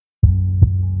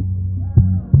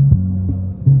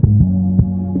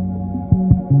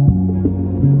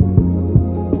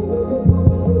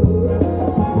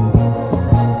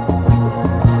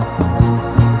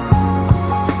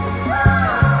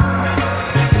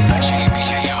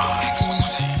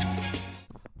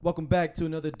Welcome back to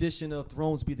another edition of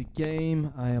Thrones Be the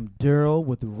Game. I am Daryl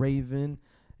with the Raven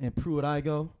and Pruitt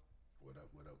Igo. What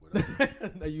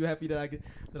up? Are you happy that I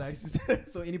actually said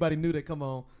so anybody knew that come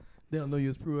on, they'll know you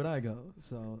as Pruitt Igo.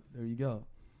 So there you go.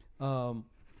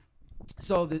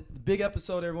 So the big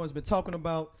episode everyone's been talking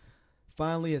about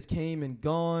finally has came and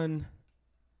gone.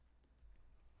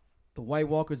 The White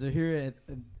Walkers are here,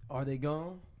 and are they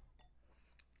gone?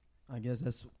 I guess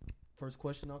that's first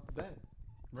question off the bat.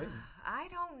 Right. I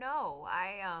don't know.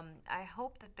 I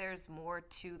hope that there's more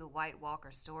to the White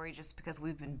Walker story just because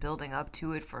we've been building up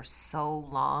to it for so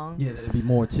long. Yeah, that'd be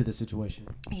more to the situation.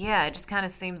 Yeah, it just kind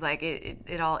of seems like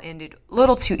it all ended a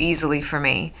little too easily for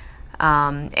me.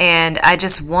 And I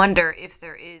just wonder if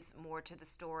there is more to the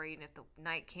story and if the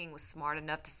Night King was smart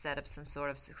enough to set up some sort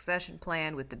of succession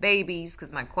plan with the babies,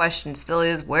 because my question still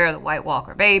is, where are the White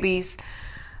Walker babies?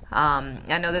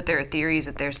 I know that there are theories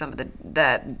that there's some of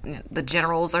the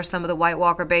generals are some of the White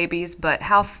Walker babies, but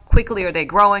how quickly are they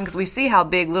growing? Because we see how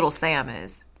big little Sam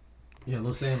is. Yeah,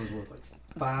 little Sam is what,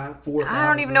 like 4 or 5? I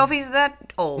don't even know if he's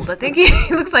that old. I think he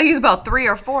looks like he's about 3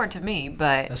 or 4 to me.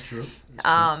 But that's true.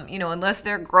 Unless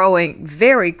they're growing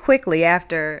very quickly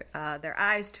after their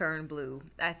eyes turn blue,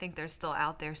 I think they're still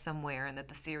out there somewhere, and that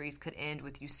the series could end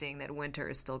with you seeing that winter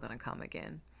is still going to come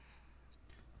again.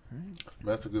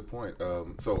 That's a good point.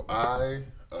 So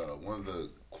one of the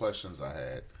questions I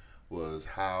had was,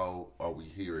 how are we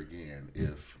here again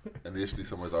if initially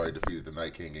someone's already defeated the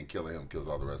Night King and killing him kills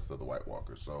all the rest of the White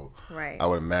Walkers? So right. I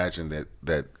would imagine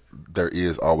that there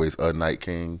is always a Night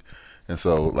King, and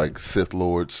so like Sith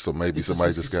Lords. So maybe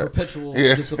somebody just got perpetual.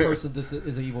 Yeah. This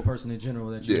is an evil person in general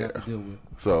that you have to deal with.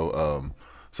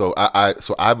 So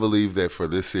I believe that for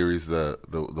this series the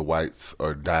Whites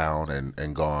are down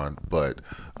and gone, but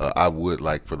I would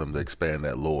like for them to expand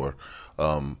that lore,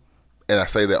 and I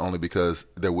say that only because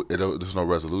there's no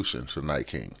resolution to the Night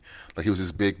King. Like, he was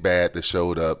this big bad that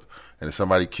showed up, and then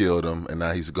somebody killed him, and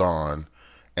now he's gone,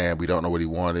 and we don't know what he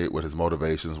wanted, what his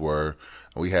motivations were.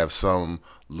 And we have some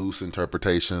loose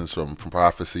interpretations from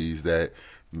prophecies that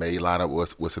may line up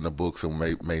with what's in the books and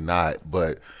may not,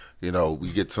 but. You know, we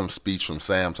get some speech from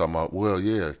Sam talking about, well,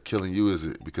 yeah, killing you is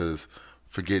it because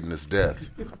forgetting his death.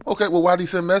 Okay, well, why did he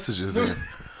send messages then?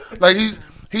 Like,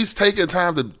 he's taking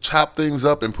time to chop things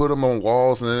up and put them on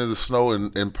walls and then in the snow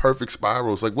in perfect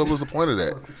spirals. Like, what was the point of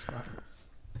that? Perfect spirals.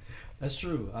 That's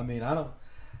true. I mean,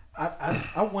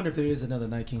 I wonder if there is another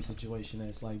Night King situation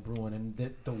that's like brewing, and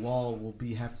that the wall will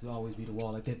have to always be the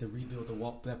wall. Like, they have to rebuild the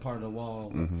wall, that part of the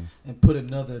wall, and put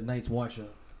another Night's Watch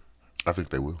up. I think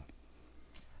they will.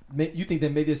 You think they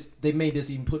made this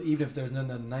even if there's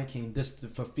another Night King, just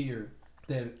for fear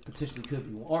that potentially could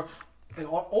be one,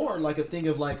 or like a thing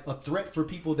of like a threat for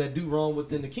people that do wrong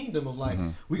within the kingdom of like,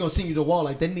 we're gonna send you to the wall.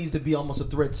 Like, that needs to be almost a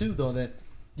threat too, though, that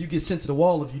you get sent to the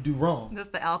wall if you do wrong. That's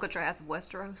the Alcatraz of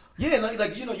Westeros. Yeah,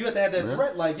 like you have to have that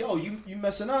threat. Like, yo, you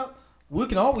messing up, we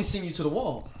can always send you to the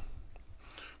wall.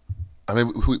 I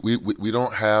mean, we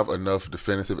don't have enough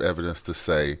definitive evidence to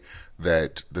say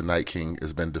that the Night King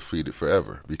has been defeated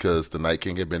forever, because the Night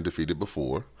King had been defeated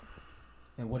before.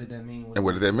 And what did that mean?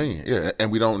 What did that mean? Yeah,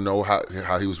 and we don't know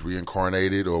how he was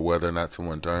reincarnated or whether or not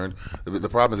someone turned. The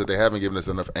problem is that they haven't given us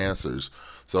enough answers.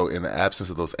 So in the absence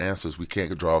of those answers, we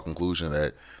can't draw a conclusion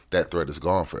that threat is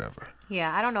gone forever.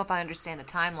 Yeah, I don't know if I understand the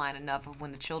timeline enough of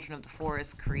when the Children of the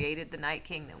Forest created the Night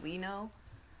King that we know.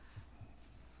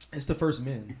 It's the first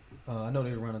men. I know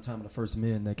they were around the time of the first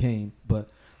men that came, but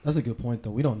that's a good point,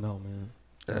 though. We don't know, man.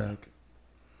 Yeah. Like,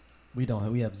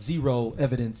 we have zero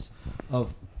evidence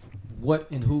of what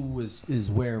and who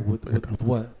is where with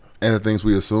what. And the things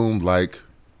we assumed, like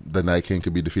the Night King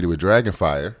could be defeated with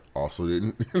Dragonfire, also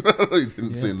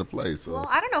didn't seem to play. So. Well,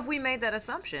 I don't know if we made that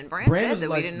assumption. Bran said that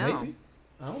we didn't know. Maybe.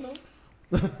 I don't know.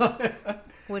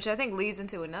 Which I think leads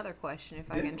into another question, if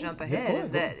I can jump ahead,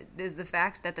 is the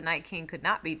fact that the Night King could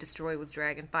not be destroyed with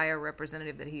Dragonfire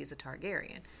representative that he is a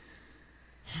Targaryen?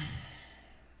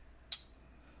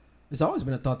 It's always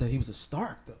been a thought that he was a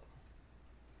Stark, though.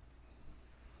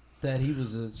 That he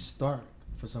was a Stark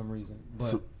for some reason,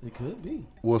 but it could be.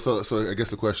 Well, so I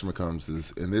guess the question becomes: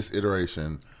 is in this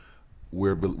iteration,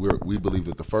 we believe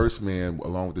that the first men,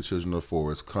 along with the Children of the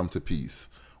Forest, come to peace.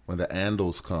 When the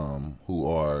Andals come, who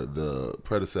are the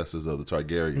predecessors of the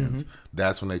Targaryens,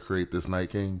 that's when they create this Night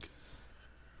King?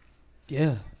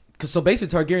 Yeah. So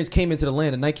basically Targaryens came into the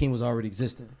land, and Night King was already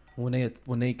existing when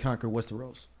they conquered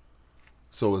Westeros.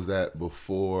 So is that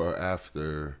before or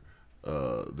after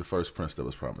the first prince that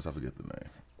was promised? I forget the name.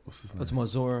 What's his name?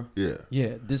 That's Zora. Yeah.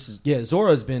 Yeah,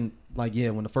 Zora has been like,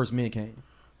 when the first men came.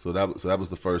 So that was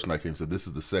the first Night King. So this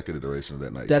is the second iteration of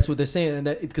that Night. That's what they're saying,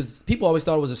 and because people always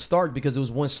thought it was a Stark because it was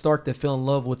one Stark that fell in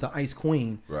love with the Ice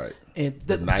Queen, right? And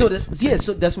Knights. so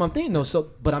that's what I'm thinking. though.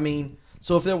 So, but I mean,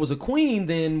 so if there was a queen,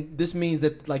 then this means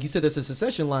that, like you said, there's a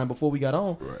succession line before we got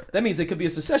on. Right. That means there could be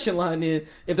a succession line. Then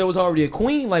if there was already a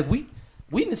queen, like we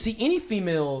didn't see any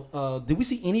female. Did we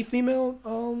see any female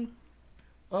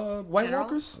White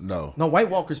Generals? Walkers? No, White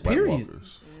Walkers. White Period.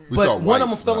 Walkers. We saw But one of them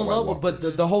whites, fell not in White love with. But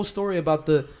Walkers. the whole story about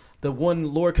the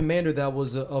one Lord Commander that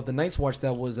was of the Night's Watch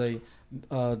that was a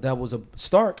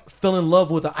Stark fell in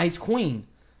love with the Ice Queen,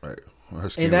 Right. Her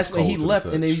skin and that's was when he cold to the left,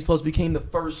 and then touch. he supposed to became the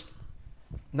first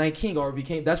Night King, or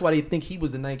became. That's why they think he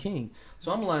was the Night King.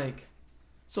 So I'm like,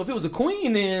 so if it was a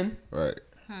queen, then Right.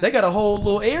 they got a whole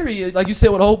little area, like you said,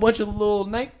 with a whole bunch of little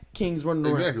Night Kings running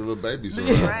around. Exactly, little babies.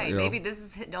 Yeah. Around, Right. you know? Maybe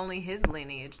this is only his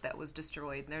lineage that was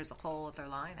destroyed, and there's a whole other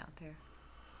line out there.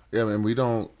 Yeah, I mean,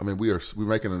 we're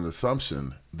making an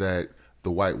assumption that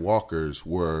the White Walkers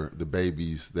were the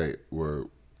babies that were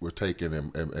taken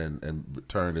and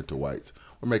turned into whites.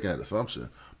 We're making that assumption,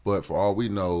 but for all we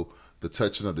know, the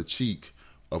touching of the cheek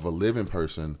of a living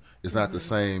person is not the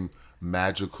same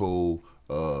magical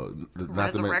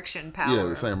Resurrection power. Yeah,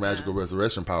 the same magical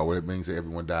resurrection power. It means that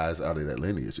everyone dies out of that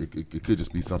lineage. It could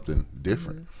just be something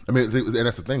different. I mean, and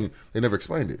that's the thing. They never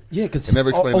explained it. Yeah, because they never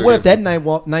explained or it. what if that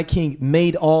Night King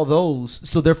made all those,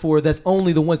 so therefore that's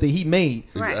only the ones that he made,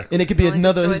 Right. and it could be Only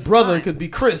another. destroys His the brother line. could be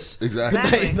Chris, Exactly.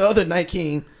 could make the other Night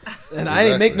King, and I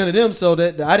didn't make none of them, so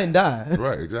that I didn't die.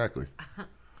 Right, exactly.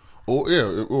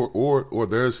 Or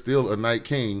there's still a Night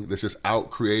King that's just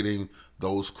out creating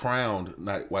those crowned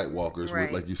White Walkers,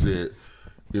 Right. like you said,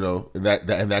 and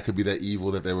that could be that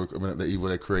evil that the evil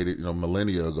that created,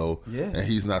 millennia ago. Yeah. And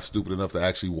he's not stupid enough to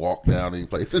actually walk down any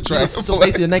place and try to So play.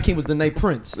 basically, the Night King was the Night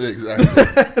Prince.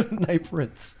 Exactly. Night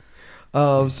Prince.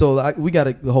 We got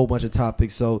a whole bunch of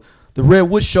topics. So the Red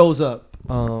Witch shows up.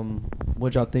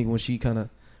 What y'all think when she kind of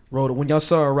rode it? When y'all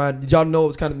saw her ride, did y'all know it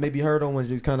was kind of maybe her though? When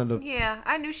she was kind of the Yeah,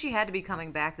 I knew she had to be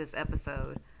coming back this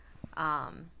episode.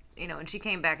 And she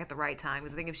came back at the right time.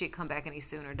 Because I think if she had come back any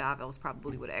sooner, Davos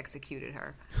probably would have executed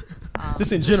her.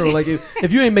 just in general, like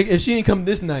if she ain't come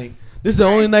this night, this is the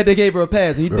only night they gave her a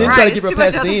pass. And he didn't try to give her a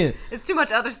pass at the end. It's too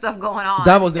much other stuff going on.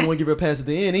 Davos didn't want to give her a pass at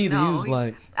the end either. No, He was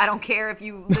like, I don't care if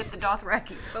you lit the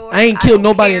Dothraki sword. I ain't killed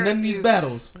don't nobody care in none if of these you-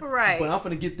 battles. Right. But I'm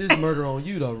gonna get this murder on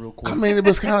you though, real quick. I mean, it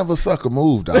was kind of a sucker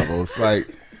move, Davos. like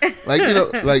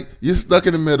you're stuck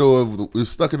in the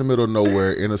middle of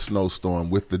nowhere in a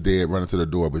snowstorm with the dead running to the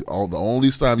door, but the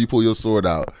only time you pull your sword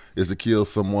out is to kill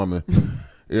some woman.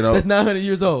 That's 900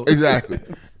 years old. Exactly.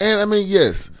 And I mean,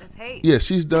 yes, That's hate. yes,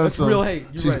 she's done That's some real hate.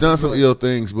 You're she's right. done You're some right. ill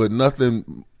things, but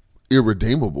nothing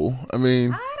irredeemable. I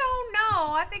mean, I don't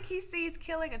know. I think he sees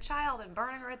killing a child and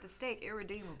burning her at the stake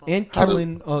irredeemable. And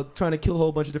killing, trying to kill a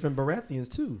whole bunch of different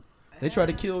Baratheons too. They tried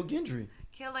to kill Gendry.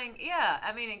 Killing,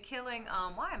 and killing,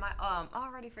 why am I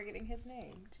already forgetting his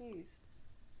name? Jeez.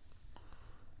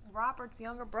 Robert's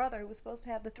younger brother who was supposed to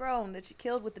have the throne that she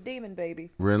killed with the demon baby.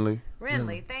 Renly.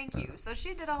 Renly, thank you. So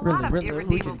she did a lot of Renly,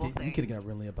 irredeemable we things. could have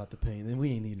got Renly about the pain, then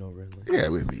we ain't need no Renly. Yeah,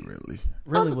 we didn't need Renly.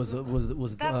 Renly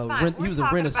was That's fine. he was a We're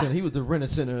talking Renaissance. about- He was the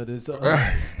Renaissance of this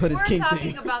Right. of this We're king talking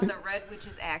thing. about the Red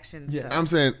Witch's actions. Yes.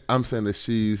 though. I'm saying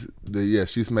that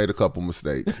she's made a couple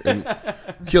mistakes, and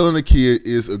killing a kid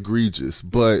is egregious.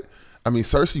 But I mean,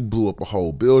 Cersei blew up a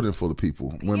whole building full of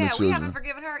people, women, Yeah, we children. haven't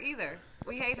forgiven her either.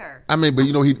 We hate her. I mean, but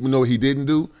you know what he didn't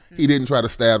do? He didn't try to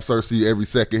stab Cersei every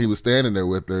second he was standing there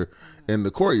with her in the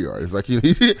courtyard. It's like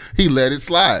he let it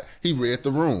slide. He read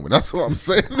the room, and that's what I'm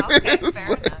saying. Okay, It's fair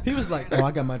like- enough. He was like, "Oh,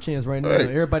 I got my chance right now." Right.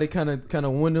 Everybody kind of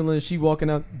dwindling. She walking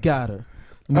out, got her.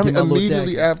 I mean,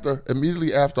 immediately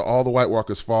after all the White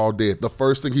Walkers fall dead, the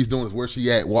first thing he's doing is where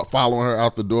she at, following her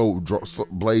out the door with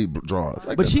blade drawn. It's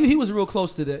like But that's- he was real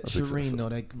close to that think Shireen so. though,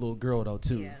 that little girl though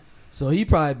too. Yeah. So he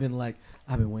probably been like,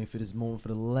 "I've been waiting for this moment for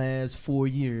the last 4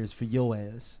 years for your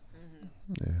ass."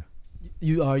 yeah.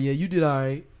 You did all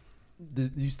right.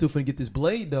 You still finna get this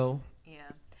blade though. Yeah.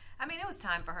 I mean, it was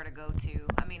time for her to go too.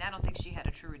 I mean, I don't think she had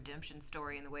a true redemption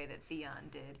story in the way that Theon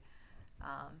did.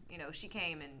 She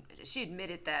came and she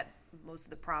admitted that most of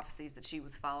the prophecies that she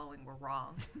was following were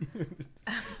wrong,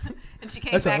 and she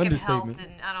came That's an back and understatement.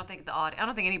 helped. And I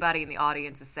don't think anybody in the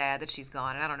audience is sad that she's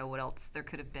gone. And I don't know what else there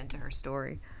could have been to her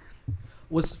story.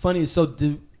 What's funny is, so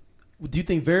do you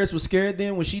think Varys was scared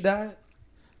then when she died?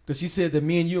 Because she said that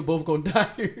me and you are both gonna die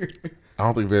here. I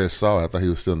don't think Varys saw it. I thought he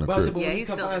was still in the But I said, crypt. but Yeah, when he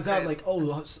he's still in finds the out, like,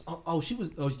 crypt. she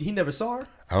was. Oh, he never saw her.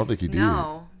 I don't think he did.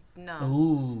 No.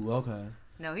 Ooh, okay.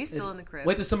 No, he's still in the crypt.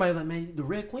 Wait till somebody like, man, the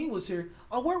Red Queen was here.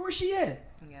 Oh, where was she at?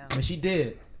 Yeah. And she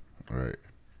dead. Right.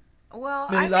 Well,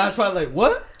 Man, his eyes probably like,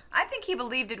 what? I think think he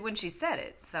believed it when she said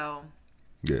it. So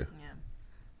Yeah. yeah.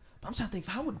 I'm trying to think,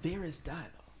 how would Varys die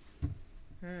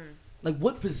though? Like,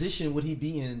 what position would he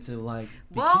be in to like?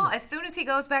 Be Well, king? as soon as he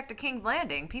goes back to King's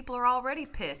Landing, people are already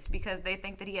pissed because they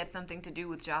think that he had something to do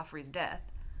with Joffrey's death.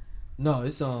 No,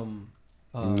 it's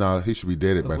No, he should be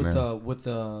dead by now. with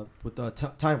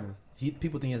Tywin.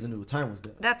 People think he has to do with Tywin's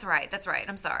death. That's right.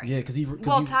 I'm sorry. Yeah, because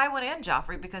Tywin and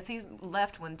Joffrey, because he's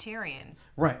left when Tyrion.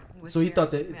 right. with So he thought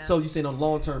Tyrion, that. yeah. So you saying on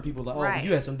long term, people are like, oh, Right.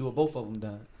 you had something to do with both of them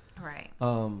died. Right.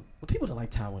 But people don't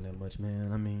like Tywin that much,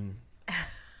 man. I mean,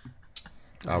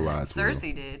 I ride with him.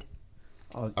 Cersei did.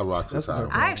 I rock with what's her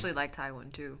Tywin. I actually like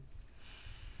Tywin too.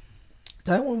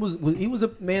 Tywin was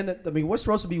a man that, I mean,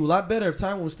 Westeros would be a lot better if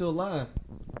Tywin was still alive.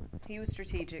 He was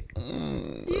strategic.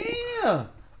 Yeah.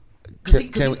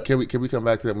 Can we come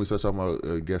back to that when we start talking about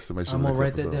guesstimation? I'm gonna next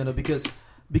write that episode? down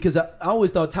because I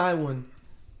always thought Tywin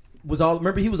was all.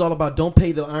 Remember, he was all about don't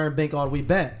pay the Iron Bank all the way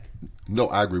back. No,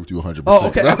 I agree with you 100%. Oh,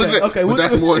 okay, That was okay, it. okay. But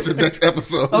that's more to the next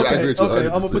episode. I agree Okay, with you 100%. okay.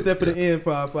 I'm gonna put that for the end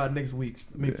for our next week's.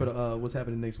 I mean, for the what's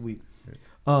happening next week.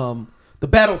 The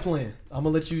battle plan. I'm gonna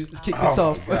let you kick this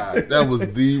off. God, that was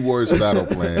the worst battle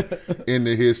plan in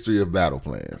the history of battle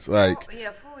plans. Like, Oh, yeah,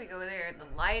 before we go there, the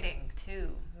lighting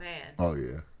too, man. oh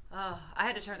yeah. I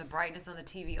had to turn the brightness on the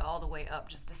TV all the way up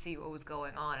just to see what was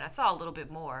going on. And I saw a little bit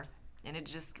more, and it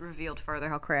just revealed further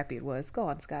how crappy it was. Go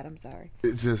on, Scott. I'm sorry.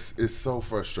 It's so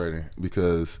frustrating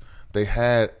because they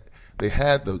had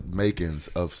the makings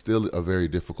of still a very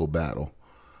difficult battle.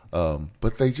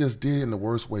 But they just did it in the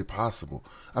worst way possible.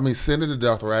 I mean, sending the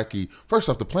Dothraki, first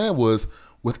off, the plan was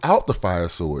without the fire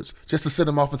swords, just to send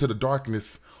them off into the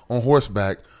darkness on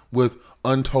horseback with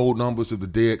untold numbers of the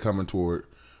dead coming toward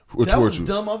That was you.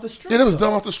 dumb off the strength. Yeah, that was though.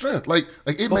 dumb off the strength. Like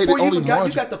it Before made it you only even got, you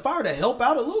margin. got the fire to help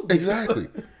out a little bit. Exactly.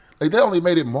 Like they only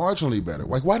made it marginally better.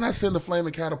 Like why not send the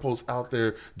flaming catapults out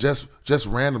there just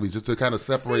randomly, just to kind of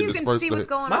So separate you this can person? see what's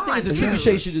going My on. thing is the too.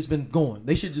 trebuchet should have just been going.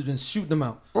 They should have just been shooting them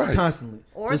out Right. constantly.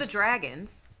 Or the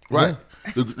dragons. Right.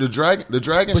 The dragon But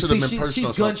should see, have been perched she's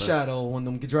on gun something. shy though on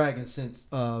them dragons since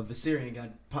Viserion got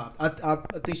popped. I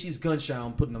think she's gun shy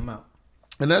on putting them out.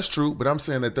 And that's true, but I'm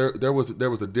saying that there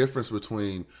was a difference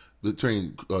between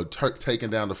taking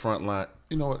down the front line.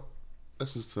 You know what?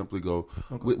 Let's just simply go.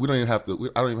 Okay. We don't even have to.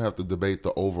 I don't even have to debate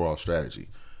the overall strategy.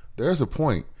 There's a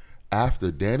point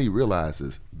after Dany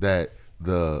realizes that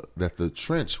the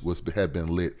trench had been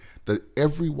lit, that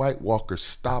every White Walker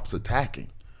stops attacking.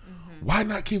 Mm-hmm. Why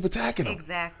not keep attacking them?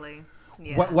 Exactly.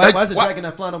 Yeah. Why is the dragon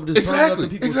not flying over just burning up the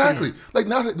people? Exactly. Like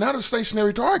now they're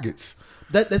stationary targets.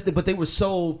 But they were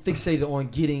so fixated on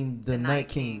getting the Night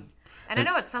King. And I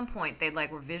know at some point they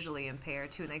were visually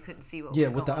impaired too, and they couldn't see what Yeah,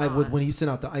 was with going the on. when he sent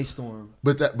out the ice storm.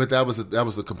 But that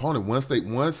was the component. Once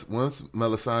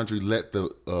Melisandre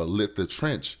lit the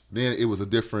trench, then it was a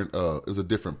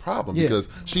different problem because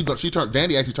she turned.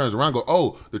 Dany actually turns around and go,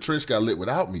 oh, the trench got lit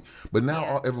without me. But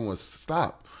now everyone's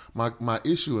stopped. My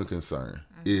issue and concern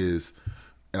is,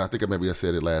 and I think I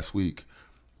said it last week.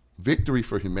 Victory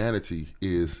for humanity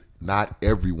is not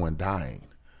everyone dying,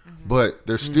 but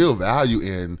there's still value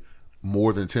in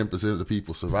more than 10% of the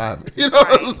people surviving. You know,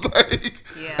 Right. it's like,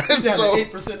 Yeah. and Down so- to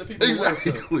 8% of people.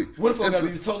 Exactly. What if we got to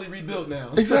It's- be totally rebuilt now?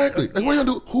 Exactly. Like, what are you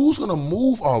gonna do? Who's gonna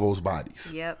move all those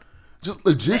bodies? Yep. Just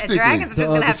logistically. The dragons are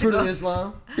just gonna have to Fruit go. of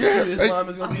Islam. Yeah, Fruit of Islam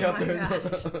is gonna be out my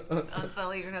there.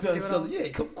 Unsullied, you're gonna have to do it all.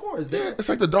 Yeah, of course. Yeah, it's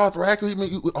like the Dothraki. I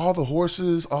mean, with all the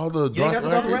horses, all the You ain't got the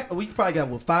Dothraki. Dothraki? We probably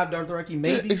got 5 Dothraki,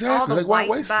 maybe. Yeah, exactly. All the Like, why white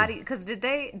waste them? body, because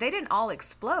they didn't all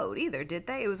explode either, did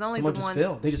they? It was only Someone the just ones.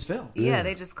 fell. They just fell. Yeah,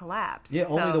 they just collapsed. Yeah,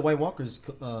 only So- the White Walkers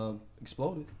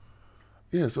exploded.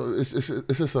 Yeah, so it's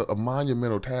just a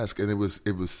monumental task, and it was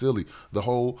silly.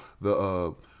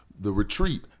 The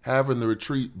retreat, having the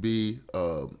retreat be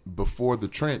before the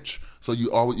trench, so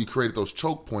you created those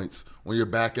choke points when you're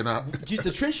backing up.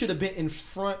 The trench should have been in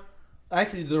front.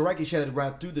 Actually, the Dothraki should have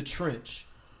ride through the trench.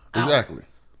 out. Exactly.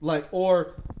 Like,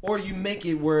 or you make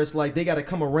it where it's like they got to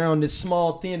come around this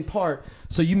small thin part.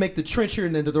 So you make the trench here,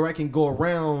 and then the Dothraki can go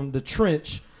around the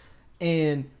trench.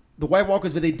 And the White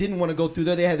Walkers, but they didn't want to go through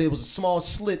there. There was a small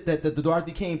slit that the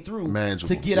Dothraki came through Manageable.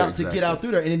 to get Yeah, out exactly. to get out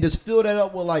through there, and then just fill that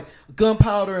up with like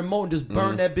gunpowder and molten, just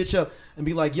burn that bitch up, and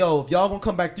be like, yo, if y'all gonna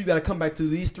come back through, you gotta come back through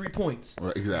these 3 points.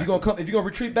 Right, exactly. If you're gonna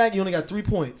retreat back, you only got 3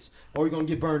 points, or you're gonna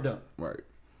get burned up. Right.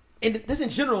 And this in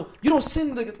general, you don't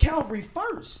send the cavalry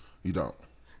first. You don't.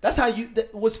 That's how you.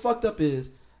 What's fucked up is,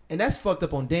 and that's fucked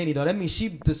up on Dany though. That means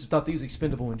she just thought he was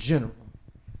expendable in general.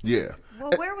 Yeah.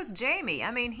 Well, where was Jamie?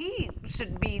 I mean, he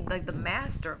should be like the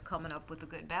master of coming up with a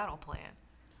good battle plan.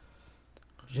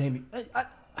 Jamie, I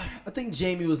think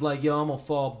Jamie was like, yo, I'm gonna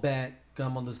fall back.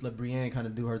 I'm gonna just let Brienne kind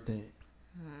of do her thing.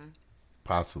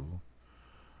 Possible.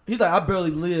 He's like, I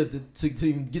barely lived to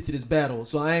even get to this battle,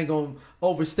 so I ain't gonna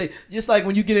overstay. Just like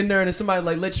when you get in there and then somebody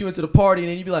like lets you into the party, and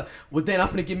then you be like, well, then I'm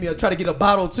gonna try to get a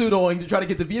bottle too, though, and to try to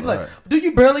get the beer. Like, dude,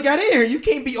 you barely got in here. You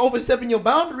can't be overstepping your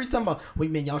boundaries. Talking about, wait,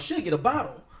 man, y'all should get a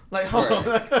bottle. Like, hold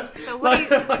on. So what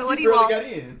do you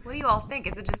all think?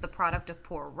 Is it just the product of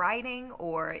poor writing,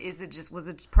 or was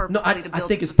it purposely to build? I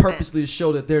think it's suspense? purposely to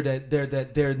show that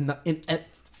they're not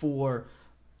inept for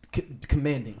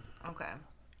commanding. Okay.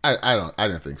 I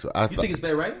didn't think so. You think it's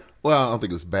bad writing? Well, I don't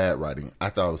think it was bad writing. I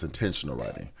thought it was intentional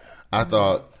writing. I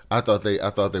thought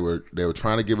they were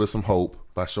trying to give us some hope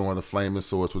by showing the flaming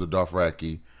swords with the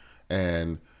Dothraki,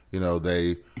 and then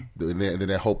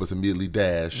that hope is immediately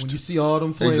dashed when you see all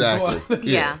them flames. Exactly.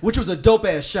 Yeah. Which was a dope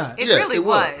ass shot. It really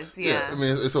was. Yeah. I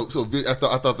mean, so I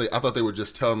thought they were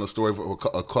just telling the story for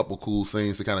a couple cool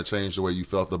scenes to kind of change the way you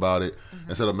felt about it,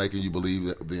 instead of making you believe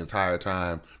that the entire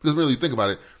time. Because really, you think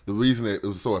about it, the reason it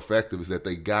was so effective is that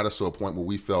they got us to a point where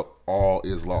we felt all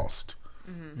is lost.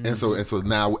 And so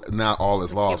now all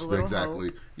is lost.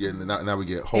 Exactly. Hope. Yeah. And now we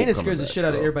get hope. And it scares the shit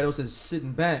out of everybody else that's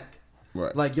sitting back.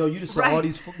 Right. Like, yo, you just saw all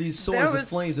these swords and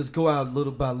flames just go out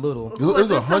little by little. It was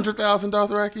 100,000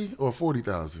 Dothraki or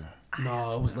 40,000?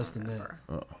 No, it was less than that.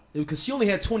 Because she only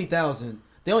had 20,000.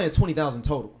 They only had 20,000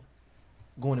 total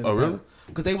going into the battle. Really?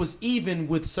 Because they was even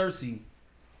with Cersei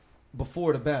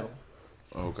before the battle.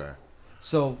 Okay.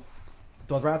 So,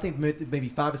 I think maybe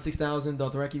 5,000 or 6,000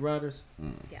 Dothraki riders.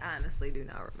 Yeah, I honestly do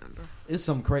not remember. It's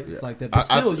something crazy like that. But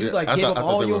still, you gave up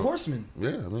all your horsemen. Yeah,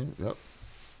 I mean, yep.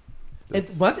 And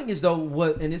my thing is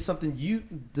and it's something you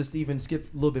just even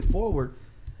skip a little bit forward.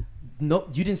 No,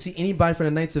 you didn't see anybody from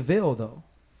the Knights of Vale though.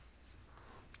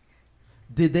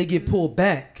 Did they get pulled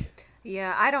back?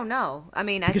 Yeah, I don't know. I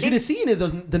mean, because you didn't see any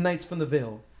of the Knights from the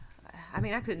Vale. I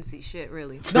mean, I couldn't see shit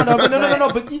really. No.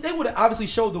 But they would have obviously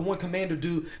showed the one commander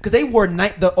dude because they wore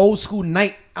the old school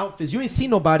knight outfits. You didn't see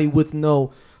nobody with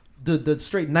the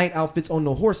straight knight outfits on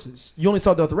the horses. You only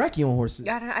saw the Dothraki on horses.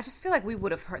 I just feel like we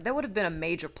would have heard. That would have been a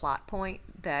major plot point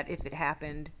that if it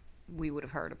happened, we would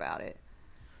have heard about it.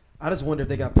 I just wonder if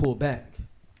they got pulled back.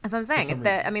 That's what I'm saying.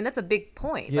 That's a big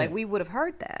point. Yeah. Like we would have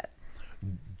heard that.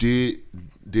 Did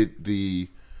the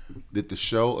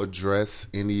show address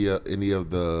any of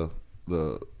the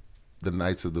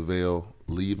Knights of the Vale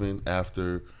leaving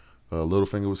after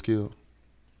Littlefinger was killed?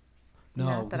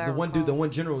 No, because the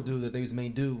one general dude that they was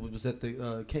main dude was at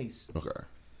the case. Okay,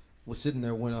 was sitting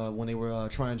there when they were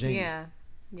trying Jaime.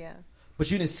 Yeah. But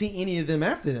you didn't see any of them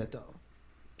after that though.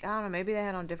 I don't know. Maybe they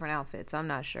had on different outfits. I'm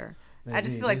not sure. Maybe. I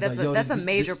just feel like that's a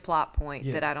major plot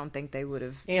point that I don't think they would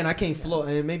have. And I can't flow.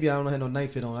 And maybe I don't have no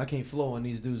knife fit on. I can't flow on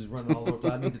these dudes running all over.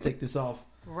 I need to take this off.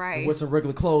 Right. And wear some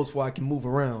regular clothes before I can move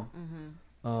around.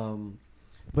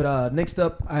 But next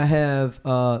up, I have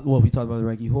we talked about the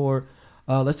Raggy Whore.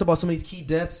 Let's talk about some of these key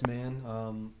deaths, man.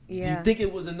 Do you think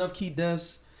it was enough key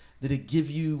deaths? Did it give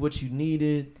you what you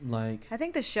needed? Like, I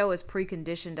think the show has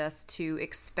preconditioned us to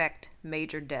expect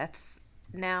major deaths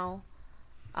now.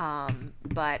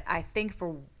 But I think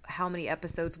for how many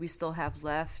episodes we still have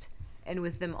left, and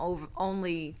with them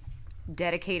only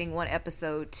dedicating one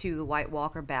episode to the White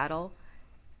Walker battle,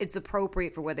 it's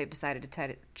appropriate for where they've decided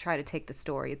to try to take the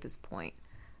story at this point.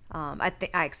 I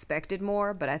expected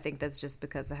more, but I think that's just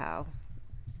because of how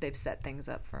they've set things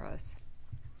up for us.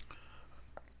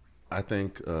 I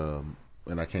think, and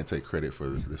I can't take credit for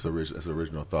this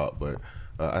original thought, but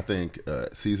I think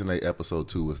season 8, episode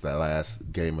 2 was the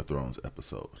last Game of Thrones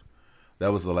episode.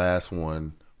 That was the last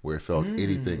one where it felt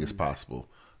anything is possible.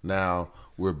 Now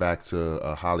we're back to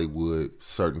Hollywood.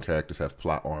 Certain characters have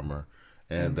plot armor,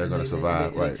 and they're going to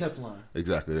survive. Right? Teflon.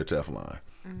 Exactly, they're Teflon.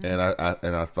 And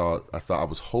I thought I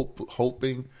was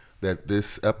hoping that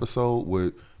this episode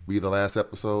would be the last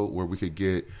episode where we could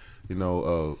get,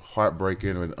 a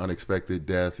heartbreaking and unexpected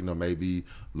death. Maybe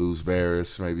lose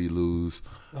Varys, maybe lose,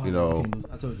 I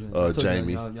told you,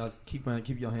 Jaime. Y'all keep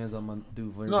your hands on my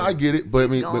dude. No, I get it, but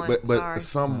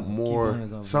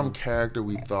some character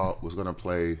we thought was going to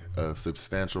play a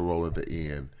substantial role at the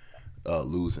end,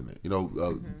 losing it.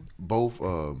 Both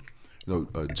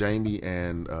Jaime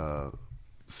and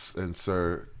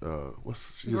Sir,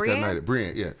 she just got knighted.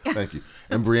 Brienne, yeah, thank you.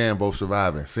 And Brienne both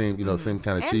surviving. Seem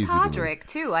kind of cheesy. And to me. Podrick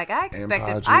too. Like I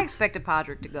expected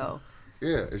Podrick to go.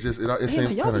 Yeah, it's just it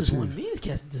seemed kind of cheesy. These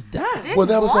cats just died. Well,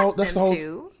 that was all. That's the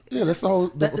whole. Yeah, that's the whole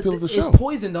appeal of the show. It's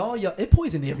poisoned all y'all. It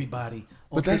poisoned everybody.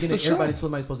 But that's the show. Everybody's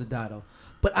supposed to die though.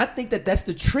 But I think that's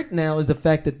the trick now is the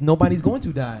fact that nobody's going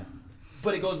to die.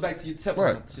 But it goes back to your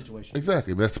Teflon situation.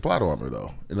 Exactly. But that's the plot armor,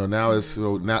 though. Now it's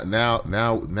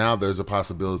now there's a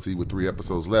possibility with 3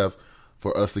 episodes left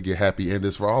for us to get happy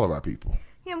endings for all of our people.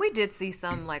 Yeah, we did see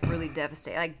some like really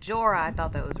devastating. Like Jorah, I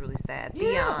thought that was really sad.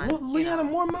 Yeah, Theon, Lyanna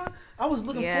Mormont. I was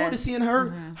looking forward to seeing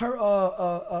her,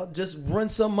 just run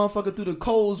some motherfucker through the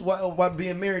coals while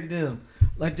being married to them.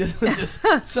 Like just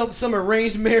some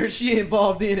arranged marriage she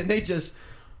involved in, and they just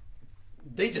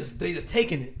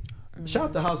taking it. Shout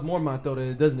out to House Mormont though that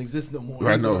it doesn't exist no more.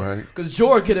 I know, right? Because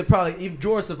Jorah could have probably, if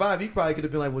Jorah survived, he probably could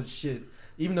have been like, well, shit.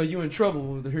 Even though you're in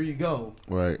trouble, here you go.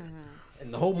 Right.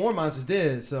 And the whole Mormonts is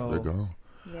dead. So They're gone.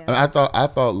 Yeah. I thought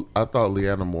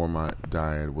Lyanna Mormont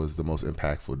dying was the most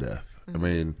impactful death. I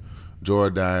mean,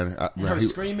 Jorah dying, and her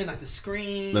screaming, like the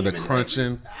scream, and the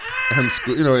crunching, and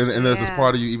there's this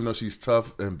part of you, even though she's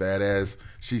tough and badass,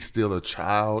 she's still a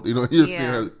child. You know, you're seeing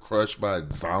her crushed by a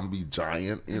zombie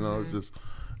giant. You know, it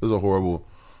was a horrible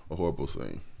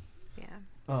scene.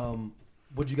 Yeah.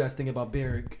 What you guys think about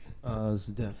Beric's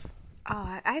death?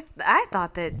 Oh, I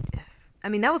thought that. I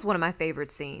mean, that was one of my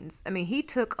favorite scenes. I mean, he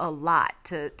took a lot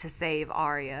to save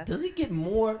Arya. Does he get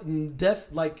more death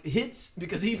like hits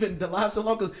because he been alive so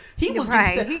long? Because he was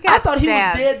right. getting He stabbed. I got thought he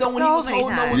was dead though so when he was many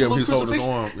holding on times. with Yeah, the when little he was holding his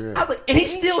crucifix. arm. Yeah. I was like, and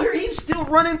he's still here. He's still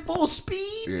running full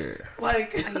speed. Yeah.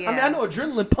 Like, I mean, Yeah. I know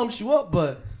adrenaline pumps you up,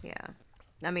 but Yeah.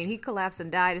 I mean, he collapsed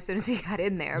and died as soon as he got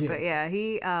in there. Yeah. But yeah,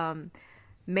 he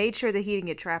made sure that he didn't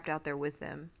get trapped out there with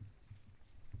them.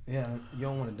 yeah, you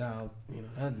don't want to die.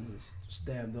 That is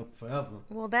stabbed up forever.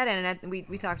 Well,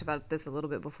 we talked about this a little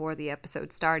bit before the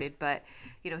episode started, but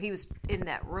he was in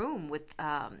that room with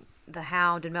the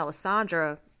Hound and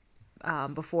Melisandre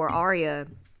before Arya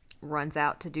runs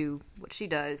out to do what she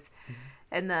does,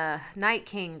 and the Night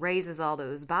King raises all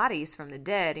those bodies from the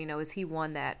dead. Is he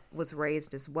one that was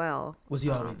raised as well? Was he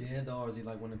already dead though, or is he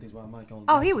like one of the things where Mike on?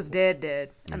 Oh, he was dead.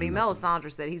 I mean,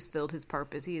 Melisandre said he's filled his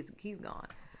purpose. He's gone.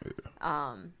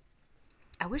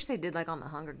 I wish they did like on the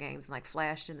Hunger Games and like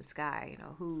flashed in the sky,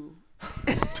 who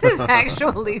is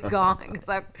actually gone.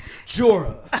 Cause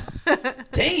Jorah.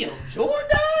 Damn, Jorah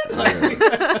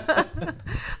died.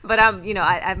 but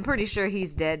I'm pretty sure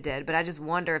he's dead. But I just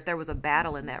wonder if there was a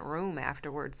battle in that room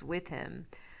afterwards with him,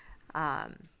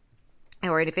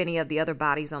 or if any of the other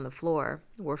bodies on the floor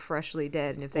were freshly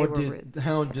dead, and if they Or were did the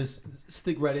Hound just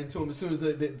stick right into him as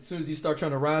soon as he start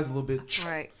trying to rise a little bit?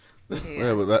 right.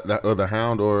 Yeah, but that or the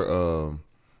Hound or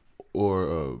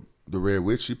the Red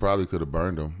Witch, she probably could have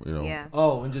burned him. Yeah.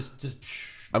 Oh, and just.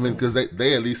 I mean, because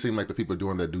they at least seem like the people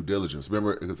doing their due diligence.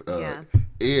 Remember, because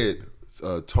Ed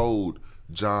told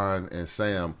John and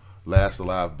Sam, "Last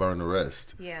alive, burn the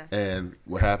rest." Yeah. And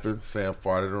what happened? Sam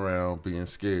farted around, being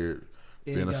scared,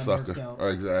 being a sucker. Oh,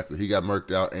 exactly. He got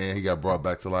murked out, and he got brought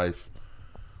back to life.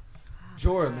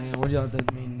 Jorah, man, what y'all?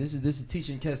 I mean, this is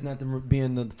teaching cats not to be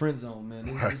in the friend zone,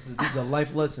 man. This is a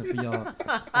life lesson for y'all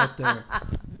out there.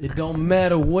 It don't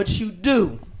matter what you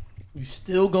do, you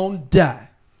still gonna die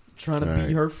trying to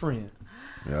be her friend.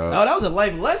 Yeah. Oh, that was a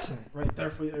life lesson right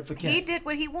there for Cat. He did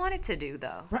what he wanted to do,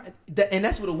 though. Right, and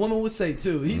that's what a woman would say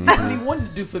too. He did what he wanted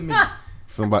to do for me.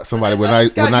 Somebody with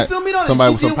nice, Scott, you feel me, though? somebody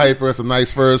She with some did paper, some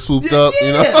nice furs swooped Yeah, up.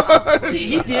 yeah.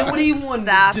 He did what he wanted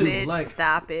Stop to do. it. Like,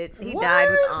 Stop it. He what? died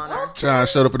with honor. John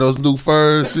showed up in those new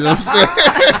furs. You know what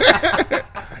I'm saying?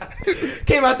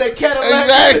 came out that Cadillac.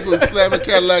 Exactly. Slamming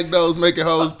Cadillac doors, making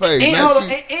hoes pay. And, Now hold on,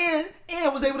 she-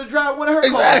 and was able to drive one of her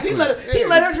Exactly. cars. He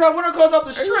let her drive one of her cars off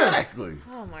the strip. Exactly.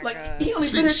 Oh my Like god. he only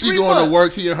been She, here she 3 going months. to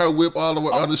work. He and her whip all the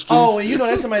way on the streets. Oh, and you know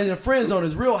that somebody in the friend zone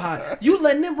is real high. You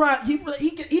letting him ride? He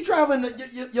driving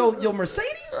your Mercedes?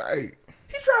 Right.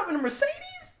 He driving a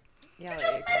Mercedes? Yo, You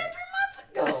just met him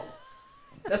 3 months ago.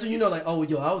 That's when you know, like, oh,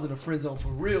 yo, I was in a friend zone for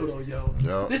real though, yo.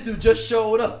 Yo. This dude just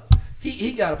showed up.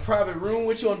 He got a private room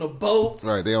with you on the boat.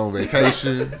 Right. They on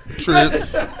vacation,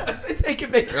 trips. They taking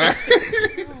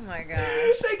vacations. oh my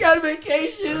gosh. They got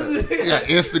vacations. They got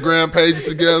Instagram pages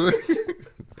together.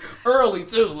 Early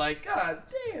too. Like, god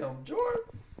damn,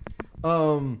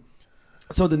 Jordan.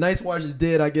 So the Night Watch is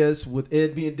dead, I guess, with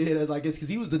Ed being dead, I guess, because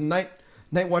he was the Night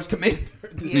Watch commander.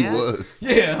 He Yeah. was.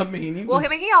 Yeah, I mean, he was.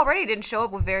 He already didn't show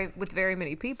up with very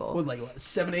many people. With like what,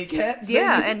 7, 8 cats.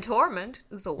 Yeah, maybe? and Tormund,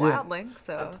 who's a wildling,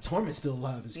 so Torment's still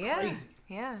alive. It's yeah, crazy.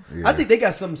 yeah. Yeah. I think they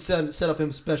got some set up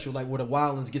him special, like where the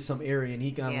wildlings get some area and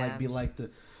he kind of Yeah. like be like the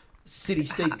city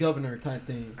state governor type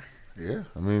thing. Yeah.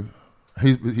 I mean,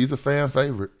 he's a fan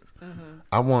favorite.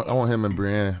 I want him and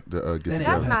Brienne to get That together.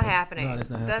 That's not happening. No,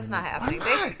 that's not happening. They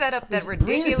Why? set up that Brienne is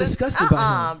ridiculous. disgusted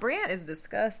by him. Brienne is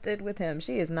disgusted with him.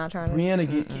 She is not trying to. Brianna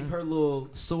keep her little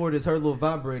sword as her little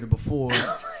vibrator before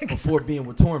being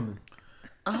with Tormund.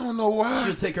 I don't know why.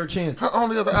 She'll take her chance. Her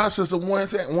only other option is a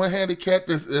one-handed cat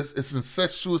that's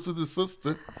incestuous with his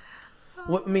sister.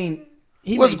 What I mean,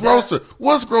 What's grosser?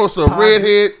 What's grosser?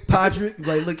 Redhead? Podrick,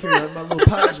 like look here, my little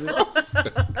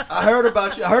Podrick. I heard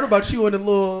about you. I heard about you in a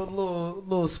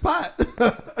little spot.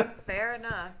 Fair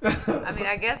enough. I mean,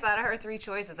 I guess out of her 3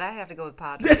 choices, I'd have to go with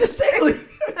Podrick. That's exactly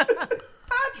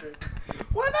Podrick.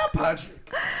 Why not Podrick?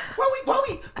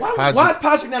 Why is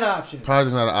Podrick not an option?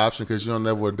 Podrick's not an option because you don't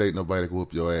never want to date nobody that can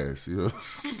whoop your ass. You know,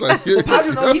 it's like,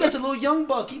 Podrick, no, he just a little young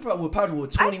buck. He probably with Podrick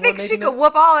with 21. I think maybe she now. could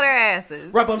whoop all of their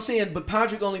asses. Right, but I'm saying, but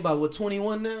Podrick only about what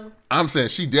 21 now. I'm saying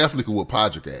she definitely could whoop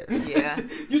Podrick ass. Yeah.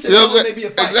 You said that may be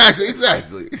a fight.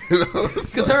 Exactly.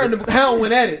 Because her and the Hound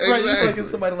went at it. Right, you fucking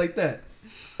somebody like that.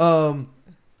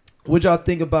 What y'all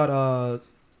think about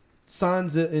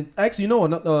Sansa? And actually, you know,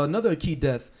 another key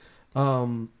death.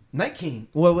 Night King.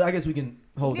 Well, I guess we can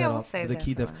hold that off. Save the that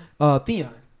key for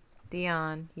death.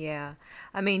 Theon, yeah.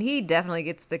 I mean, he definitely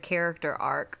gets the character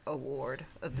arc award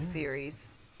of the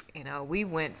series. You know, we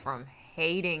went from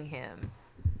hating him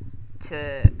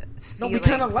to feeling we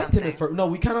kind of liked him something. at first. No,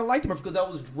 we kind of liked him because that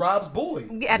was Rob's boy.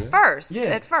 At first,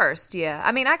 Yeah. yeah.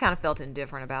 I mean, I kind of felt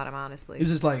indifferent about him, honestly. It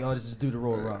was just like, oh, this is dude to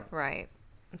roll a rock. Right.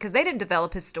 Because they didn't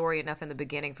develop his story enough in the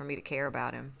beginning for me to care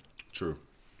about him. True.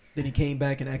 Then he came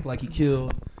back and acted like he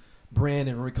killed Bran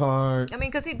and Ricard. I mean,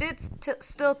 because he did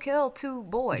still kill 2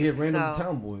 boys. Yeah, random so.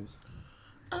 town boys.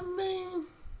 I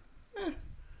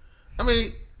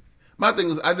mean, my thing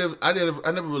is, I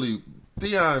never really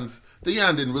Theon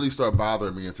didn't really start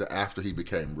bothering me until after he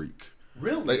became Reek.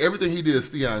 Really? Like everything he did as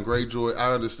Theon Greyjoy,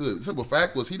 I understood. The simple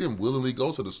fact was he didn't willingly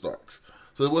go to the Starks,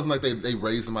 so it wasn't like they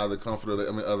raised him out of the comfort of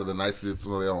other than niceties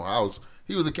of their own house.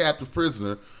 He was a captive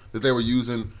prisoner that they were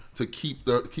using to keep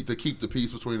the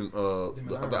peace between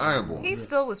the Ironborn. He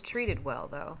still was treated well,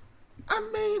 though. I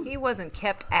mean, He wasn't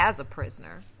kept as a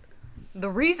prisoner. The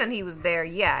reason he was there,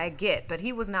 yeah, I get, but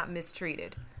he was not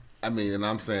mistreated. I mean, and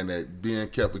I'm saying that being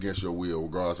kept against your will,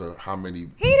 regardless of how many.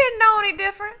 He didn't know any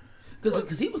different.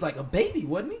 Because he was like a baby,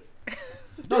 wasn't he?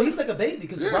 No, he was like a baby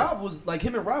because Rob was like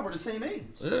him and Rob were the same age.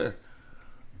 Yeah.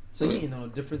 So he didn't know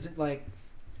the difference. Like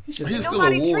he should. He's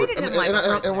Nobody still a ward. treated him like a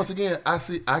prisoner. And once again,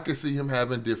 I could see him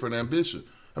having different ambition.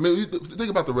 I mean, you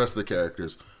think about the rest of the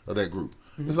characters of that group.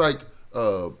 Mm-hmm. It's like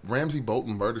Ramsay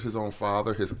Bolton murdered his own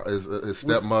father, his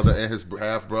stepmother, and his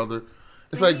half brother.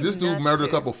 It's like this dude murdered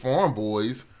a couple farm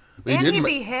boys. And he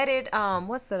beheaded,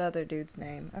 what's that other dude's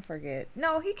name? I forget.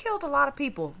 No, he killed a lot of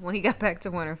people when he got back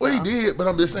to Winterfell. Well, he did, but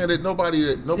I'm just saying that nobody.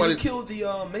 Did he kill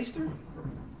the Maester?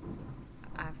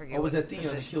 I forget. Or was what that his Theon that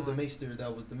position killed the was. Maester?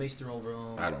 That was the Maester over.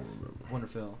 I don't remember.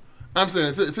 Winterfell. I'm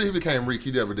saying until he became Reek,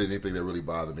 he never did anything that really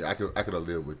bothered me. I could have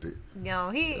lived with it. No,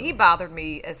 he bothered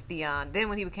me as Theon. Then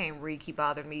when he became Reek, he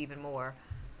bothered me even more.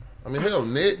 I mean, hell,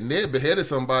 Ned beheaded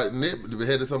somebody. Ned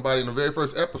beheaded somebody in the very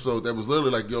first episode that was literally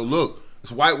like, "Yo, look,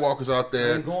 there's White Walkers out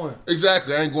there. I ain't going."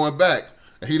 Exactly, I ain't going back.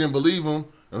 And he didn't believe him.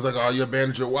 It was like, "Oh, you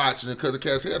abandoned your watch and cut the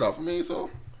cat's head off." I mean, so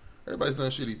everybody's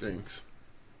done shitty things.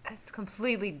 It's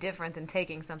completely different than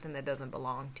taking something that doesn't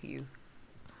belong to you.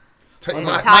 Take An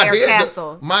entire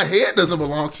castle. My head doesn't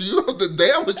belong to you. The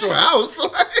damn with your house.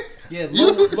 Yeah,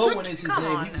 Lowen is his Come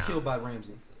name. on He was now. killed by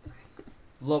Ramsay.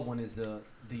 Lowen is the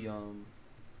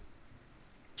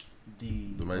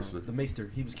Maester. The Maester.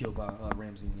 He was killed by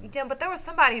Ramsay. Yeah, but there was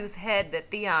somebody whose head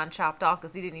that Theon chopped off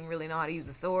because he didn't even really know how to use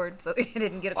a sword, so he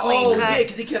didn't get a clean cut. Yeah,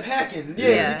 because he kept hacking.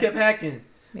 Yeah, 'cause he kept hacking.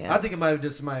 Yeah. I think it might have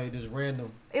been somebody just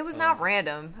random. It was not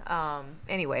random.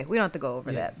 Anyway, we don't have to go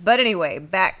over that. But anyway,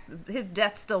 his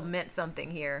death still meant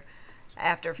something here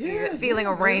after feeling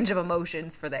a range of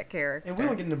emotions for that character. And we're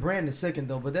going to get into Bran in a second,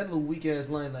 though, but that little weak-ass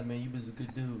line, like, man, you was a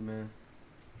good dude, man.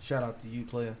 Shout out to you,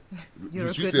 player. You're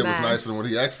what a you good said man. was nicer than what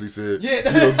he actually said.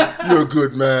 Yeah. You're a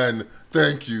good man.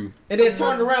 Thank you. And then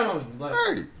turned around on you. Like,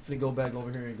 Hey. I'm finna go back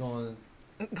over here and go and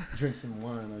drink some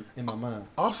wine in my mind.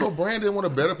 Also, Bran didn't want a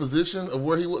better position of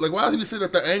where he would. Like, why would he sit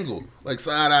at the angle, like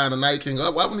side eye on the Night King? Why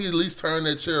wouldn't he at least turn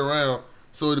that chair around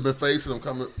so it'd have been facing him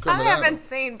coming I at him? haven't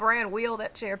seen Bran wheel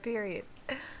that chair, period.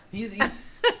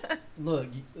 Look,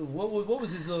 what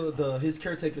was his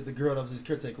caretaker, the girl that was his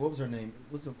caretaker? What was her name?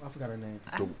 I forgot her name.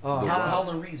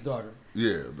 Howland Reed's daughter.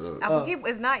 Yeah.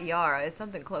 It's not Yara. It's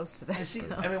something close to that. And see,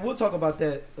 I mean, we'll talk about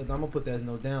that. I'm gonna put that as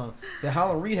note down. That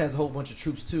Howland Reed has a whole bunch of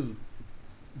troops too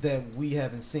that we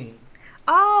haven't seen.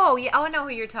 Oh, yeah. Oh, I know who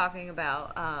you're talking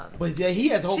about. But yeah, he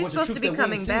has a whole She's bunch of supposed troops to be that we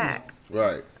coming ain't seen. back.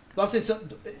 Right. I'm saying, so,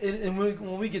 and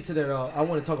when we get to that, I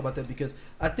want to talk about that because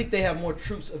I think they have more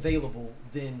troops available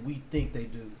than we think they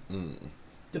do,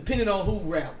 depending on who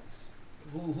rallies,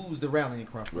 who's the rallying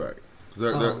cry for. Right. Because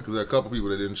there are a couple people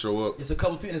that didn't show up. It's a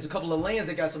couple people. There's a couple of lands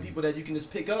that got some people that you can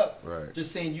just pick up. Right.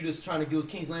 Just saying, you just trying to give us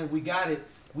King's Land. We got it.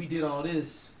 We did all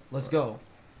this. Let's go.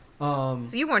 So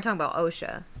you weren't talking about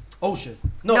Osha. Osha.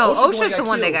 No, Osha's Osha's the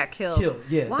one that got killed.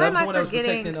 Yeah, Why that am was I the one that was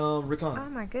forgetting- protecting Rakan. Oh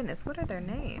my goodness, what are their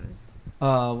names?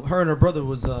 Her and her brother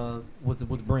was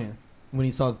Bran when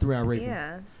he saw the 3-Eyed Raven.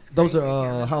 Yeah, this is Those crazy.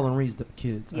 are Howland Reed's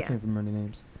kids. I Yeah. can't remember their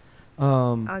names.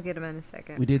 I'll get them in a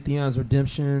second. We did Theon's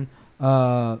Redemption.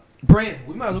 Bran.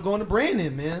 We might as well go into Bran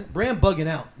then, man. Bran bugging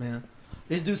out, man.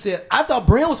 This dude said, I thought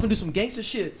Bran was gonna do some gangster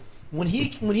shit. When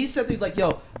he said things like,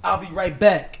 yo, I'll be right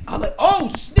back. I was like,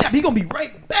 oh snap, he gonna be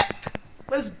right back.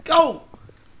 Let's go.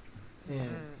 And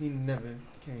he never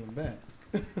came back.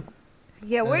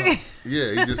 Yeah, where did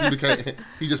Yeah,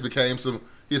 he just became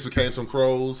some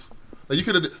crows. Like you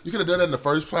could have done that in the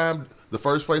first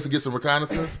place to get some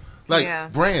reconnaissance. Like Yeah.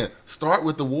 Bran, start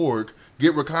with the warg,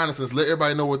 get reconnaissance, let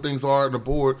everybody know where things are on the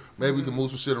board. Maybe we can move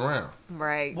some shit around.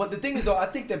 right? But the thing is, though, I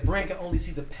think that Bran can only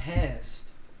see the past.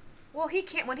 Well, he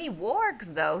can't when he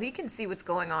wargs though. He can see what's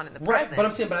going on in the Right, present. but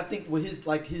I'm saying, I think with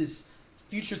his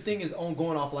future thing is on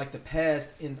going off like the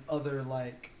past and other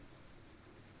like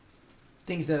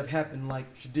things that have happened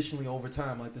like traditionally over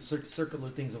time, like the circular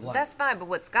things of life. That's fine, but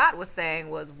what Scott was saying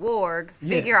was warg, Yeah.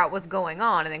 figure out what's going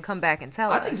on, and then come back and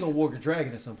tell I us. think he's gonna warg a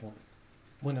dragon at some point.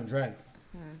 Win them dragon.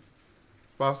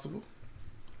 Possible.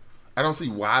 I don't see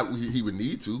why he would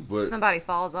need to, but Somebody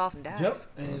falls off and dies. Yep.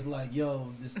 And it's like,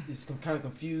 yo, this is kind of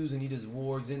confused, and he just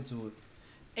wargs into it.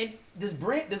 And does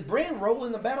Bran roll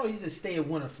in the battle? Or he just stay at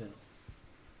Winterfell.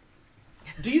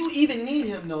 Do you even need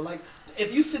him though? Like,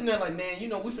 if you sitting there like, man, you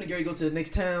know, we finna go to the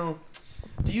next town.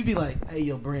 Do you be like, hey,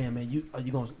 yo, Bran, man, are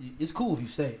you gonna? It's cool if you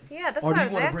stay. Yeah, that's Or what do I you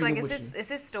was wanna asking. bring Like, him is with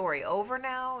his story over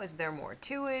now? Is there more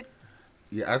to it?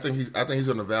 yeah, I think he's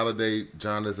going to validate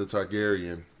Jon as a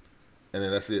Targaryen, and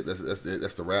then that's it.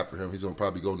 That's the wrap for him. He's going to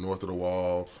probably go north of the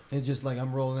wall. And just like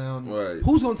I'm rolling out. Right.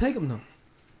 Who's gonna take him though?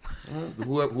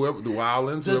 Whoever the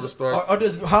Wildlands, whoever starts. Or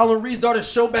does Howland Reed's daughter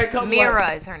show back up? Mira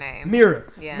like, is her name. Mira.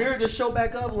 Yeah. Mira just show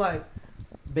back up like,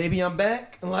 baby, I'm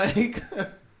back. Like,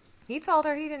 He told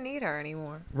her he didn't need her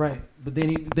anymore. right. But then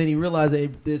he realized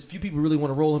that there's few people really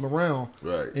want to roll him around.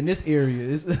 Right. In this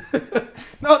area,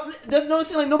 no, it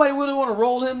seems like nobody really want to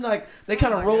roll him. Like they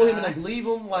kind of my roll him and God. like leave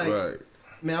him. Like, Right.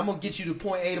 man, I'm gonna get you to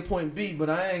point A to point B, but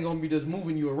I ain't gonna be just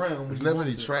moving you around. when There's you never want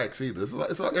any to. tracks either.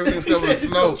 It's like everything's He covered in said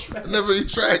snow. no tracks. Never any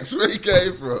tracks where he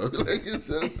came from. Like it's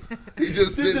just he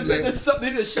just This sitting is there. this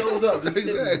something that shows up. Just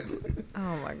sitting there. Exactly.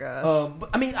 Oh my god. But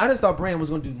I mean, I just thought Bran was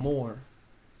gonna do more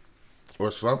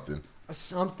Or something. or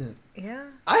something. Yeah.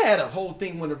 I had a whole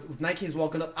thing when the Night King's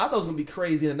walking up. I thought it was gonna be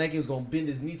crazy, and the Night King was gonna bend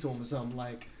his knee to him or something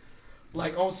like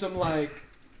on some like,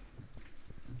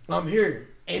 I'm here,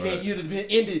 and then Right. you'd have been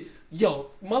ended. Yo,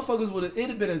 motherfuckers would have. It'd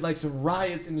have been like some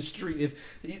riots in the street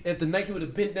if the Night King would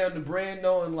have bent down to Bran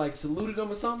though and like saluted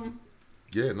him or something.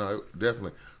 Yeah, no,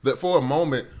 definitely. That for a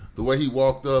moment, the way he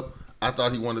walked up, I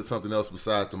thought he wanted something else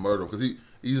besides to murder him because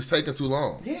he was taking too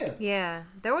long. Yeah, Yeah.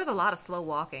 There was a lot of slow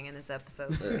walking in this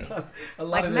episode for me. a lot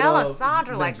Like of that,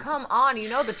 Melisandre, like, magic. come on, you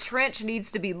know the trench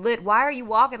needs to be lit. Why are you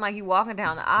walking like you walking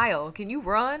down the aisle? Can you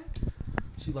run?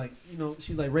 She like, you know,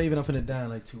 she's like, Raven, I'm finna die in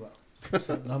like 2 hours.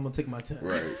 So I'm gonna take my time.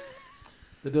 Right.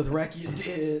 The Dothraki are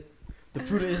dead. The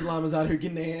Fruit of Islam is out here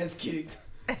getting their ass kicked.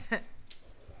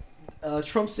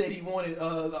 Trump said he wanted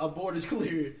our borders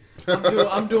cleared.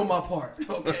 I'm doing my part,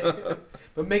 okay?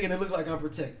 But making it look like I'm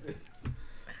protected.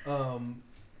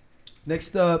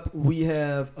 Next up, we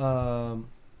have Lyanna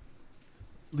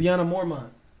Mormont.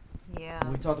 Yeah.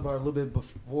 We talked about her a little bit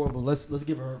before, but let's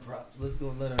give her props. Let's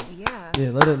go let her. Yeah. Yeah,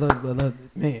 let her.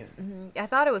 Man. I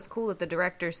thought it was cool that the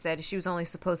director said she was only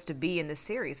supposed to be in this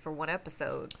series for one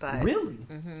episode, but Really?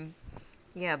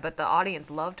 yeah, but the audience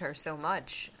loved her so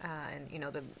much, and you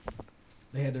know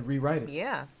They had to rewrite it.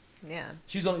 yeah.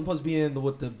 She's only supposed to be in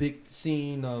the big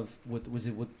scene of with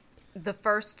The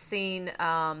first scene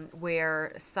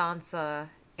where Sansa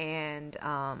and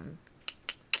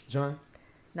John.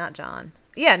 not John.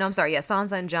 Yeah, no, I'm sorry. Yeah,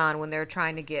 Sansa and John when they're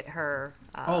trying to get her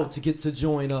to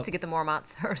join up. to get the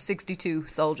Mormonts, her 62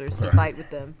 soldiers to fight with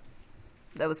them.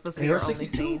 That was supposed to be And her her only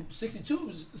 62, scene. 62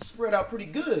 is spread out pretty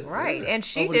good. Right, and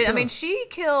she Over the did. I time. mean, she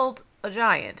killed a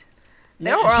giant.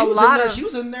 There Yeah, were she a was lot in there, of She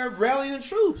was in there rallying the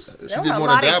troops. She There did were a more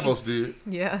lot than of- Davos did.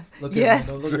 yes, Look at yes.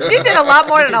 me, look at She me. did a lot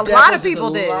more than a lot Davos of people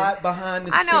is a did. lot behind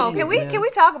the I know. scenes, Can we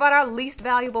talk about our least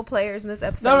valuable players in this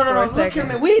episode? No. for a Look here, second?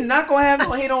 man. We not gonna have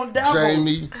no hate on Davos.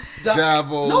 Jamie,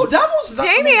 Davos. No, Davos.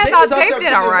 Jamie, I thought Jamie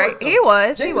did all right. He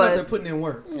was. Jamie He was out was. there putting in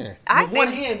work. Yeah. I With one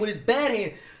think- hand, with his bad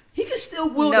hand, he can still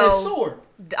wield No. that sword.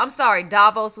 I'm sorry.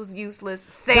 Davos was useless.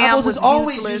 Sam Davos was is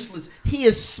always useless. useless. He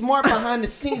is smart behind the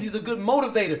scenes. He's a good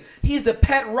motivator. He's the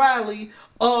Pat Riley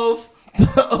of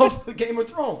Game of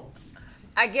Thrones.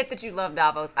 I get that you love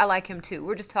Davos. I like him too.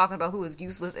 We're just talking about who was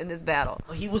useless in this battle.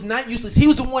 He was not useless. He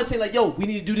was the one saying like, "Yo, we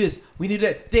need to do this. We need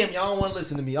that." Damn, y'all don't want to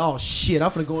listen to me. Oh shit, I'm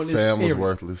gonna go in this. Sam was area.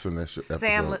 worthless in that shit.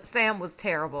 Sam was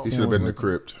terrible. He should have been in the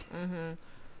crypt.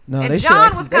 No, And they John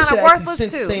should was actually, kinda worthless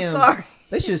sent too. Sam, Sorry.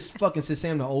 They should fucking send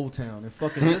Sam to Old Town and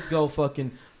fucking let's go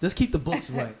fucking just keep the books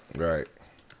right. Right.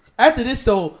 After this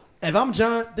though, if I'm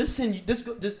John,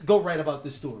 just go right about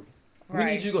this story. We Right.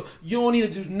 need you to go. You don't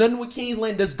need to do nothing with King's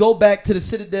Landing. Just go back to the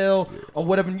Citadel or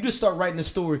whatever, and you just start writing the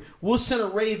story. We'll send a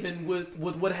Raven with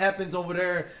what happens over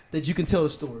there that you can tell the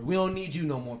story. We don't need you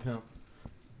no more, pimp.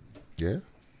 Yeah.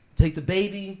 Take the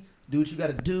baby. Do what you got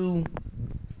to do.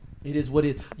 It is what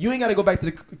it is. You ain't got to go back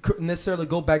to necessarily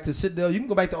go back to Citadel. You can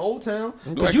go back to Old Town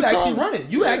because you actually run it.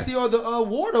 You actually are the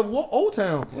ward of Old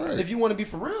Town. Right. If you want to be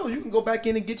for real, you can go back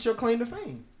in and get your claim to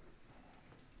fame.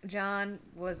 John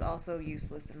was also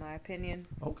useless in my opinion.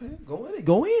 Okay, go in.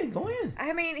 Go in.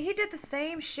 I mean, he did the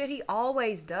same shit he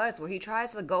always does, where he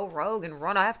tries to go rogue and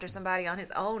run after somebody on his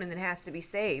own and then has to be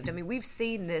saved. I mean, we've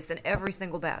seen this in every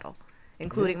single battle,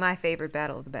 including my favorite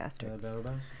Battle of the Bastards.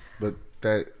 But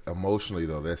that emotionally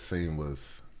though, that scene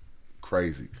was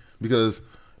crazy because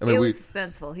I mean It was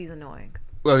suspenseful. He's annoying.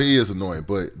 Well, he is annoying,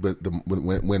 but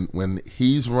when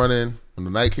he's running, when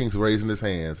the Night King's raising his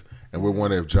hands, and we're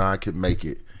wondering if John could make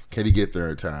it, can he get there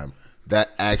in time? That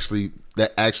actually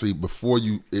before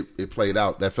it played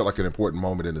out, that felt like an important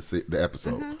moment in the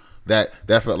episode. Mm-hmm.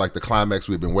 That felt like the climax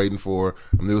we've been waiting for.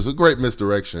 I mean, it was a great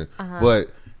misdirection, but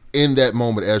in that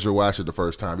moment, as you're watching the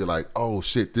first time, you're like, "Oh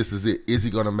shit, this is it. Is he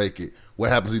gonna make it?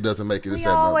 What happens if he doesn't make it?" We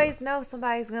always know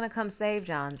somebody's gonna come save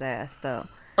John's ass, though.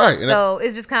 Right, So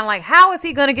it's just kind of like, how is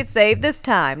he going to get saved this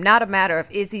time? Not a matter of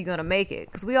is he going to make it,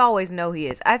 because we always know he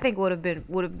is. I think would have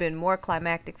been more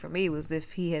climactic for me was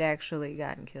if he had actually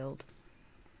gotten killed.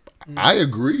 I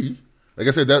agree. Like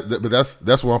I said, but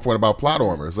that's one point about plot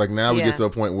armor. It's like now we get to a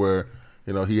point where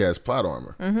he has plot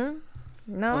armor.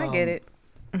 No, I get it.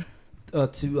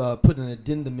 To put an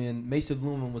addendum in, Maester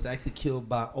Lumen was actually killed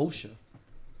by OSHA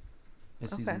in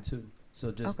season 2.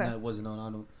 So just that wasn't on. I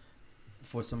don't.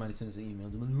 Before somebody sends us an email,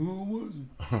 who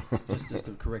was it? just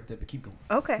to correct that, but keep going.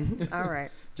 Okay, all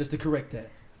right. Just to correct that.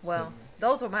 Well,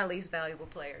 those were my least valuable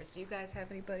players. Do you guys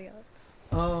have anybody else?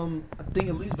 I think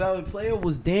the least valuable player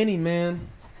was Dany, man.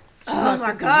 Oh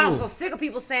my God, I'm so sick of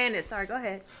people saying this. Sorry, go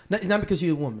ahead. No, it's not because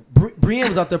she's a woman. Brienne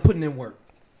was out there putting in work.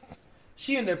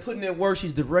 She in there putting in work.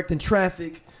 She's directing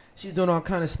traffic. She's doing all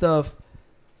kind of stuff.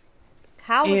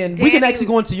 How was and Dany... we can actually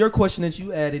go into your question that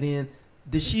you added in.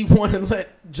 Did she want to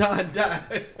let John die?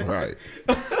 Right.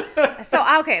 So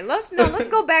okay, let's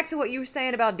go back to what you were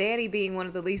saying about Dany being one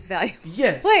of the least valuable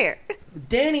players.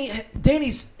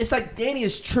 It's like Dany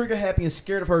is trigger happy and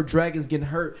scared of her dragons getting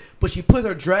hurt, but she puts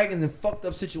her dragons in fucked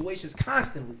up situations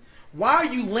constantly. Why are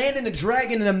you landing a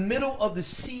dragon in the middle of the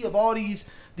sea of all these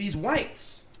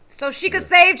whites? So she could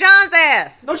save John's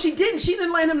ass. No, she didn't. She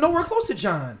didn't land him nowhere close to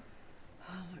John.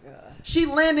 She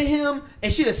landed him,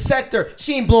 and she just sat there.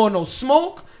 She ain't blowing no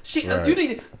smoke.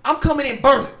 I'm coming in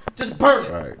burning. Just burn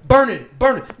it. Right. Burn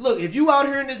it. Look, if you out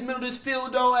here in this middle of this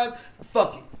field, though,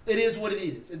 fuck it. It is what it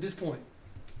is at this point.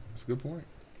 That's a good point.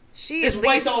 It's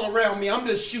whites all around me. I'm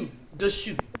just shooting.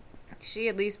 She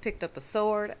at least picked up a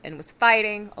sword and was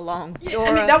fighting along with Jorah.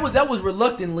 I mean, that was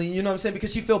reluctantly, you know what I'm saying?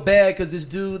 Because she felt bad because this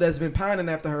dude that's been pining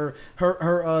after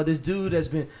her this dude that's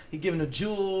been giving her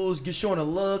jewels, showing her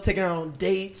love, taking her on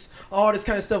dates, all this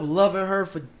kind of stuff, loving her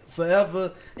for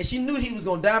forever. And she knew he was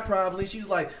going to die probably. She was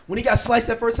like, when he got sliced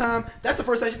that first time, that's the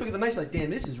first time she picked up the knife. She's like,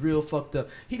 damn, this is real fucked up.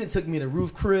 He done took me to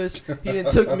Ruth Chris. He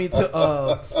done took me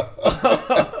to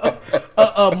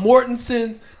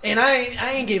Mortensen's, and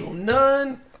I ain't gave him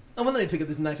none. I'm gonna let me pick up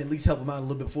this knife and at least help him out a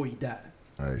little bit before he died.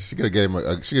 Right, she could have gave him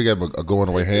a going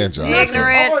away hand job.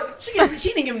 Ignorance. She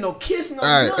didn't give him no kiss. No,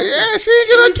 right. nothing. Yeah, she didn't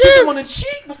get a Kissed him kiss on the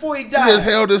cheek before he She died. just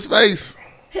held his face.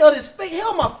 Held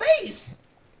my face.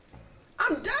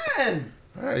 I'm dying.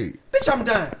 Right. Bitch, I'm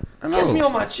dying. I know. Kiss me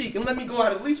on my cheek and let me go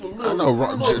out at least with a little.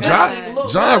 I know.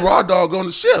 John Raw Dog on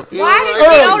the ship. Why did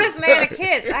she owe this man a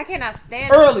kiss? I cannot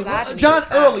stand Early. misogyny. John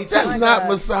early. That's not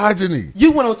misogyny.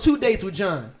 You went on 2 dates with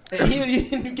John. And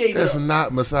you gave That's up.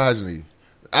 not misogyny.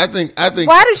 I think.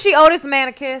 Why did she owe this man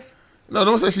a kiss? No,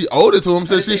 don't say she owed it to him.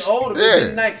 Say She she owed him. Yeah.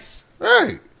 Been nice.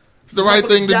 Right. It's the right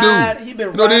thing to do. He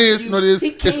been it is.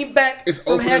 He came back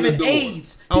from having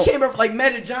AIDS. He came back like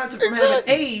Magic Johnson from having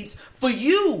AIDS for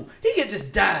you. He could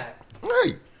just died.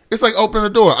 Right. It's like opening the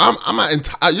door. I'm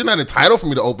not. You're not entitled for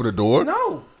me to open the door.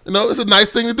 No. It's a nice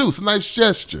thing to do. It's a nice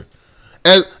gesture.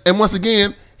 And once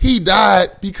again, he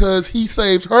died because he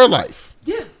saved her life.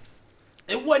 Yeah.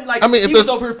 It wasn't like I mean, if he was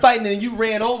there's- over here fighting and you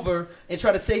ran over and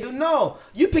tried to save him. No,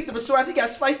 you picked up a sword. I think he got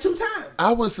sliced 2 times.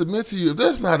 I would submit to you, if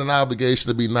there's not an obligation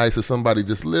to be nice to somebody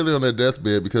just literally on their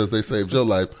deathbed because they saved your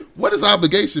life, what does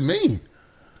obligation mean?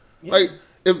 Yeah. Like,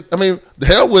 the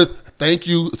hell with thank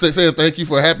you, saying thank you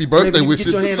for a happy birthday Maybe you wishes.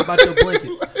 get your hand about your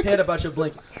blanket. Head about your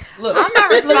blanket. Look, I'm not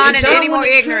responding to any more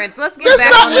ignorance. Let's get back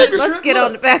not on the. ignorance. Let's get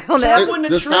on the back on Trump the. wouldn't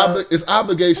have This tried. is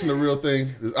obligation a real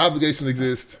thing? Does obligation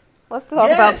exist? Let's talk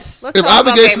Yes. about. Let's If talk about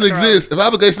obligation Game of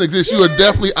Thrones. exists, you are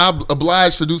definitely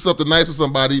obliged to do something nice for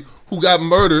somebody who got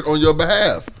murdered on your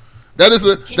behalf. That is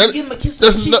Can you give him a kiss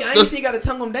on the cheek? I ain't say you got to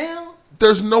tongue him down.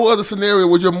 there's no other scenario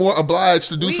where you're more obliged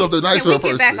to do something nice for a person.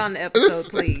 Can we get back on the episode,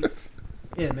 please?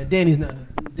 Yeah, man. Danny's not.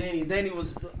 Danny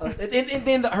was, and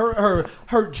then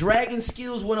her dragon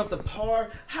skills went up to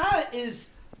par. How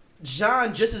is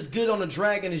John just as good on a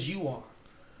dragon as you are?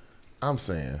 I'm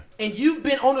saying, And you've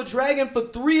been on a dragon for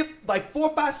 4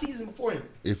 or 5 seasons before him.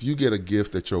 if you get a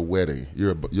gift at your wedding,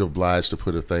 you're obliged to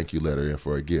put a thank you letter in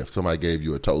for a gift. Somebody gave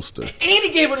you a toaster. And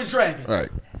he gave her the dragon. Right.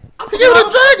 He gave her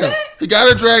a dragon. He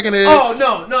got a dragon egg.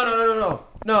 Oh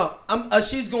no!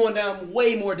 She's going down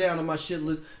way more down on my shit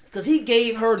list because he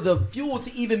gave her the fuel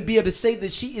to even be able to say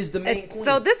that she is the main queen.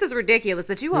 So this is ridiculous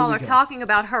that you Here all we are go. talking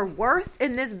about her worth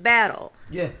in this battle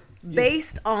yeah.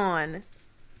 based on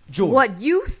Joy. what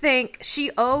you think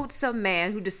she owed some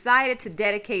man who decided to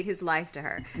dedicate his life to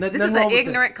her. This Nothing is wrong an with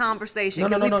ignorant that. conversation. No.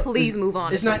 Can we please move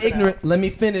on? It's to not something ignorant. else? Let me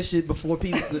finish it before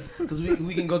people, because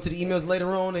we can go to the emails later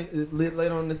on.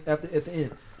 Later on this at the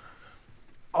end.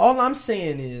 All I'm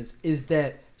saying is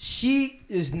that she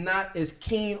is not as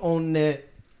keen on that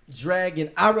dragon.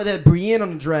 I'd rather have Brienne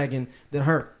on the dragon than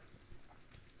her.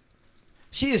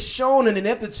 She is shown an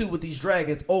ineptitude with these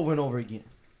dragons over and over again.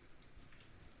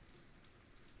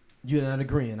 You're not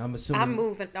agreeing. I'm assuming. I'm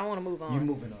moving. I want to move on. You're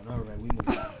moving on. All right, we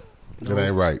moving on. It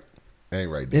ain't right.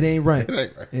 Ain't right. It ain't right. It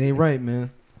ain't right. It ain't right,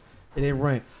 man. It ain't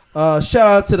right. Shout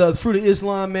out to the Fruit of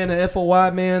Islam, man, the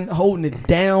FOI, man, holding it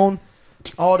down.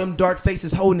 All them dark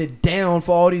faces holding it down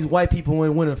for all these white people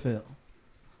in Winterfell.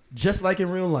 Just like in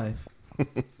real life.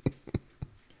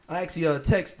 I actually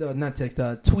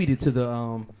tweeted to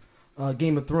the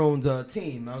Game of Thrones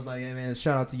team. I was like, hey, man,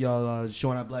 shout out to y'all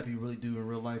showing how black people really do in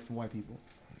real life for white people.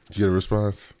 Did you get a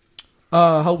response?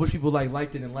 A whole bunch of people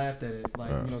liked it and laughed at it. Like,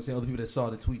 you know what I'm saying? Other people that saw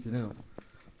the tweets of them.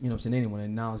 You know what I'm saying? Anyone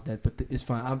acknowledged that. But it's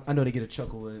fine. I know they get a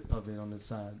chuckle of it on the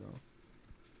side,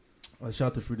 though. Shout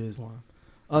out to Fruit of Islam.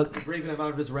 Raven, have I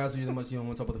ever razzled you that much you don't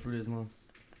want to talk about the Fruit of Islam?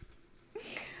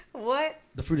 What?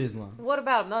 The Fruit of Islam. What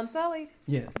about him? Unsullied?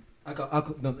 Yeah.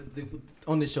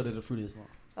 On this show, they're the Fruit of Islam.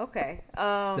 Okay.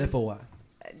 The FOI.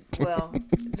 Well,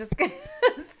 just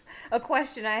a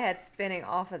question I had spinning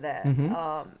off of that.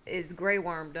 Is Grey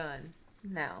Worm done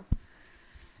now?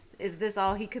 Is this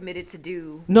all he committed to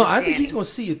do? No, with I think Danny? he's going to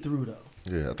see it through, though.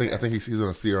 Yeah, I think he's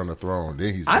gonna see her on the throne.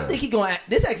 Then he's. I done. think he's going to...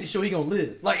 This actually show he going to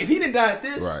live. Like, if he didn't die at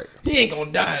this, Right. he ain't going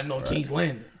to die at King's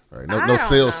Landing. Right. I No don't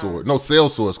sail know. sword. No sail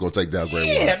sword's gonna take down Grey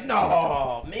Worm. Yeah,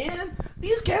 no, man.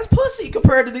 These cats pussy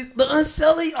compared to the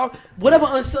Unsullied or whatever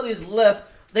Unsullied is left.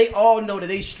 They all know that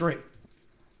they straight.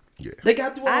 Yeah. They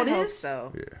got through all I hope this.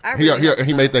 so. Yeah. I really hope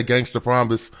He so. made that gangster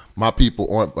promise. My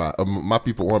people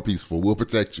aren't peaceful. We'll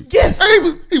protect you. Yes.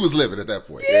 And he was living at that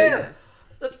point. Yeah.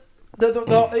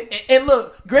 And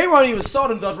look, Grey Worm even saw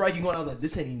them Dutch right. Going out like,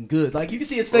 this ain't even good. Like you can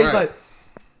see his face, Right. like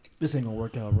this ain't gonna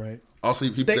work out right. Also,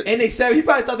 he They savage. He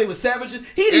probably thought they were savages.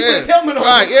 He didn't put his Yeah. helmet on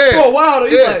Right, yeah. for a while. Though.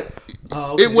 He's Yeah. like,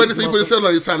 oh, okay, it wasn't these until he put his motherfuckers- helmet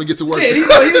on. It's time to get to work. Yeah, he's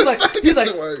It's time to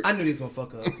like, work. I knew he was gonna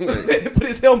fuck up. Put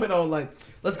his helmet on, like,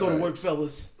 let's go to work,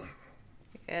 fellas.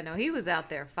 Yeah, no, he was out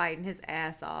there fighting his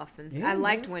ass off, and Yeah, I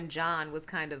liked man. when John was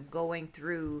kind of going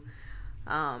through,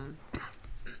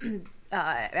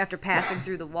 after passing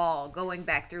through the wall, going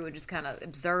back through and just kind of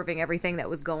observing everything that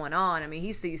was going on. I mean,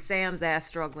 he sees Sam's ass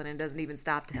struggling and doesn't even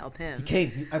stop to help him.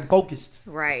 I'm focused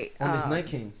Right. on this Night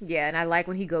King. Yeah, and I like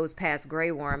when he goes past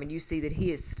Grey Worm and you see that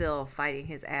he is still fighting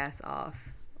his ass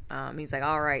off. He's like,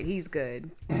 all right, he's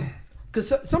good.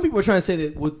 Because some people are trying to say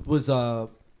that was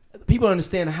people don't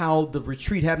understand how the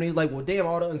retreat happened. He's like, well, damn,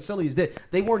 all the Unsullied is dead.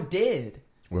 They weren't dead.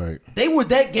 Right. They were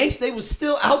that gangsta. They was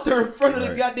still out there in front of the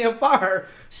Right. goddamn fire,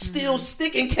 still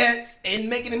sticking cats and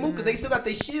making them move because they still got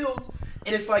their shields.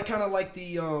 And it's like kind of like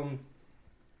the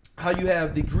how you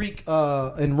have the Greek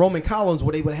and Roman columns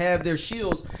where they would have their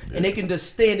shields and they can just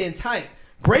stand in tight.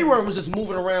 Grey Worm was just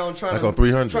moving around trying Like to on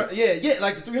 300. yeah,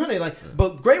 like the 300.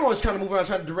 But Grey Worm was trying to move around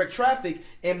trying to direct traffic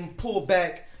and pull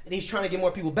back, and he's trying to get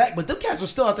more people back. But them cats were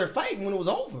still out there fighting when it was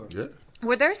over. Yeah.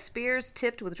 Were their spears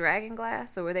tipped with dragon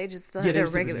glass, or were they just Yeah, they their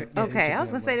was tipped regular? with- yeah, they was Okay, tipped I was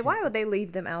with gonna say, glass, why yeah. would they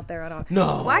leave them out there at all?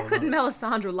 No, Why couldn't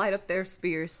Melisandre light up their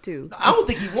spears too? I don't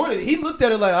think he wanted it. He looked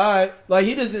at it like, all right, like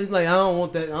he just is like, I don't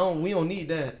want that. We don't need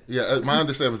that. Yeah, my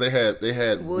understanding was they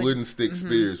had wooden stick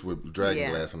spears with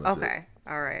dragon glass on the tip. Okay.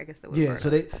 All right. I guess that would. Yeah, burn so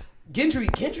up.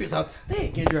 Gendry's out. They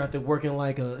had Gendry out there working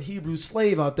like a Hebrew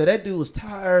slave out there. That dude was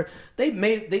tired. He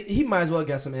might as well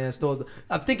got some ass though.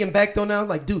 I'm thinking back though now,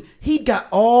 like, dude, he got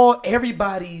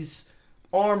everybody's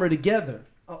armor together.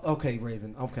 Okay,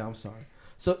 Raven. Okay, I'm sorry.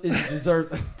 So it's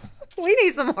deserved. We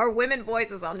need some more women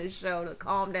voices on this show to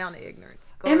calm down the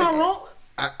ignorance. Go Am I ahead. wrong?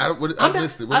 I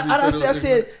missed it. What did you say? I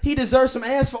said he deserves some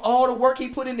ass for all the work he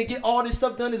put in to get all this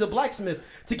stuff done as a blacksmith,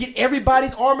 to get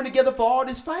everybody's armor together for all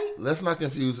this fight. Let's not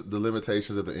confuse the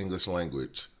limitations of the English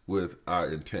language with our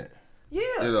intent. Yeah,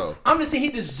 You know. I'm just saying he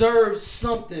deserves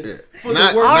something for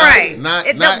Not- the work. All Not- right.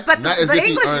 not- But not as the if he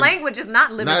English earned- language is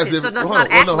not limited, as if- so let's hold not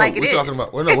on, act no, like it we're is. talking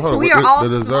about- hold on, We the- are all the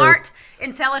deserve- smart,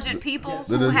 intelligent people Yes.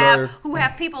 who The have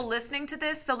deserve- people listening to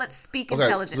this. So let's speak Okay,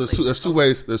 intelligently. there's two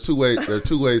ways. There are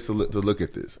two ways to look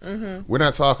at this. Mm-hmm. We're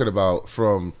not talking about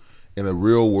from in the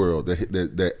real world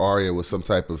that Arya was some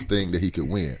type of thing that he could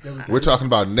win. We're talking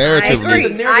about I narratively.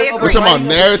 agree. I agree. We're talking about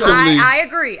narratively. I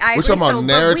agree. I We're agree. talking about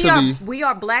but narratively. we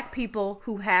are black people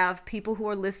who have people who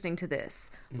are listening to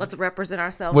this. Let's represent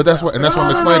ourselves. Well, that's well. what, and that's what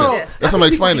I'm No, no, explaining. no. That's I what I'm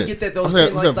think people explaining. can get that, though, I'm saying,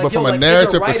 saying, like, but from yo, a like, narrative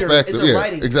as a writer, perspective, as a yeah,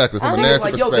 writing. exactly. From I a think, narrative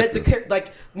like, yo, perspective.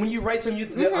 like when you write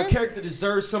something, a character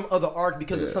deserves some other arc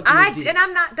because of something they did. And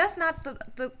I'm not. That's not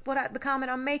the comment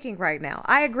I'm making right now.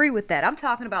 I agree with that. I'm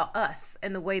talking about us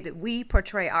and the way that we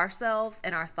portray ourselves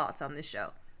and our thoughts on this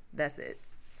show. That's it.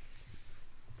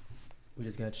 We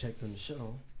just got checked on the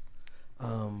show.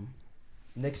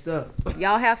 Next up,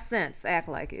 Y'all have sense. Act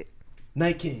like it.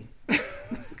 Night King.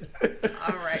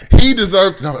 All right. He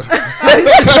deserved. No.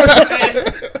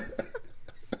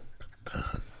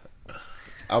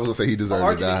 I was gonna say he deserved to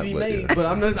Argument die, can be but made, yeah. but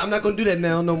I'm not going to do that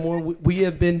now no more. We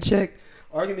have been checked.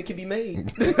 Argument can be made.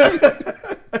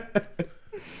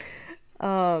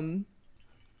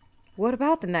 What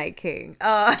about the Night King?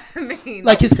 I mean,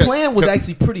 Like his plan was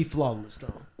actually pretty flawless,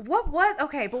 though. what was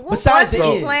okay? But what Besides was the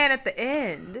his end. plan at the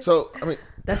end? So I mean,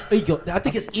 That's ego. I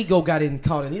think his ego got in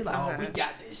caught, and he's like, "Oh, Okay. we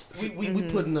got this. We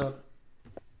putting up."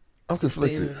 I'm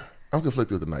conflicted. Damn. I'm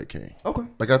conflicted with the Night King. Okay.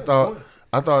 Like I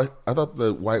thought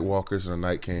the White Walkers and the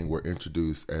Night King were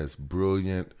introduced as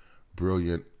brilliant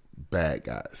bad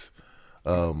guys.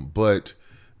 But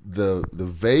the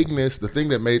vagueness, the thing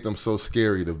that made them so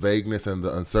scary, the vagueness and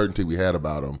the uncertainty we had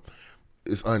about them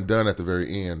is undone at the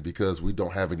very end because we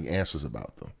don't have any answers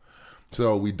about them.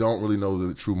 So we don't really know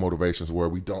the true motivations were.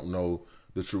 We don't know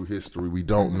the true history. We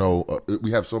don't know.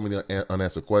 We have so many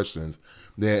unanswered questions.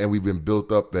 And we've been built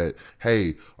up that,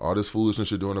 hey, all this foolishness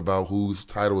you're doing about whose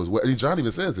title is what. I mean, John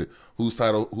even says it. Who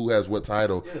has what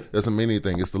title doesn't mean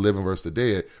anything. It's the living versus the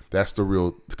dead. That's the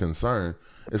real concern.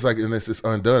 It's like, and it's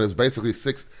undone. It's basically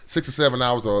six or 7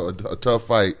 hours of a tough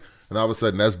fight. And all of a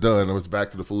sudden that's done. And it's back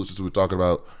to the foolishness we were talking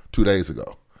about 2 days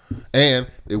ago. And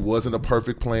it wasn't a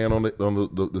perfect plan on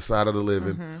the side of the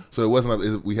living. So it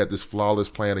wasn't. We had this flawless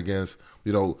plan against.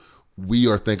 We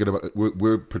are thinking about.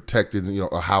 We're protecting.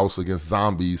 A house against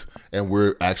zombies, and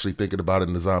we're actually thinking about it.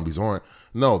 And the zombies aren't.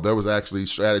 No, there was actually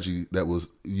strategy that was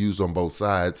used on both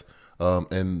sides.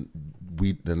 And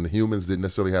the humans didn't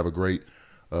necessarily have a great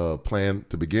plan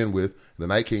to begin with. The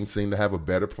Night King seemed to have a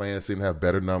better plan. Seemed to have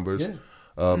better numbers,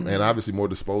 and obviously more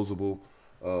disposable.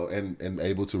 And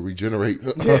able to regenerate.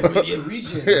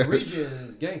 Regen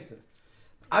is gangster.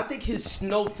 I think his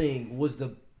snow thing was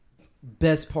the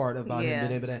best part about him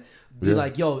being able to be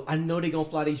like, yo, I know they're going to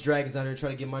fly these dragons out here and try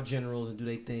to get my generals and do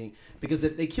their thing. Because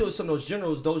if they killed some of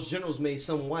those generals made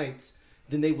some whites,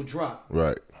 then they would drop.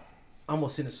 Right. I'm going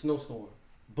to send a snowstorm.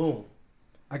 Boom.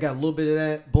 I got a little bit of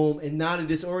that. Boom. And now they're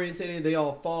disorientated. They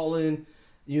all falling.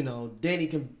 Danny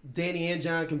and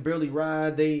John can barely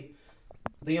ride. They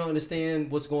don't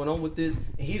understand what's going on with this,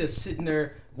 and he just sitting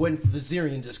there waiting for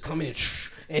Viserion just come in,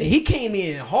 and he came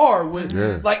in hard with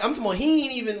like I'm talking about. He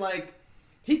ain't even like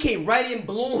he came right in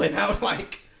blowing out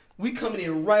like we coming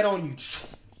in right on you,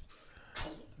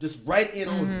 just right in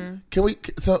on you. Can we?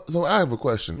 So I have a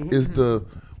question.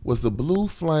 Was the blue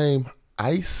flame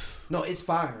ice? No, it's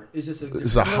fire. It's just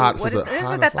It's a hot. What it's is, a isn't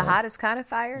hotter that the fire? hottest kind of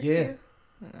fire? Yeah. Too?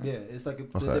 Yeah, it's like the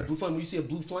blue flame. When you see a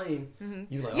blue flame,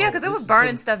 you're like, Yeah, oh, because it this was is burning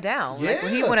gonna- stuff down. Like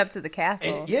when he Yeah. went up to the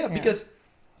castle. And because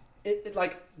it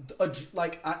like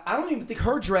I don't even think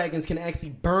her dragons can actually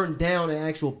burn down an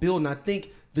actual building. I think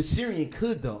Viserion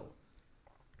could though.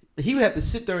 He would have to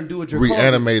sit there and do a Dracarys.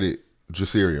 Reanimated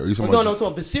Jaceria. No, I'm talking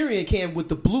about Viserion can with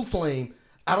the blue flame.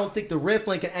 I don't think the red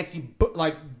flame can actually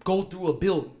go through a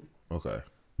building. Okay.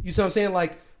 You see what I'm saying?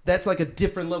 Like that's like a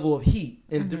different level of heat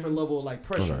and different level of like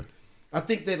pressure. Okay. I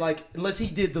think that like unless he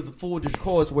did the full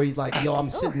course where he's like, yo, I'm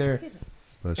sitting there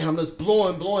and I'm just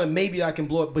blowing, maybe I can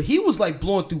blow it. But he was like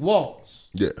blowing through walls.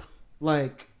 Yeah.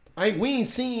 Like we ain't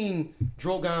seen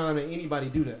Drogon or anybody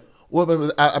do that. Well,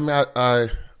 but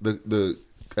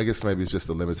I guess maybe it's just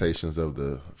the limitations of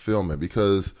the filming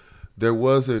because there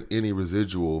wasn't any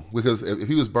residual. Because if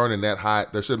he was burning that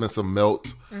hot, there should have been some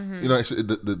melt. You know,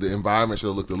 the environment should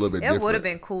have looked a little bit different. It would have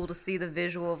been cool to see the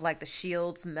visual of like the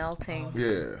shields melting.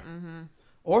 Yeah.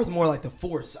 Or it's more like the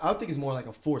force. I think it's more like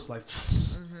a force, like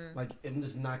I'm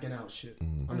just knocking out shit.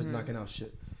 I'm just knocking out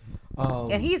shit.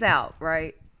 And he's out,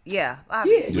 right? Yeah,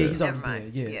 obviously. Yeah, he's Never already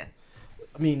mind. dead. Yeah.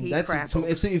 I mean, He that's crackled.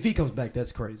 if he comes back,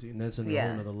 that's crazy, and that's in a Yeah.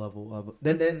 whole other level of.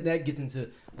 Then that gets into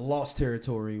Lost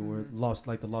territory, where Lost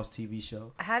like the Lost TV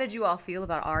show. How did you all feel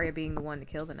about Arya being the one to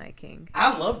kill the Night King?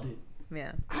 I loved it.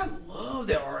 Yeah. I love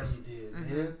that Arya did,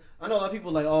 man. I know a lot of people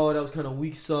are like, oh, that was kind of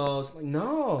weak sauce. Like,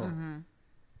 no,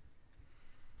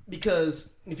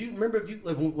 because if you remember,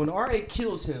 when Arya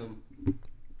kills him,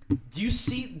 do you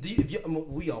see?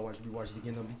 We all watch it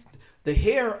again. The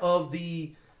hair of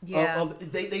the they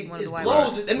One of it the white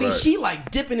blows ones. it. I mean, Right. she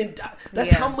like dipping and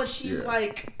that's Yeah. how much she's Yeah.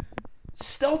 like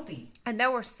stealthy. And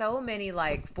there were so many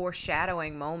like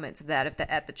foreshadowing moments of that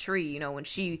at the tree, you know, when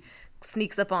she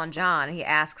sneaks up on John, he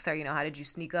asks her, you know, how did you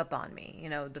sneak up on me? You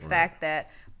know, the fact that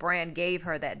Bran gave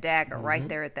her that dagger right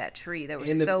there at that tree. There were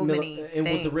so many and things.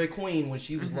 with the Red Queen when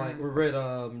she was like, Red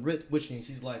Witch Queen,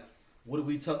 she's like, what do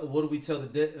we tell the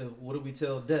death? What do we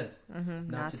tell death?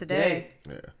 Not today.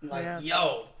 Yeah. Like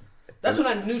yo, that's when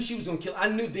I knew she was gonna kill. I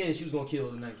knew then she was gonna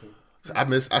kill the Night King.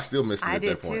 I still missed it I at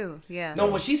did that point. too. Yeah. No,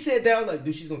 when she said that, I was like,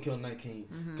 dude, she's gonna kill the Night King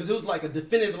because it was like a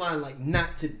definitive line, like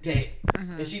not today.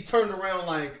 And she turned around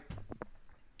like,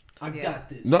 I got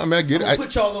this. No, I mean I get I'm it. gonna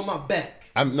put y'all on my back.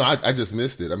 I just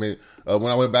missed it. I mean, when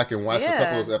I went back and watched a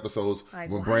couple of those episodes, Like,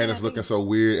 when why Brandon's did I looking so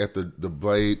weird at the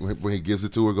blade, when he gives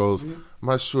it to her, goes, I'm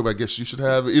not sure, but I guess you should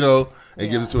have it, you know, and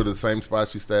gives it to her the same spot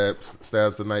she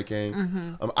stabs the Night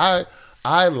King.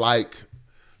 I like,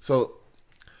 so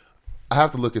I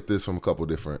have to look at this from a couple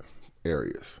different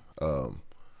areas.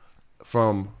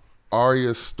 From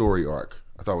Arya's story arc,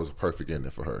 I thought it was a perfect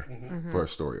ending for her, for her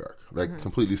story arc. Like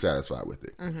completely satisfied with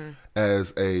it.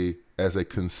 As a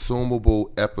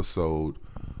consumable episode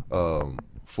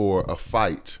for a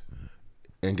fight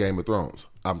in Game of Thrones,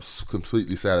 I'm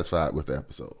completely satisfied with the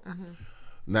episode.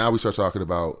 Now we start talking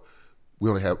about we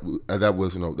only have that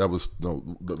was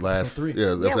the last Episode 3. that's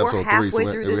Yeah, we're episode 3. halfway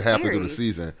So through we're the halfway through the series.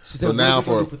 season. So So then now we're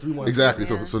gonna for do for 3 more exactly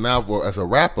episodes. so now for as a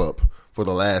wrap up for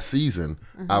the last season,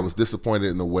 I was disappointed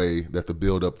in the way that the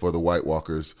build up for the White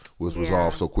Walkers was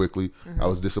resolved so quickly. I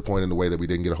was disappointed in the way that we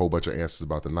didn't get a whole bunch of answers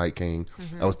about the Night King.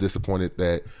 I was disappointed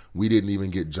that we didn't even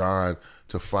get Jon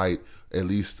to fight at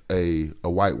least a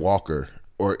White Walker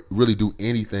or really do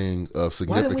anything of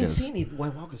Why didn't we significance. see any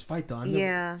White Walkers fight though? I never-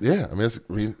 Yeah. Yeah, I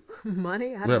mean, Money? I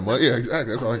yeah, don't know. money. Yeah,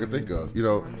 exactly. That's all I can think of. You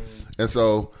know, and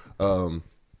so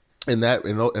in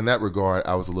that regard,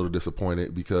 I was a little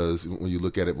disappointed because when you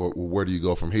look at it, well, where do you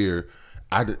go from here?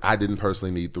 I didn't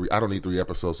personally need 3. I don't need 3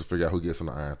 episodes to figure out who gets on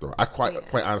the Iron Throne. I quite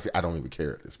honestly, I don't even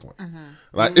care at this point.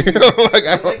 Like, you know, like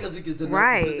I don't. Because the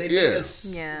Right. They made Yeah. us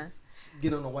Yeah.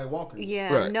 get on the White Walkers.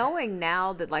 Yeah, Right. knowing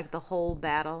now that like the whole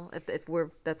battle, if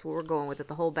that's what we're going with, that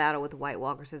the whole battle with the White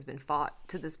Walkers has been fought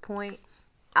to this point,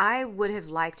 I would have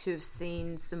liked to have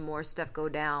seen some more stuff go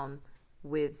down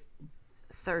with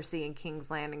Cersei and King's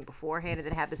Landing beforehand, and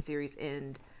then have the series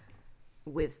end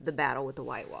with the battle with the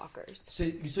White Walkers. So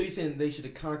you're saying they should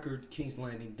have conquered King's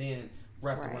Landing, then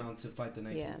wrapped Right. around to fight the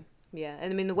Night Yeah, King? yeah,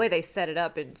 and I mean the way they set it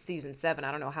up in season 7,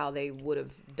 I don't know how they would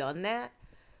have done that,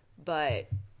 but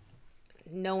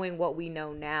knowing what we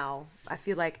know now, I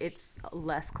feel like it's a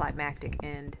less climactic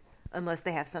end unless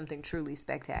they have something truly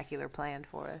spectacular planned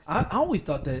for us. I always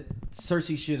thought that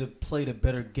Cersei should have played a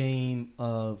better game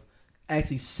of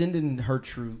actually sending her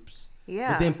troops,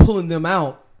 Yeah. but then pulling them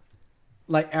out,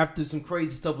 like after some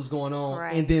crazy stuff was going on,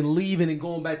 Right. and then leaving and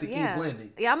going back to yeah. King's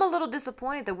Landing. Yeah, I'm a little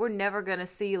disappointed that we're never gonna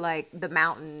see like the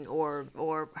Mountain or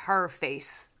her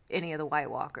face any of the White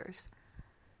Walkers.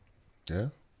 Yeah.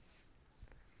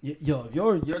 Yo, if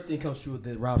your thing comes true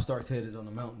that Rob Stark's head is on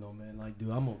the mountain, though, man, like, dude,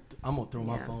 I'm gonna throw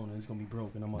my Yeah. phone and it's gonna be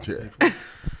broken. I'm gonna Yeah. pay for it.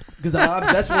 Because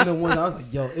that's one of the ones I was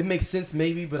like, yo, it makes sense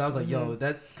maybe, but I was like, Mm-hmm. yo,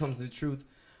 that comes to the truth.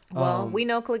 Well, we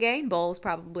know Clegane Bowl's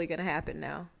probably gonna happen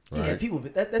now. Yeah, Right. people.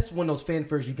 That's one of those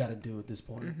fanfares you got to do at this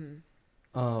point.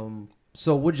 Mm-hmm.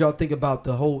 So, what did y'all think about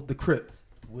the crypt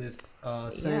with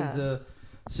Sansa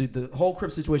So the whole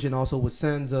Crypt situation also with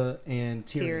Sansa and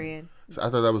Tyrion. So I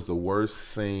thought that was the worst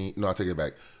scene. No, I take it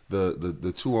back. The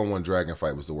 2-on-1 dragon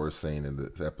fight was the worst scene in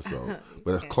this episode,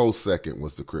 but a close second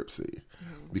was the Crypt scene,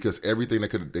 because everything they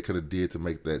could have did to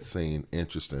make that scene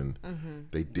interesting,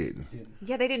 they didn't.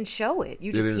 Yeah, they didn't show it.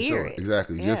 You They just didn't hear show it.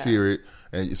 exactly. You Yeah. just hear it,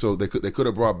 and so they could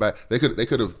have brought back. They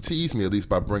could have teased me at least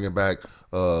by bringing back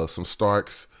some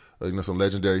Starks, some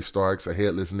legendary Starks, a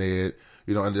headless Ned,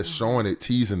 and just showing it,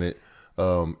 teasing it.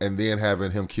 And then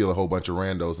having him kill a whole bunch of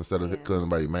randos instead of killing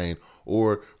anybody main,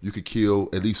 or you could kill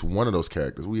at least one of those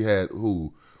characters. We had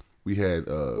who was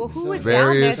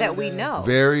down there that we know?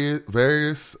 various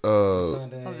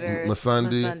Sunday.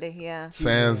 Missandei, yeah.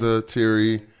 Sansa,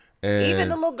 Tyrion, and Even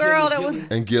the little girl that was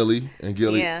Gilly.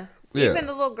 yeah. Even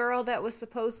the little girl that was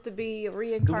supposed to be a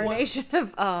reincarnation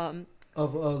of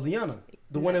Lyanna.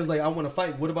 The one that was like, I want to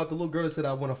fight. What about the little girl that said,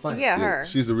 I want to fight? yeah, her.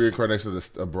 She's a reincarnation of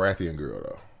a Baratheon girl,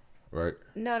 though, right?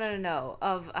 No. No,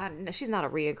 she's not a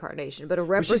reincarnation, but a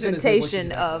she's in the-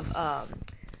 representation of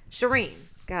Shireen.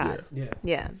 God.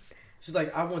 Yeah. She's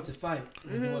like, I want to fight.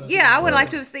 Yeah, I would like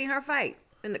to have seen her fight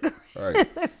in the. Right.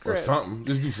 Or something.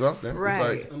 Just do something. Right.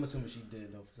 It's like, I'm assuming she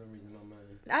did, though, for some reason. My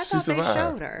mind. I she thought they survived.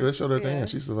 showed her. Yeah, they showed her at the end.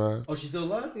 She survived. Oh, she's still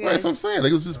alive? Yeah. Right, that's what I'm saying.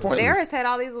 Like, it was just pointless. Varys had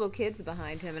all these little kids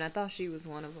behind him, and I thought she was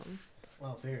one of them.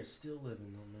 Wow, Varys still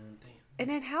living, though, man. Damn. And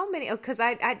then how many? Because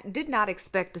I did not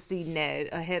expect to see Ned,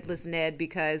 a headless Ned,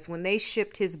 because when they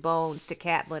shipped his bones to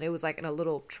Catelyn, it was like in a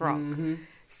little trunk.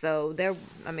 So they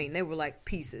were like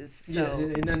pieces. So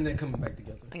Yeah, and then they're coming back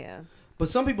together. yeah. But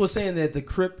some people are saying that the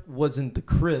crypt wasn't the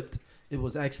crypt. It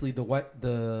was actually the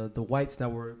whites that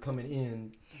were coming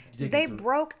in. They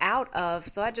broke out of,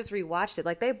 so I just rewatched it.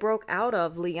 Like they broke out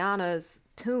of Lyanna's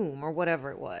tomb or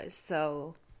whatever it was.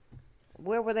 So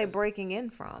where were they breaking in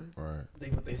from? Right. They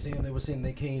were saying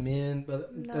they came in,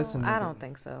 but No, that's I don't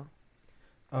think so.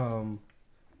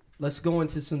 Let's go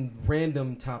into some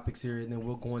random topics here, and then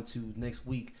we'll go into next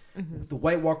week. The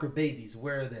White Walker babies,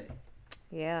 where are they?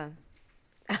 Yeah.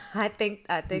 I think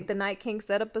the Night King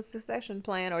set up a succession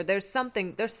plan, or there's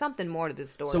something more to this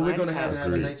story. So we're going to have have a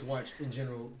to- Night's Watch in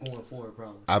general going forward,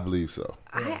 probably. I believe so.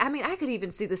 I mean, I could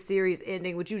even see the series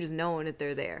ending with you just knowing that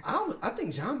they're there. I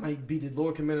think John might be the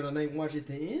Lord Commander of the Night Watch at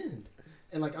the end.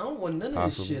 And, like, I don't want none of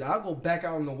Possibly. this shit. I'll go back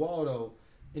out on the wall, though,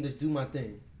 and just do my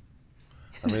thing.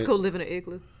 Just go live in an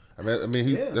igloo. I mean,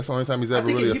 Yeah. that's the only time he's I ever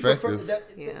think really he prefer-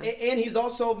 effective. And he's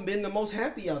also been the most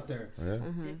happy out there. Yeah.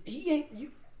 He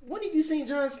ain't. When have you seen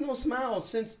Jon Snow smile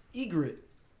since Ygritte?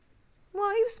 Well,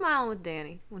 he was smiling with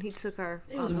Dany when he took her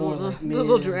It was on more the like,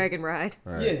 little man. dragon ride.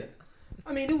 Right. Yeah.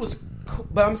 I mean, it was cool,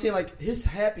 but I'm saying, like, his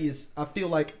happiest, I feel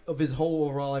like, of his whole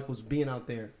overall life was being out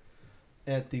there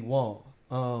at the wall.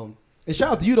 And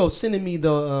shout out to you, though, sending me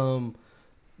the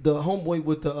homeboy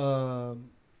with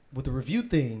the review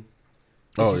thing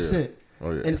that Oh, you yeah. sent. Oh,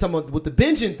 yeah. And some with the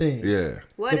binging thing. Yeah.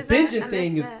 What the is that? binging I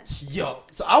thing missed is that. yo.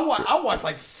 So I watched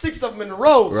like 6 of them in a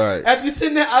row. Right. After you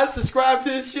sitting there, I subscribed to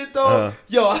his shit though. Uh-huh.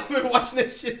 Yo, I've been watching that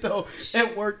shit though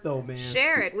at work though, man.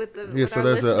 Share it with the Yeah, with so our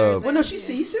there's a, listeners. Well, no,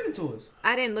 he sent it to us.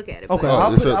 I didn't look at it. Okay,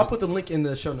 but- I'll put the link in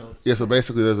the show notes. Yeah, so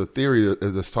basically there's a theory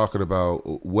that's talking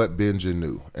about what Benjen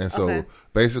knew. And so Okay.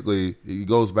 basically he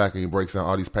goes back and he breaks down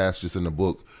all these passages in the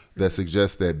book that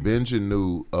suggest that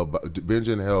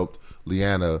Benjen helped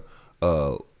Lyanna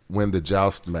win the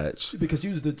joust match. Because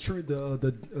you was the tree,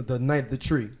 the knight of the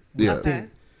tree. Yeah. Okay.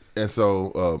 And so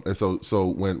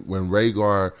when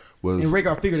Rhaegar was And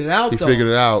Rhaegar figured it out. he though. figured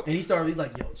it out. and he started be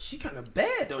like, "Yo, she kind of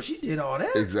bad though. She did all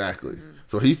that." Exactly.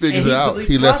 So he figures And it out. believed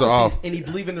He lets her prophecies, off. and he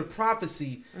believed in the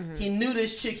prophecy. He knew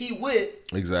this chick he with.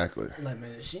 Exactly. Like,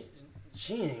 man, she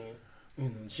ain't.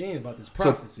 She ain't about this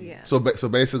prophecy. Yeah. So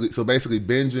basically,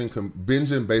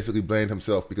 Benjen basically blamed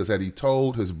himself because had he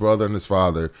told his brother and his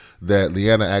father that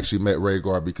Lyanna actually met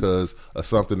Rhaegar because of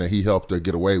something that he helped her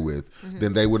get away with,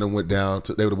 then they would have went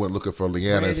looking for Lyanna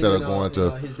Brandon instead of and, going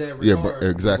to his dad Rhaegar, Rhaegar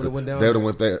exactly. would've went down They would have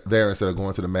went there instead of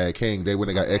going to the Mad King. They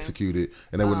wouldn't have got executed,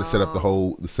 and they wouldn't have set up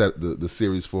the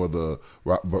series for the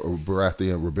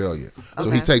Baratheon rebellion. So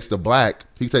Okay. he takes the black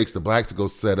to go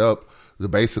set up to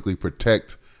basically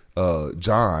protect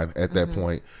John at that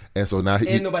point. And so now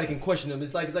And nobody can question him.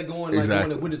 It's like going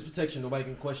Exactly. to witness protection. Nobody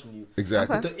can question you.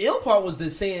 exactly. Okay. The ill part was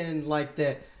the saying like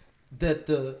that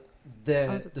the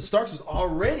Starks was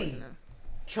already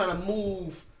trying to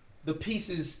move the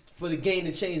pieces for the game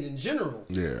to change in general.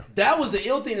 Yeah. That was the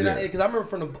ill thing Yeah. because I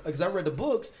remember because I read the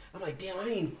books. I'm like, damn, I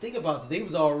didn't even think about that. They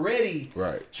was already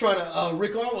Right. trying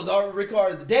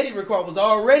to. Daddy Rickard was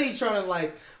already trying to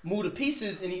like move the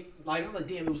pieces, and I'm like,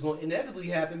 damn, it was going to inevitably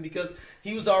happen because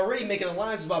he was already making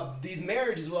alliances about these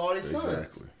marriages with all his sons.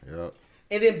 Exactly. Yep.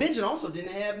 And then Benjen also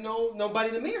didn't have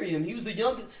nobody to marry him. He was the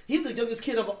youngest. He's the youngest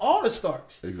kid of all the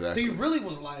Starks. Exactly. So he really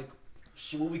was like,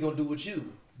 "Shit, what we gonna do with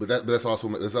you?" But that's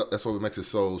what makes it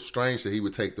so strange that he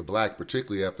would take the black,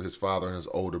 particularly after his father and his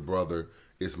older brother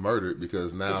is murdered,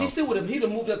 because now he still would have. He'd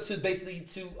have moved up to basically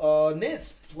to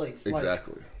Ned's place.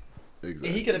 Exactly. And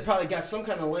he could have probably got some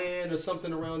kind of land or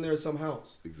something around there, or some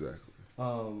house. Exactly.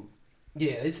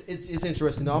 Yeah, it's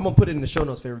interesting. I'm gonna put it in the show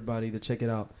notes for everybody to check it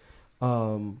out.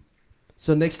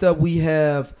 So next up we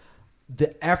have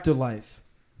the afterlife.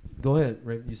 Go ahead,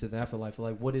 Ray. You said the afterlife.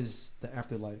 Like, what is the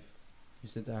afterlife? You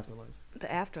said the afterlife.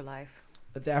 The afterlife.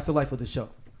 The afterlife of the show.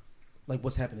 Like,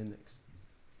 what's happening next?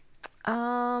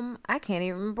 I can't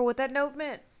even remember what that note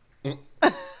meant.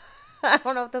 I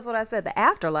don't know if that's what I said. The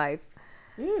afterlife.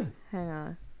 Yeah. Hang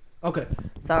on. Okay.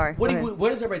 Sorry. What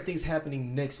does everybody think's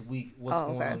happening next week? What's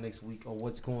going on next week, or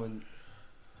what's going?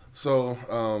 So,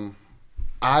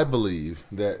 I believe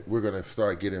that we're going to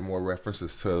start getting more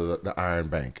references to the Iron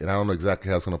Bank, and I don't know exactly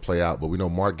how it's going to play out, but we know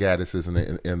Mark Gatiss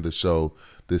isn't in the show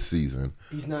this season.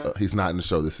 He's not. He's not in the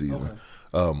show this season.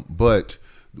 Okay. But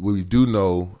what we do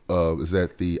know is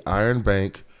that the Iron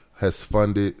Bank has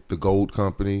funded the Gold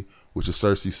Company, which is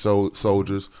Cersei's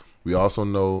soldiers. We also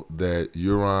know that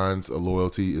Euron's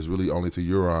loyalty is really only to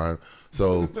Euron,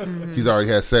 so he's already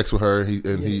had sex with her.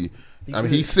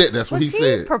 He said that's what he said.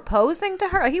 Was he proposing to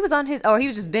her? He was on his, or he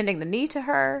was just bending the knee to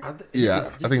her. I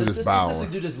think just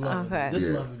bowing. Just loving Okay. you. Just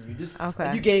loving you. Just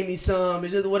like, you gave me some.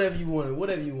 It's just whatever you wanted.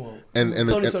 Whatever you want. And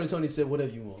Tony said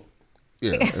whatever you want.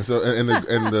 Yeah, and so and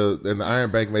the Iron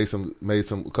Bank made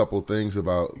a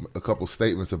couple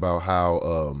statements about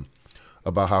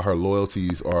how her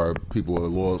loyalties are people are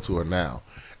loyal to her now,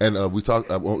 and we talked.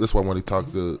 This is why I want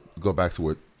to go back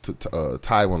to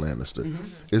Tywin Lannister,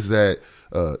 is that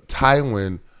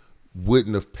Tywin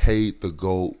wouldn't have paid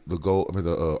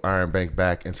the Iron Bank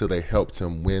back until they helped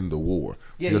him win the war.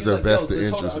 Yeah, because they're vested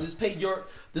interests.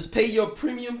 Just pay your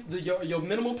premium, your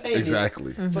minimal payment.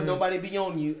 Exactly. For nobody to be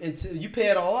on you until you pay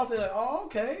it all off. They're like, oh,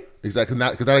 okay. Exactly.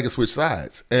 Because now they can switch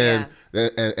sides, and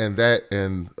in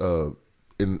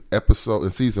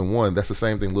season 1, that's the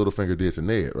same thing Littlefinger did to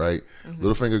Ned, right?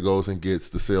 Littlefinger goes and gets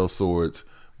the Cell Swords,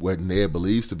 what Ned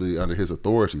believes to be under his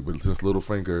authority, but since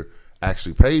Littlefinger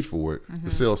actually paid for it, the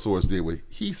Cell Swords did what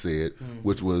he said,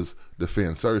 which was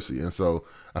defend Cersei. And so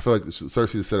I feel like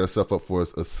Cersei set herself up for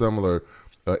a similar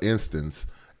instance.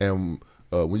 And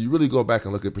when you really go back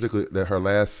and look at particularly her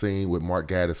last scene with Mark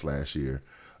Gatiss last year,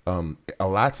 a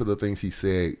lot of the things he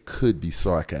said could be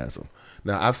sarcasm.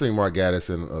 Now, I've seen Mark Gatiss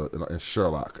in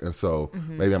Sherlock, and so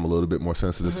maybe I'm a little bit more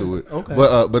sensitive to it. Okay.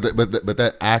 But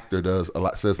that actor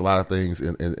says a lot of things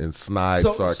in snide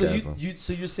sarcasm.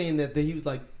 So you're saying that he was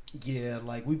like, yeah,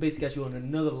 like we basically got you on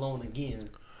another loan again.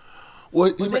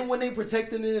 Well, but then when they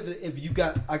protecting it, if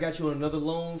I got you on another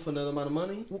loan for another amount of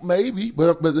money, maybe.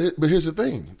 But here's the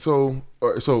thing. So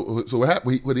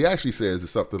what he actually says is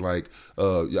something like,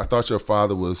 "I thought your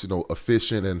father was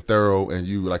efficient and thorough, and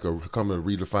you like coming to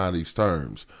redefine these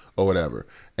terms or whatever."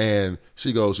 And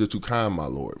she goes, "You're too kind, my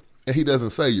lord." And he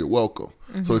doesn't say you're welcome.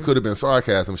 So it could have been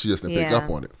sarcasm. She just didn't pick up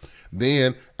on it.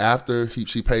 Then after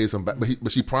she pays him back,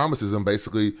 but she promises him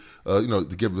basically,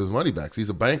 to give him his money back. He's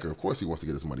a banker, of course he wants to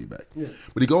get his money back. Yeah.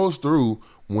 But he goes through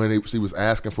when she was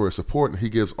asking for his support, and he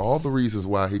gives all the reasons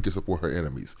why he can support her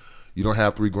enemies. You don't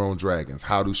have 3 grown dragons.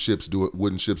 How do ships do it?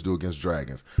 Wooden ships do against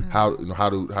dragons? How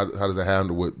does it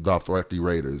handle with Dothraki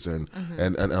raiders and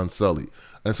Unsullied?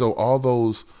 And so all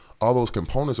those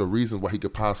components are reasons why he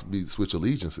could possibly switch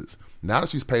allegiances. Now that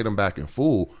she's paid him back in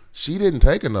full, she didn't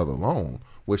take another loan.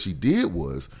 What she did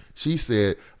was she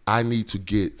said, I need to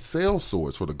get Cell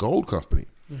Swords for the Gold Company.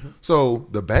 So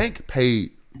the bank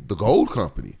paid the Gold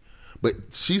Company, but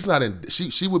she's not in.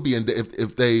 She would be in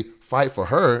if they fight for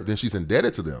her, then she's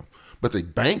indebted to them. But the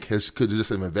bank could just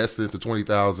have invested into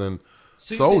 20,000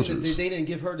 soldiers. They didn't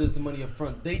give her the money up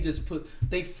front. They just fronted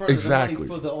the money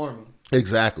for the army.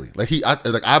 Exactly.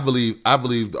 I believe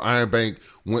the Iron Bank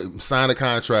signed a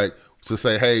contract to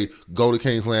say, hey, go to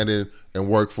King's Landing and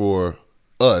work for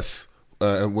us,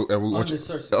 and we want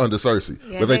under Cersei.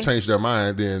 Yeah, but they changed their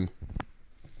mind then.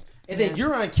 And then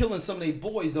Euron killing some of their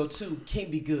boys though too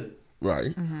can't be good.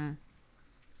 Right.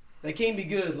 They can't be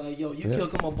good. Like, yo, you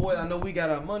killed my boy. I know we got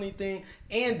our money thing,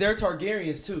 and they're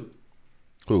Targaryens too.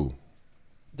 Who?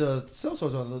 The Cell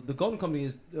Swords are the Golden Company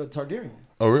is Targaryen.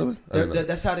 Oh, really?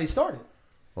 That's how they started.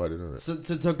 Oh, I didn't know that. So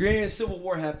Targaryen Civil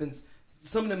War happens.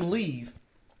 Some of them leave,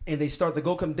 and they start the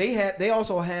Gold Company. They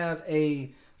also have a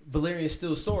Valyrian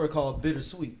steel sword called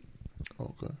Bittersweet.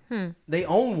 Okay. They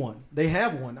own one. They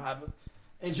have one.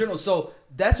 In general, so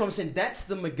that's what I'm saying. That's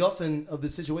the MacGuffin of the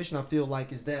situation. I feel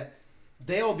like is that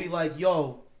they'll be like,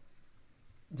 yo,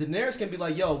 Daenerys can be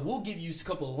like, yo, we'll give you a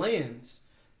couple of lands.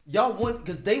 Y'all want,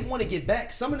 because they want to get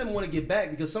back. Some of them want to get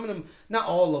back because some of them, not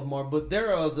all of them are, but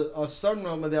there are a certain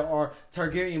number that are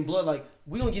Targaryen blood. Like,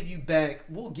 we don't give you back.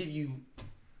 We'll give you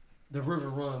the River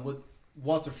Run with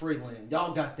Walter Frey land.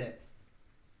 Y'all got that.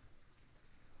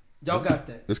 Y'all got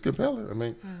that. It's compelling. I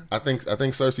mean, I think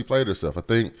Cersei played herself. I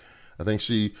think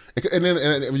she, and then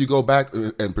when you go back,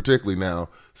 and particularly now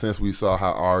since we saw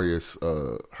how Arya's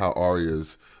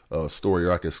story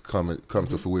arc has come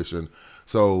to fruition.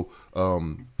 So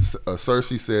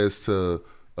Cersei says to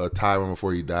Tywin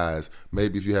before he dies,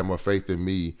 maybe if you had more faith in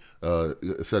me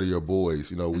instead of your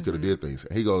boys, we could have did things.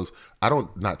 And he goes, I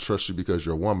don't not trust you because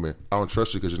you're a woman. I don't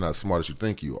trust you because you're not as smart as you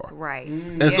think you are. Right.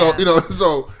 And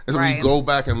so when you go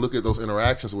back and look at those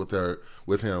interactions with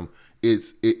him,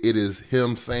 it is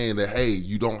him saying that, hey,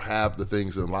 you don't have the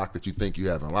things in lock that you think you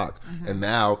have in lock. And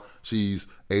now she's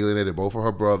alienated both of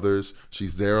her brothers.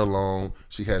 She's there alone.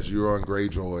 She has Euron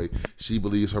Greyjoy. She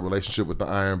believes her relationship with the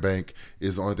Iron Bank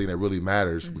is the only thing that really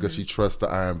matters because she trusts the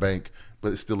Iron Bank,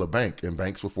 but it's still a bank, and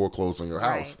banks will foreclose on your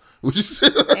house. Which is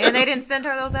and they didn't send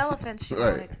her those elephants she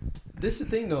wanted. This is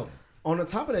the thing, though. On the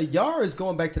top of that, Yara is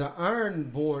going back to the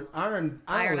Iron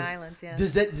Islands. Yeah.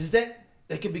 Does that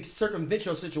could be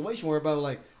circumvention situation where about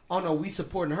like, oh no, we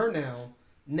supporting her now.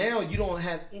 Now you don't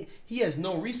have. He has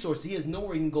no resources. He has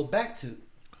nowhere he can go back to.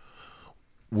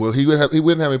 Well, he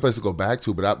wouldn't have any place to go back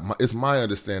to. But it's my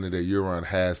understanding that Euron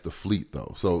has the fleet,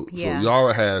 though. So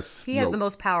Yara has. He has the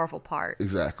most powerful part.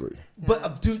 Exactly.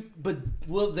 But but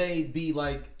will they be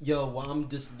like, yo, well, I'm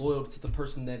just loyal to the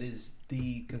person that is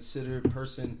the considered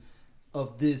person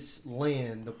of this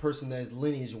land, the person that is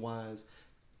lineage wise.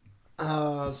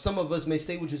 Some of us may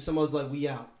stay with you. Some of us like, we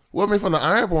out. Well, I mean, from the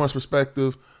Ironborn's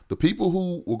perspective, the people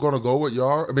who were going to go with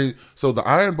Yara, I mean, so the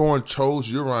Ironborn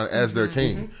chose Euron as their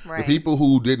king. Right. The people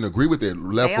who didn't agree with it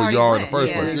left for Yara in the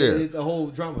first place. Yeah, the whole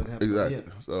drama happened. Exactly.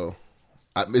 Yeah. So,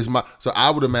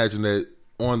 I would imagine that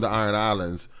on the Iron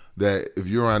Islands, that if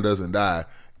Euron doesn't die,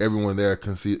 everyone there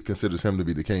considers him to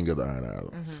be the king of the Iron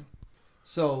Islands.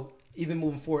 So, even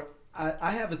moving forward,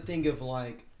 I have a thing of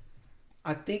like,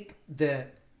 I think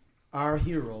that our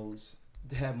heroes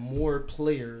have more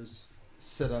players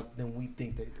set up than we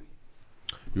think they do.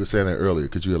 You were saying that earlier.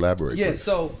 Could you elaborate? Yeah, please?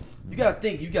 so you got to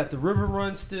think. You got the River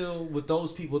Run still with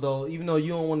those people, though. Even though you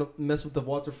don't want to mess with the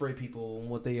Walter Frey people and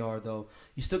what they are, though.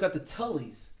 You still got the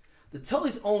Tullys. The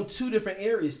Tullys own two different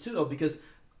areas, too, though, because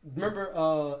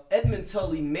remember Edmund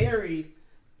Tully married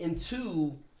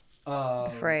into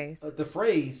the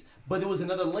Freys, but there was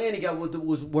another land he got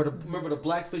remember the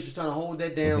Blackfish was trying to hold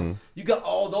that down. You got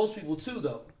all those people, too,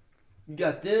 though. You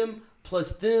got them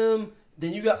plus them.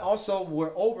 Then you got also where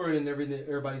Oberyn and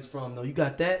everybody's from, though. You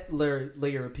got that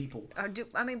layer of people. But you're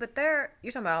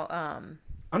talking about.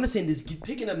 I'm just saying, just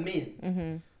picking up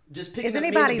men. Just picking Is up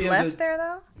anybody men left there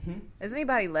though? Is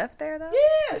anybody left there though?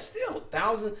 Yeah, still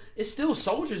thousands. It's still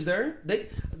soldiers there.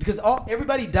 Because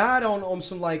everybody died on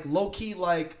some like low key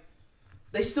like.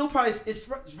 They still it's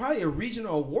probably a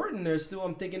regional war in there still.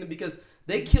 I'm thinking because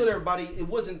they killed everybody. It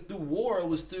wasn't through war. It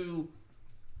was through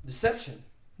deception.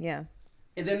 Yeah.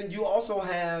 And then you also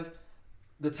have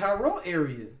the Tyrell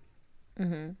area.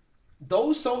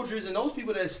 Those soldiers and those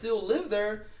people that still live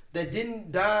there that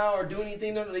didn't die or do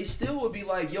anything, they still would be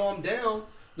like, yo, I'm down.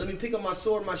 Let me pick up my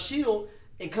sword, my shield,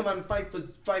 and come out and fight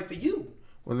for you.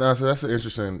 Well, now, so that's an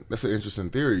interesting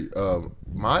theory.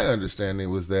 My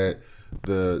understanding was that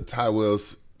the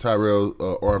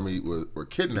Tyrell army were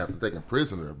kidnapped and taken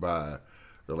prisoner by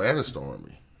the Lannister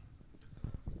army.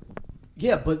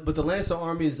 Yeah, but the Lannister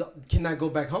army cannot go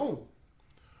back home.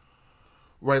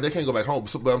 Right, they can't go back home.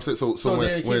 But I'm saying when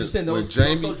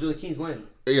Jaime soldiers of King's Landing.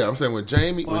 Yeah, I'm saying when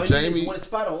Jaime one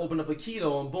spot will open up a key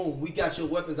though, and boom, we got your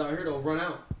weapons out here. They'll run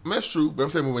out. That's true, but I'm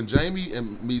saying when Jaime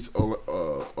meets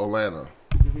Olenna,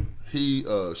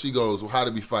 she goes, well, how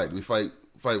did we fight? Did we fight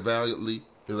valiantly?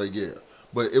 He's like, yeah.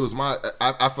 But it was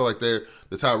I feel like the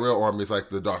Tyrell army is like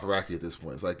the Dothraki at this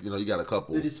point. It's like, you got a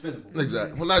couple. They're expendable.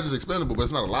 Exactly. Well, not just expendable, but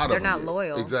it's not a lot of them. They're not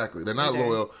loyal. Exactly. They're not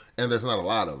loyal, and there's not a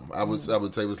lot of them. I would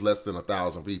say it was less than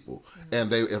 1,000 people.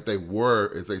 And if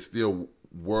they still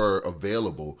were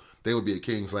available, they would be at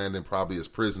King's Landing probably as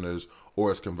prisoners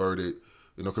or as converted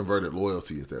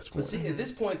loyalty at this point. But see, at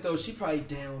this point though, she probably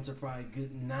down to probably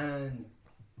good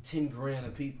 9-10 grand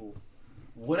of people.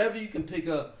 Whatever you can pick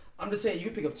up. I'm just saying, you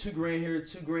can pick up $2,000 here,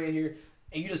 $2,000 here,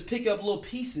 and you just pick up little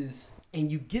pieces,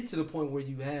 and you get to the point where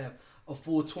you have a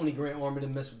full $20,000 army to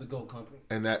mess with the Gold Company.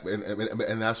 And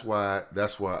that's why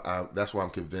I'm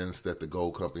convinced that the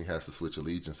Gold Company has to switch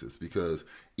allegiances, because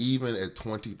even at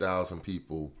 20,000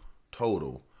 people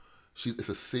total, it's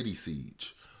a city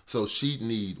siege. So she'd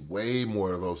need way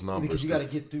more of those numbers. Because you got to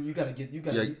get through.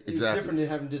 It's different than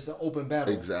having just an open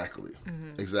battle. Exactly.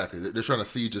 Exactly. They're trying to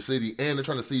siege a city, and they're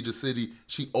trying to siege a city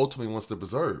she ultimately wants to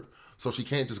preserve. So she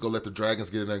can't just go let the dragons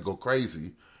get in there and go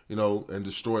crazy, and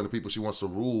destroy the people she wants to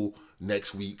rule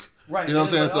next week. Right. You know what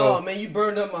I'm saying? Like, So, oh man, you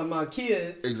burned up my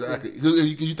kids. Exactly.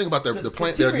 You think about their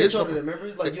plan. Their Tyrion initial. told her that, remember,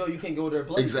 he's like, yo, you can't go there.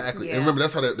 Blazing. Exactly. Yeah. And remember,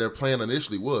 that's how their plan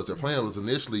initially was. Their plan was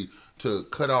initially to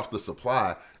cut off the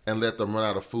supply and let them run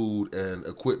out of food and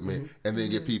equipment, and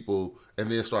then get people, and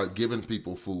then start giving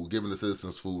people food, giving the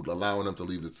citizens food, allowing them to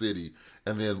leave the city,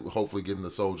 and then hopefully getting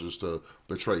the soldiers to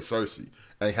betray Cersei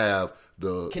and have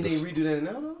the. Can they redo that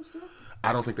now though? Still?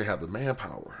 I don't think they have the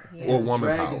manpower They or got the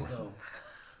woman dragons, power.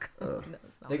 though.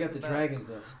 They got the dragons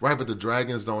though. Right, but the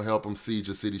dragons don't help them siege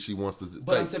a city she wants to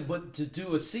But take. I'm saying, but to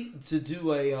do a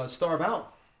starve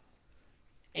out,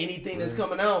 anything that's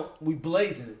coming out, we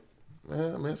blazing it.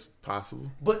 Yeah, I mean, it's possible.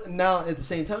 But now at the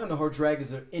same time, her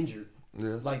dragons are injured.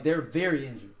 Yeah. Like they're very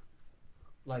injured.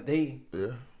 Like they. Yeah.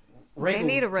 They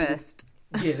need a rest.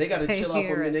 Yeah, they got to They chill out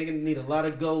for a minute. need They need a lot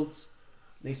of goats.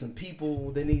 They need some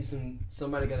people. They need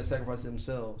somebody got to sacrifice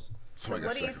themselves. So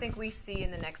what do you think we see in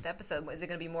the next episode? Is it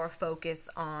going to be more focus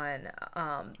on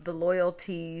the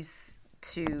loyalties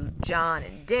to Jon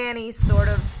and Dany, sort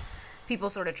of people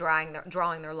sort of drawing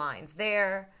their lines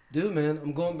there? Dude, man,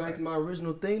 I'm going back to my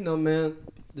original thing, though, man.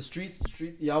 The street,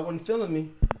 y'all wasn't feeling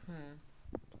me.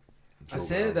 I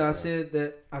said I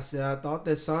thought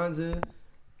that Sansa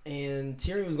and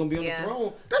Tyrion was gonna be on the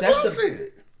throne. That's what I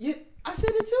said. Yeah, I said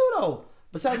it too, though.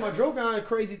 Besides my Drogon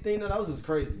crazy thing, that was just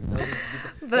crazy.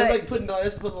 That's like putting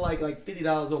like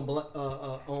 $50 on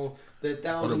the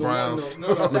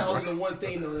 1,001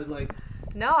 thing though. That's like.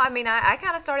 No, I mean, I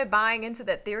kind of started buying into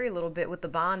that theory a little bit with the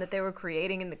bond that they were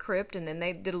creating in the crypt, and then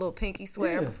they did a little pinky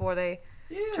swear before they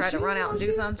tried to run out and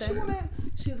do something.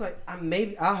 She was like,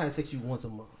 maybe I'll have sex with you once a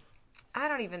month.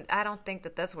 I don't think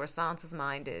that that's where Sansa's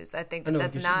mind is. I think that I know,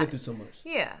 that's she's not. been through so much.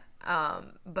 Yeah,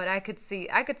 but I could see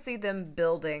them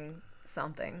building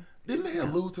something. Didn't they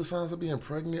allude to Sansa being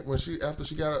pregnant after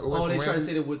she got away from they Ramsay? tried to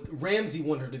say that with Ramsay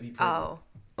wanted her to be pregnant. Oh.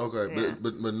 Okay, Yeah.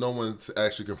 but no one's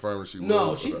actually confirmed she was.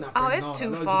 No, she's not. Oh, pregnant. it's too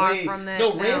No, far from that.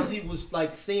 No, No. Ramsay was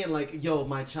like saying like, "Yo,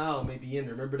 my child may be in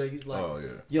there." Remember that? He's like, Oh,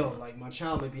 yeah. "Yo, like my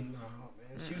child may be." No,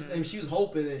 man. She was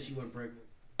hoping that she wasn't pregnant.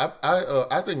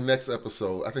 I think next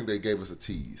episode, I think they gave us a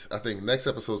tease. I think next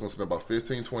episode is going to spend about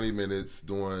 15, 20 minutes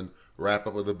doing wrap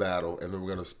up of the battle, and then we're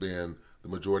going to spend the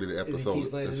majority of the episode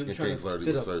in King's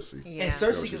Landing with Cersei. Yeah. And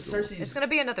Cersei's It's going to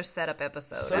be another setup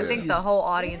episode. I Cersei's- think the whole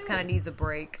audience kind of needs a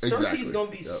break. Exactly. Cersei's gonna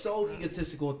be Yep. so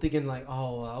egotistical, thinking like,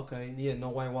 "Oh, okay, yeah, no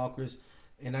White Walkers,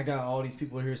 and I got all these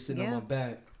people here sitting on Yeah. my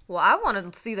back." Well, I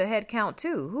want to see the head count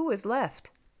too. Who is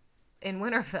left in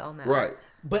Winterfell now? Right.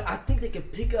 But I think they can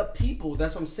pick up people.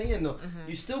 That's what I'm saying, though. Mm-hmm.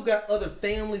 You still got other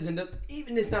families, and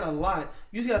even it's not a lot.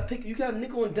 You just got to pick. You got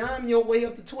nickel and dime your way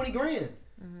up to 20 grand.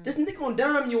 Mm-hmm. Just nickel and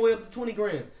dime your way up to 20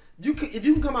 grand. If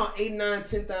you can come out 8, 9,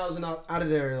 10,000 out of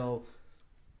there, though,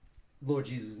 Lord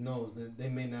Jesus knows that they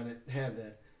may not have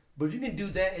that. But if you can do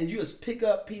that, and you just pick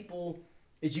up people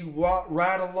as you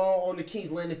ride along on the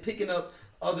King's Landing, picking up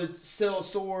other sell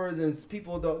swords and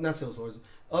people, not sell swords,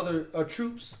 other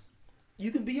troops. You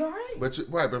can be all right. But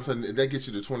I'm saying that gets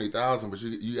you to 20,000. But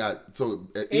you got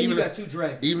you got 2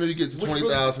 dragons. Even if you get to Which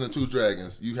 20,000 and 2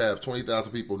 dragons, you have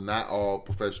 20,000 people, not all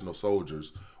professional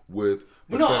soldiers with.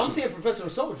 But no, I'm saying professional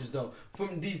soldiers though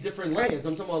from these different lands.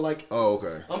 I'm talking about like. Oh,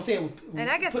 okay. I'm saying. And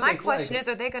I guess my question is,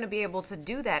 are they going to be able to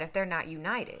do that if they're not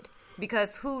united?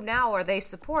 Because who now are they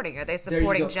supporting? Are they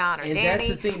supporting Jon or and Dany? that's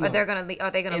the thing, Are they though. going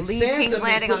to And leave Sansa King's may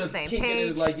Landing put on the a same kink in it,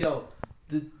 page? like, yo,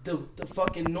 the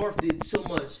fucking North did so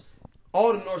much.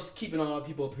 All the North's keeping all our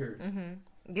people up here.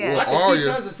 Yeah. I can see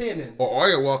Sansa saying that. Or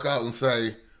Arya walk out and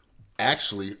say,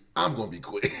 "Actually, I'm gonna be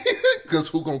queen," because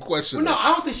who gonna question? Well, no, it?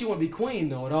 I don't think she want to be queen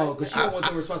though at all because she don't want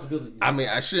the responsibilities. I mean,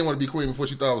 she didn't want to be queen before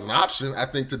she thought it was an option. I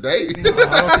think today, I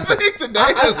don't think so. today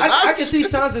I can see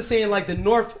Sansa saying like the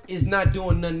North is not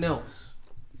doing nothing else.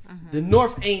 The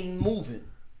North ain't moving.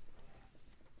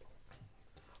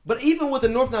 But even with the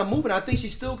North not moving, I think she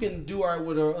still can do all right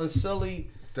with her Unsullied.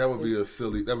 That would be a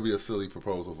silly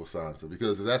proposal for Sansa,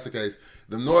 because if that's the case,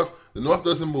 the North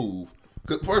doesn't move.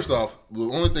 First off, the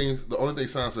only thing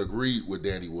Sansa agreed with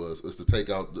Dany was to take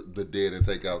out the dead and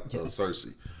take out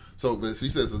Cersei. So, but she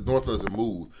says the North doesn't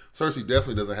move. Cersei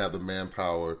definitely doesn't have the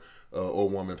manpower or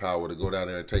woman power to go down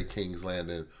there and take King's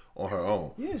Landing on her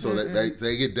own. Yeah. So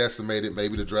they get decimated.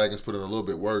 Maybe the dragons put in a little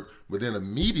bit of work, but then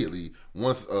immediately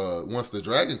once the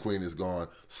Dragon Queen is gone,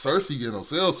 Cersei and her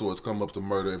sellswords come up to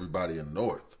murder everybody in the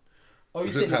North. Oh, you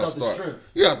This saying is it's how off it the started.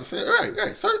 strength? Yeah, off the strength. Right.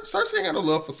 Cersei ain't got no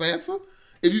love for Sansa.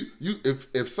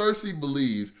 If Cersei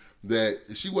believed that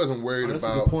she wasn't worried that's a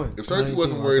about, good point. if I didn't Cersei think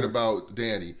wasn't about worried that. about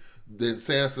Dany, then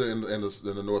Sansa and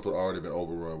the North would already been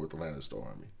overrun with the Lannister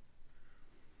army.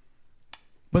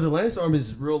 But the Lannister army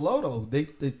is real low though. They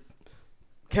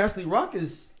Castle Rock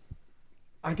is,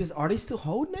 I guess, are they still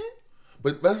holding it?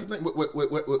 But that's the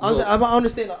thing. I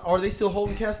understand. Are they still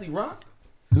holding Castle Rock?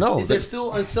 No, Is there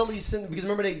still Unsullied Sin? Because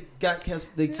remember they got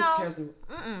they took No. Castle.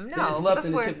 No, just 'cause left that's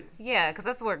and where, took- because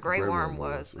that's where Grey Grey Worm Worm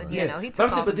was. was, And, right. you know, he But took I'm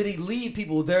saying, all but did he leave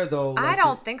people there though? I like,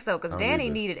 don't think so, because I don't Dany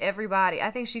either. needed everybody.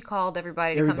 I think she called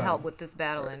everybody to Everybody. come help with this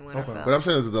battle in Winterfell. But I'm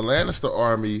saying that the Lannister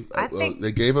army, I think-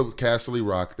 they gave up Castle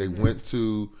Rock. They went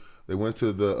to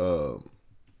the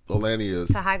Olennias.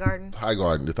 To Highgarden.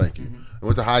 Highgarden, thank you. They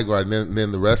went to Highgarden, and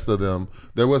then the rest of them.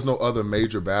 There was no other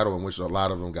major battle in which a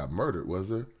lot of them got murdered, was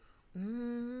there?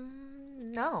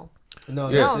 No. No,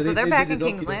 Yeah. No, so they're back in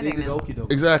King's Landing now.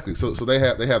 Exactly. So they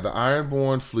have the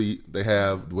Ironborn fleet. They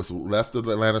have what's left of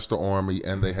the Lannister army,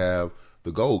 and they have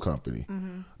the Gold Company.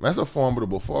 That's a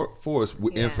formidable force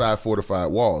inside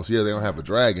fortified walls. Yeah, they don't have a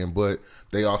dragon, but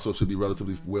they also should be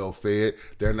relatively well fed.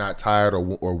 They're not tired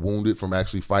or wounded from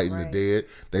actually fighting the dead.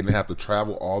 They didn't have to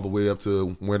travel all the way up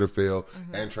to Winterfell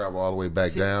and travel all the way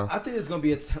back down. I think it's gonna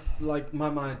be like my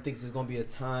mind thinks it's gonna be a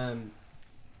time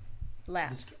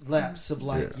lapse of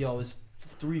like, yo, it's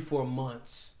 3-4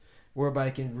 months where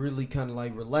everybody can really kind of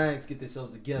like relax, get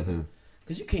themselves together,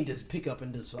 because you can't just pick up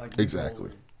and just like Exactly.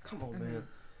 roll. Come on, man.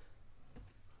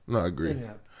 No, I agree.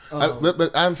 Yeah.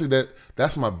 But honestly,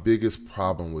 that's my biggest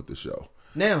problem with the show.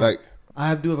 Now, Like,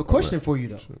 I do have a question for you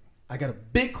though. I got a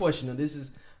big question. Now, this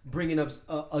is bringing up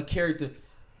a character.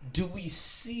 Do we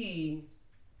see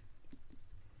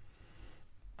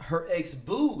her ex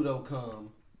boo though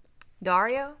come?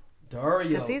 Dario? Dario.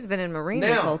 Because he's been in Marine now,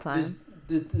 this whole time.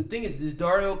 The thing is, does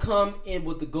Dario come in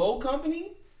with the Gold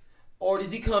Company, or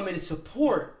does he come in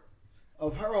support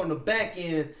of her on the back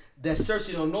end that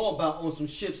Cersei don't know about on some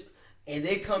ships, and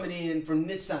they coming in from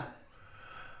this side?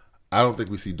 I don't think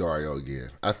we see Dario again.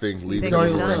 I think leaving him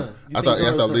Dario's in Marine. done? You I think thought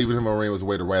Dario's done? leaving him in Marine was a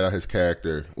way to write out his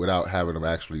character without having him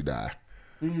actually die.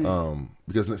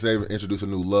 Because they introduce a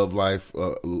new love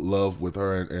with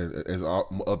her and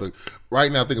other.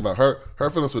 Right now, think about her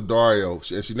feelings for Dario.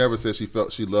 She never said she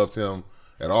felt she loved him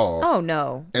at all. Oh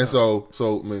no. And so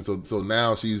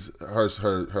now she's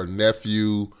her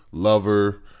nephew,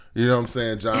 lover. You know what I'm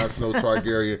saying? Jon Snow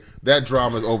Targaryen. That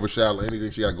drama is overshadowing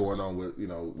anything she got going on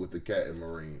with the cat and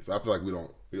Marine. So I feel like we don't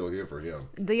hear from him.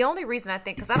 The only reason I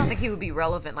think, because I don't think he would be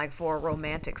relevant like for a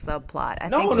romantic subplot. I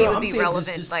No, think he would I'm be saying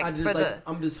relevant just, like I just for like, the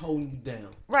I'm just holding you down.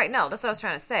 right. No, that's what I was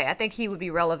trying to say. I think he would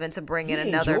be relevant to bring in He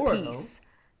ain't another Jorah, piece.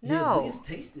 Yeah, No. it's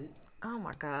tasted. Oh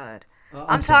my god. I'm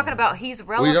I'm talking sorry. about he's he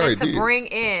relevant already to did. bring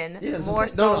in Yeah, that's more what I'm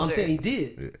saying. No, I'm soldiers. saying he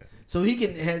did. So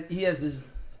he has this.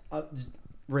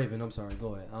 Raven, I'm sorry.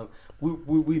 Go ahead.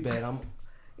 We bad.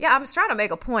 Yeah, I'm just trying to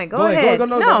make a point. Go, Go ahead. ahead.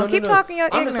 No, keep talking your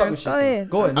I'm just talking ignorance. shit. Go ahead.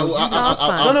 Go ahead. I- No, I- you-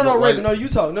 I- I- no, I- Raven. No, you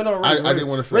talk. No, Raven. I didn't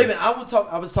wanna say- Raven, I would talk.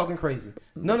 I was talking crazy.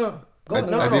 No. Go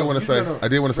ahead. I did want to say. No. I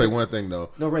did want to say one thing though.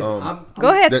 No, Raven. Go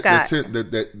ahead, That- Scott.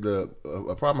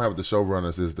 a problem I have with the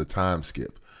showrunners is the time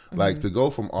skip. Like to go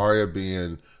from Arya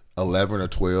being 11 or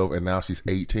 12 and now she's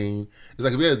 18. It's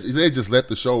like if they just let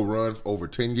the show run over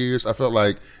 10 years, I felt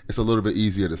like it's a little bit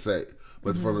easier to say.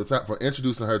 But from the time, for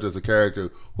introducing her as a character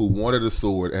who wanted a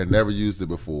sword and never used it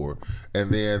before,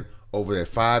 and then over that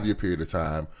 5-year period of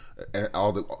time, and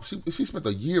she spent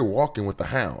a year walking with the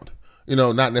Hound. You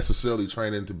know, not necessarily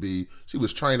training to be. She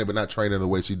was training, but not training the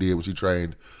way she did when she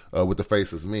trained with the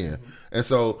Faceless Men. And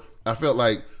so I felt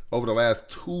like over the last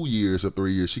 2 years or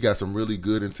 3 years, she got some really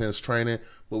good, intense training.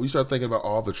 But we start thinking about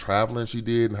all the traveling she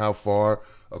did and how far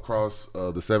across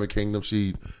the Seven Kingdoms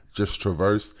she just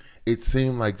traversed. It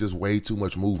seemed like just way too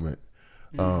much movement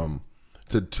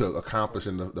to accomplish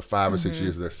in the 5 or 6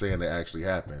 years they're saying that actually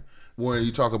happened. When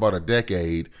you talk about a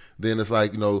decade, then it's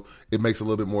like, it makes a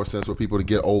little bit more sense for people to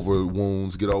get over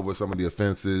wounds, get over some of the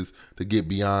offenses, to get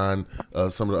beyond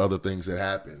some of the other things that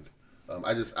happened.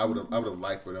 I would have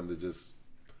liked for them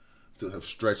to have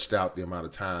stretched out the amount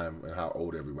of time and how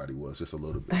old everybody was just a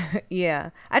little bit.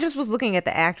 Yeah. I just was looking at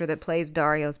the actor that plays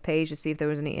Dario's page to see if there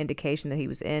was any indication that he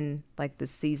was in like this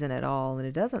season at all, and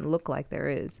it doesn't look like there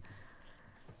is.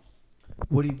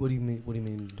 What do you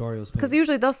mean, Dario's page? Because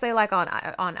usually they'll say like on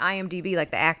IMDb, like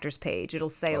the actor's page, it'll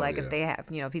say like yeah. if they have,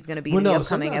 if he's going to be Well, in the no,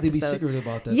 upcoming sometimes they be episode. secretive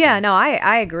about that. Yeah, thing. no,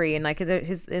 I agree, and like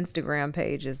his Instagram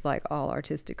page is like all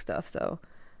artistic stuff, so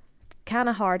kind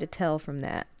of hard to tell from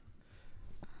that.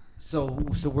 So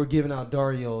we're giving out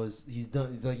Dario as he's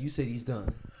done. Like you said, he's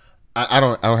done. I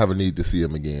don't have a need to see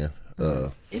him again.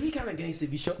 It'd be kind of gangster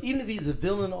if you show, even if he's a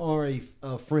villain or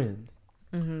a friend.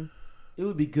 Mm-hmm. It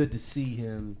would be good to see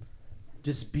him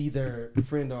just be their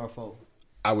friend or foe.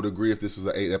 I would agree if this was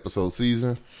an 8-episode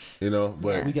season,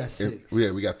 but we got 6.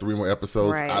 We got 3 more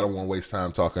episodes. Right. I don't want to waste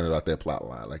time talking about that plot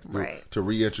line. Like to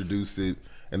reintroduce it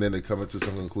and then to come into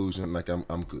some conclusion. Like I'm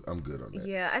good on that.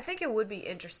 Yeah, I think it would be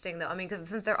interesting though. I mean, because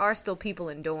since there are still people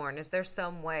in Dorne, is there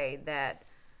some way that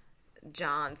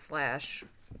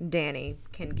Jon/Danny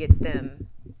can get them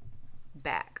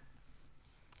back?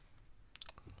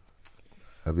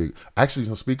 Actually,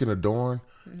 so speaking of Dorne,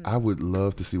 I would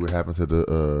love to see what happened to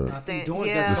the I think Dorne's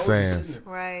yeah. got The soldiers Sands. sitting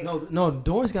there. Right. No,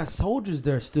 Dorne's got soldiers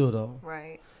there still though.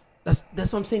 Right. That's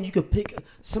what I'm saying. You could pick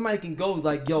somebody can go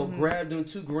like grab them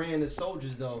 $2,000 as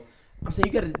soldiers though. I'm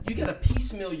saying you gotta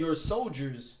piecemeal your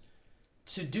soldiers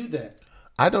to do that.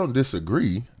 I don't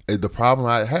disagree. The problem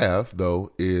I have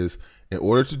though is in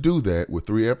order to do that with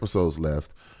 3 episodes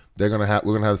left, we're gonna have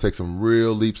to take some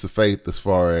real leaps of faith as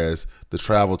far as the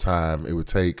travel time it would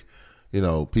take,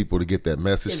 people to get that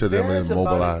message to them and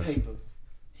mobilize.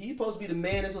 He's supposed to be the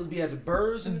man that's supposed to be at the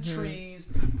birds and the trees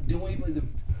doing.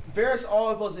 Varys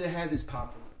all supposed to have this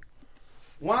popping.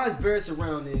 Why is Varys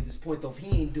around at this point though? If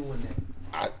he ain't doing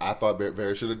that. I thought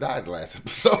Varys should have died the last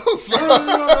episode. So.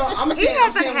 No. I'm saying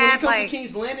hasn't when had, it comes to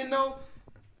King's Landing though.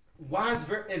 Why is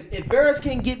if Varys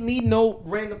can't get me no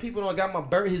random people, I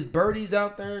got his birdies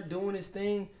out there doing his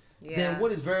thing. Yeah. Then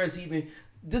what is Varys even?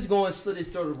 This going to slit his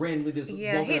throat randomly. Just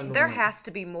There has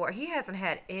to be more. He hasn't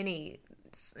had any,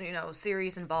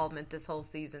 serious involvement this whole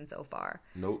season so far.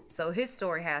 Nope. So his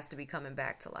story has to be coming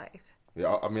back to life.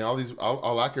 Yeah, I mean,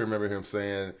 all I can remember him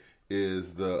saying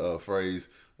is the phrase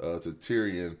to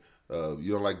Tyrion,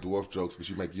 you don't like dwarf jokes, but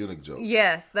you make eunuch jokes.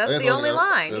 Yes, that's the only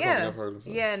line. Yeah. I've heard him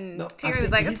say. Yeah, and No, Tyrion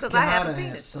was like, it's because I have a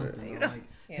penis. Something, You like,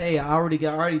 Yeah. hey, I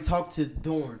already talked to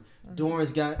Dorne.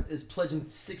 Dorne's is pledging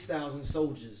 6,000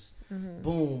 soldiers.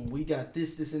 Boom, we got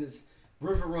this, and this.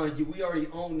 River Run, we already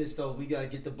own this though. We gotta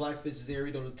get the Blackfishes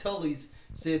area. The Tullys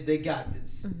said they got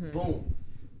this. Boom.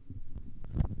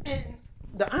 And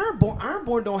the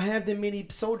Ironborn don't have that many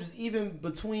soldiers, even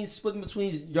splitting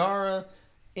between Yara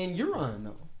and Euron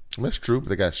though. That's true, but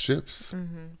they got ships.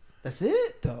 That's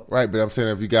it though. Right, but I'm saying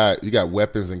if you got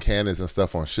weapons and cannons and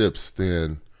stuff on ships,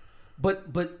 then But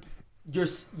you're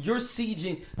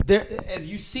sieging there. If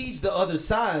you siege the other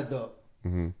side though,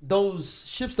 those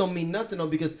ships don't mean nothing though,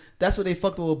 because that's what they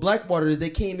fucked up with Blackwater. They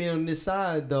came in on this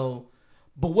side though.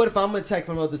 But what if I'm attacked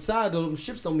from the other side though? Them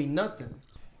ships don't mean nothing.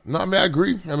 no, I mean I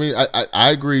agree. I mean I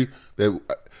agree that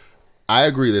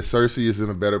Cersei is in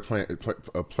a better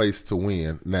a place to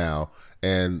win now,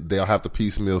 and they'll have to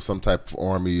piecemeal some type of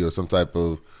army or some type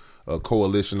of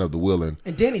coalition of the willing.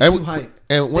 And Danny's too hype.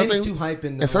 And one Danny's thing, too hype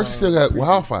in the, and Cersei still got preview.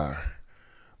 Wildfire.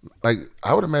 Like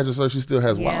I would imagine Cersei still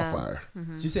has Wildfire. So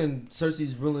you saying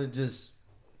Cersei's willing to just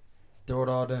throw it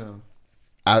all down?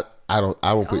 I won't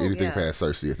put anything yeah. past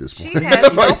Cersei at this She point.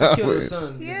 has Like, She I killed her wouldn't.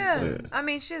 son. Yeah. I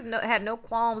mean, she's had no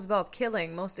qualms about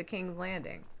killing most of King's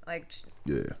Landing. Like,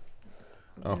 Yeah,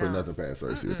 I don't put No. nothing past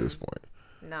Cersei at this point.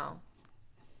 no.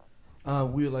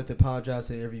 We would like to apologize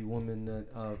to every woman that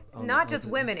Not just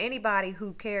women, anybody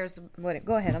who cares.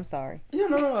 Go ahead. I'm sorry. Yeah,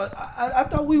 no. I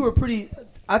thought we were pretty.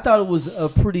 I thought it was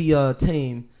pretty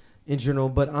tame in general,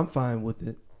 but I'm fine with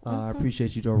it. I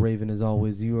appreciate you, though, Raven. As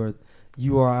always, you are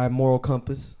our moral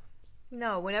compass.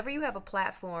 No, whenever you have a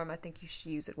platform, I think you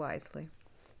should use it wisely.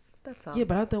 That's all. Yeah,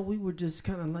 but I thought we were just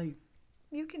kind of like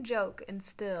You can joke and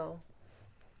still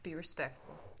be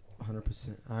respectful.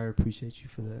 100%. I appreciate you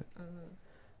for that.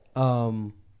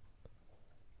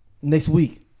 Next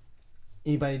week,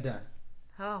 anybody die?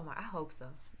 Oh my, I hope so.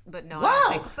 But no, I Wow,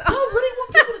 don't think so. y'all really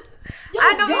want people to?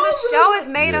 I know y'all the really show want- has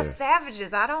made us Yeah.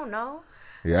 savages. I don't know.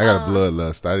 Yeah, I got a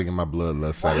bloodlust. I didn't get my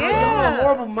bloodlust satisfied. Y'all Yeah. a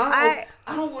horrible mouth. I-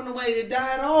 I don't want nobody to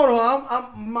die at all.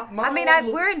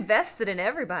 Though. We're invested in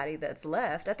everybody that's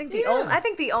left. I think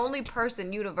the only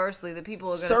person universally that people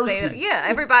are going to say, Cersei.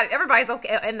 that, everybody's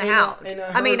okay in the house. in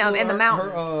the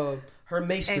mountain. Her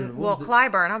maester. And what was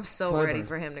Clyburn, I'm so Clyburn. ready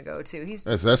for him to go too. He's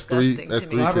just That's three. disgusting That's to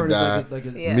three me. Clyburn could is die. like a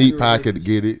Yeah. Meat pie could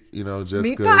get it. Just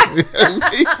Meat because. pie? Meat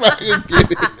pie could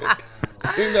get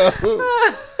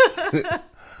it.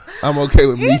 I'm okay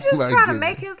with He meat just pie. trying to getting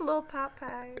make it. his little pot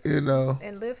pies And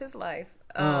live his life.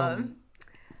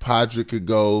 Podrick could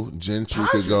go. Gentry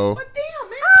could go. But damn,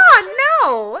 man.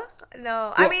 Oh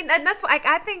no! I mean, and that's why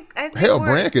I think Hell, we're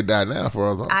Bran could die now for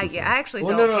us. I actually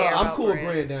Well, don't no. care I'm about cool with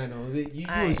Bran. Bran though. You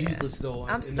was useless though.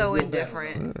 I'm in so the real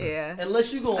indifferent. battle. Yeah.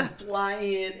 Unless you gonna fly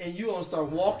in and you gonna start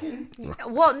walking.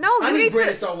 Well, no, I you need need Bran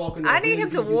to to start walking. I though, need really him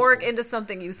be to work useful. into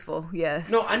something useful. Yes.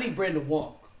 No, I need Bran to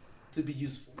walk to be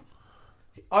useful.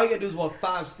 All you gotta do is walk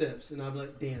 5 steps, and I'm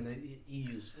like, damn, he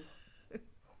useful.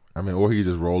 I mean, or he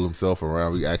just roll himself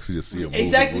around. We actually just see him move.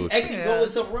 Exactly. Actually roll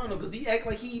himself around him because he act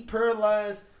like he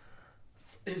paralyzed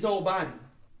his whole body.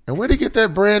 And where'd he get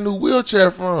that brand new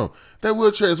wheelchair from? That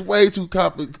wheelchair is way too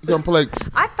complex.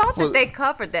 I thought that they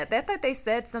covered that. I thought they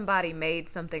said somebody made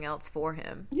something else for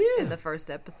him in the first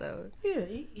episode. Yeah,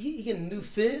 he getting new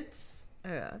fits.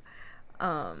 Yeah.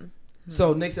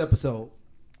 So next episode.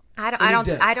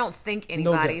 I don't think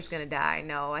anybody's No gonna die.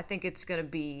 No, I think it's gonna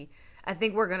be. I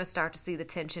think we're gonna start to see the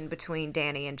tension between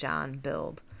Danny and John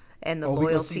build, and the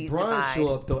loyalties we gonna see Bronn divide.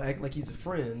 show up though, act like he's a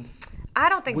friend. I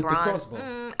don't think with the Bronn.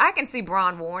 crossbow. I can see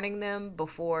Bronn warning them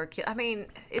before. I mean,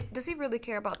 does he really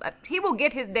care about that? He will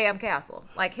get his damn castle.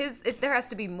 Like there has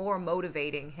to be more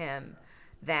motivating him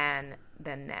than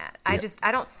that. I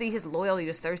don't see his loyalty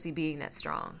to Cersei being that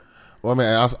strong. Well, I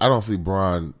mean, I don't see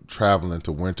Bronn traveling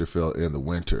to Winterfell in the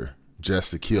winter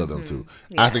just to kill them two.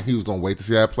 Yeah. I think he was going to wait to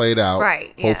see how it played out.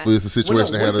 Right, yeah. Hopefully it's a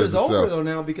situation that handles Winter's over itself. though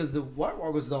now because the White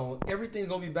Walkers don't. Everything's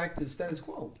gonna be back to the status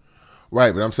quo.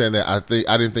 Right, but I'm saying that I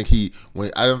didn't think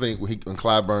when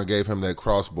Clyburn gave him that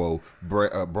crossbow,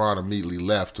 Bronn immediately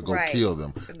left to go kill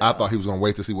them. No. I thought he was going to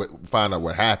wait to find out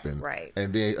what happened, right,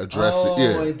 and then address it.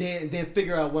 Yeah, and then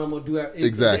figure out what I'm going to do.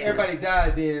 Exactly. If everybody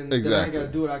died, then I ain't got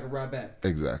to do it. I can ride back.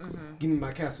 Exactly. Mm-hmm. Give me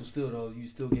my castle still though. You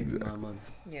still give me my money.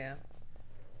 Yeah.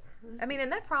 I mean,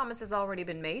 and that promise has already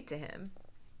been made to him.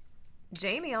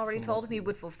 Jaime already told him he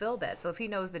would fulfill that. So if he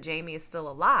knows that Jaime is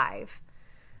still alive,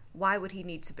 why would he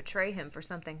need to betray him for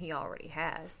something he already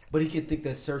has? But he could think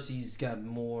that Cersei's got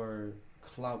more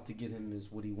clout to get him is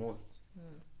what he wants.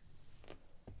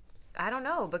 I don't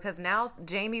know, because now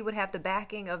Jaime would have the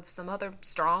backing of some other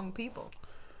strong people.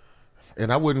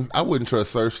 And I wouldn't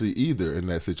trust Cersei either in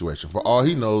that situation. For all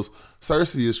he knows,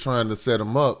 Cersei is trying to set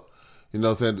him up, you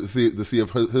know what I'm saying, to see if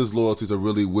his loyalties are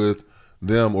really with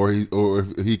them or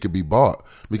if he could be bought.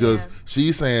 Because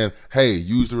she's saying, hey,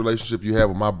 use the relationship you have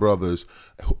with my brothers,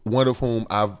 one of whom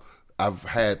I've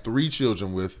had 3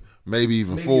 children with, maybe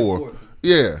even 4.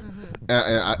 Yeah.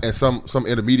 Mm-hmm. And some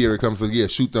intermediary comes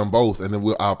and shoot them both and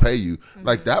then I'll pay you. Mm-hmm.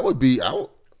 Like that would be I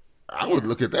would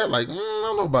look at that like, I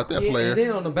don't know about that player. And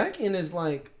then on the back end is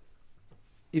like,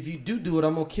 if you do it,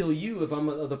 I'm gonna kill you. If I'm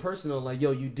the other person, I'm like,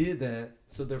 yo, you did that,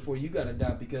 so therefore you gotta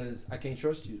die because I can't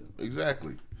trust you.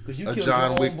 Exactly. Because you a killed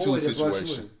John your Wick own 2 boy that brought you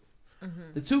situation. in.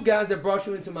 Mm-hmm. The 2 guys that brought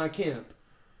you into my camp,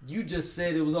 you just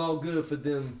said it was all good for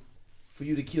them, for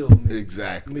you to kill me.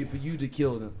 Exactly. I mean, for you to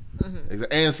kill them. Mm-hmm.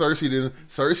 And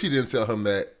Cersei didn't tell him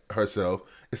that herself.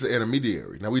 It's an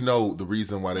intermediary. Now we know the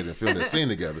reason why they didn't film that scene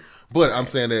together, but I'm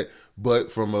saying that.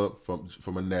 But from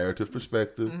a narrative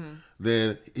perspective,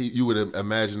 then you would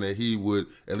imagine that he would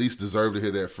at least deserve to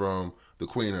hear that from the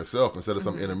queen herself instead of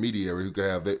some intermediary who could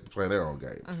have play their own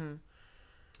games. Mm-hmm.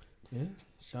 Yeah,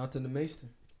 shout out to the Maester.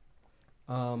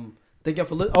 Thank y'all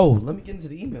for let me get into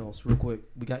the emails real quick.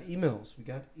 We got emails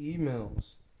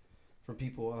from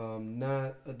people.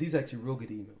 Not these are actually real good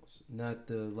emails. Not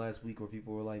the last week where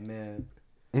people were like mad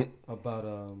about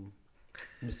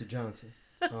Mr. Johnson.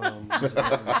 He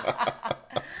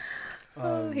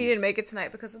didn't make it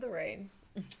tonight because of the rain.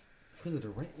 Because of the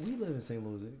rain? We live in St.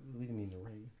 Louis. We didn't mean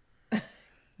the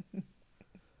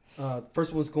rain.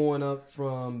 First one's going up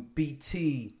from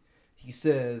BT. He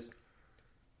says,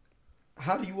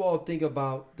 how do you all think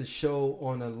about the show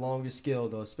on a longer scale,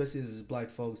 though, especially as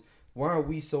Black folks? Why are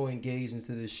we so engaged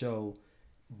into this show?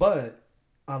 But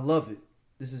I love it.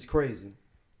 This is crazy.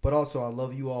 But also, I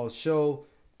love you all's show.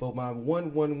 But my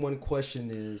one question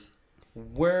is,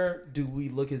 where do we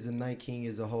look as the Night King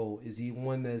as a whole? Is he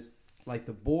one that's like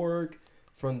the Borg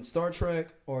from Star Trek,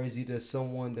 or is he just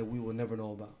someone that we will never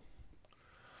know about?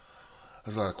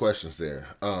 There's a lot of questions there.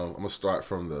 I'm gonna start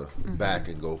from the back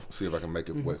and go see if I can make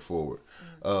it way forward.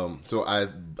 So I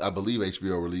believe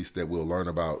HBO released that we'll learn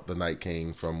about the Night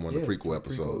King from one of the prequel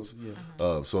episodes.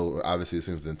 So obviously it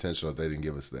seems intentional that they didn't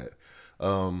give us that.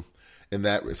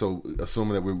 So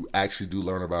assuming that we actually do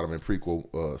learn about him in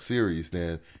prequel series,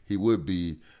 then he would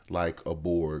be like a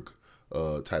Borg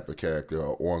type of character,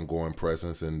 or ongoing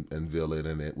presence and villain,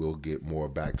 and it will get more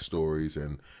backstories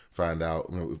and find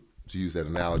out, to use that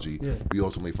analogy, we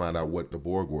ultimately find out what the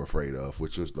Borg were afraid of,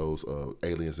 which was those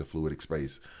aliens in fluidic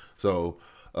space. So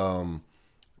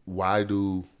why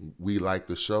do we like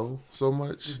the show so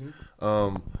much?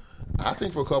 I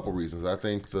think for a couple reasons. I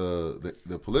think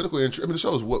the political intrigue. I mean, the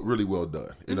show is really well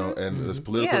done, and there's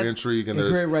political intrigue and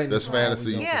there's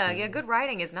fantasy. Yeah, good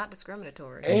writing is not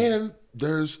discriminatory. And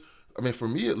there's, for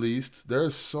me at least,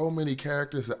 there's so many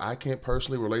characters that I can't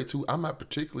personally relate to. I'm not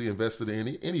particularly invested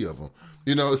in any of them.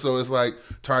 So it's like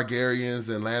Targaryens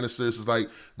and Lannisters. It's like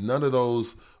none of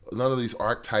those these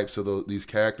archetypes of these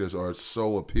characters are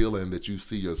so appealing that you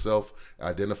see yourself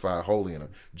identified wholly in them.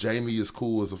 Jamie is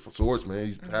cool as a swordsman.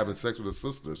 He's having sex with his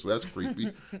sister, so that's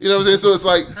creepy. You know what I'm saying? So it's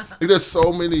like there's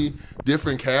so many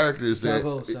different characters that.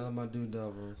 Davos, shout out my dude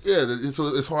Davos. Yeah, so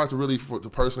it's hard to really to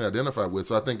personally identify with.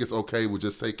 So I think it's okay with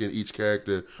just taking each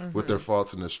character with their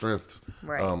faults and their strengths,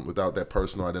 Right. without that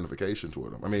personal identification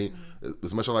toward them. I mean,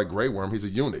 as much as I like Grey Worm, he's a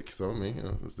eunuch. So I mean,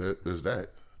 there's that.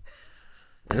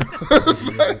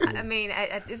 I mean,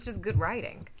 it's just good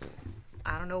writing.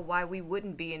 I don't know why we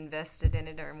wouldn't be invested in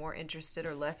it or more interested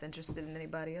or less interested than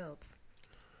anybody else.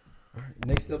 All right,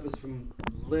 next up is from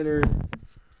Leonard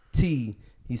T.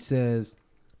 He says,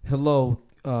 "Hello,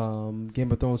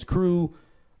 Game of Thrones crew.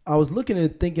 I was looking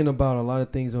and thinking about a lot of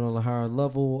things on a higher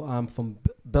level. I'm from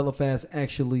Belfast,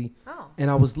 actually, and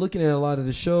I was looking at a lot of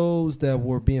the shows that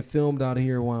were being filmed out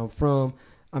here where I'm from.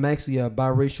 I'm actually a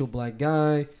biracial black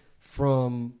guy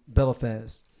from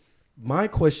Belfast. My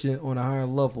question on a higher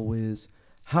level is,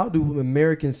 how do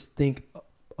Americans think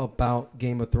about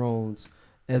Game of Thrones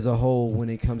as a whole when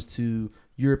it comes to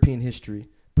European history?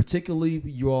 Particularly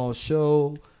you all's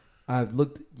show. I've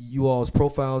looked at you all's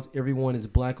profiles. Everyone is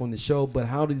black on the show, but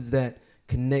how does that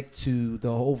connect to the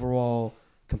overall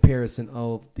comparison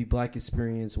of the black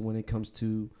experience when it comes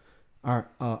to our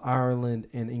Ireland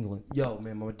and England? Yo,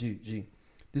 man, my dude, G.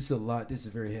 This is a lot. This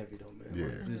is very heavy, though, man. Yeah.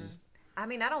 Like, this is, I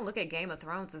mean, I don't look at Game of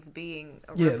Thrones as being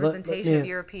a Yeah, representation yeah. of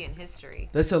European history.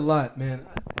 that's a lot, man.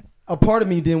 A part of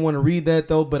me didn't want to read that,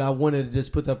 though, but I wanted to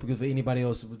just put that because anybody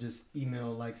else would just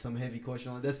email like some heavy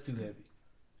question. Like, that's too heavy.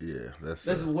 Yeah,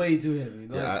 That's way too heavy.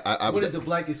 Like, Yeah, what is the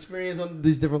black experience on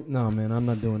these different? No, man, I'm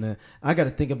not doing that. I got to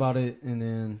think about it, and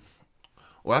then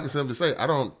Well, I can simply say I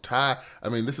don't tie. I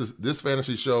mean, this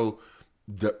fantasy show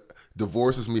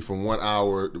divorces me from 1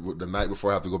 hour the night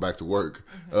before I have to go back to work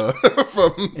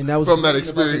from and that was from the that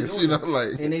thing about them experience. doing You know, it.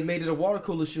 like and they made it a water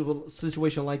cooler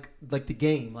situation, like the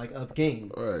game, like a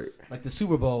game, right. like the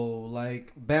Super Bowl,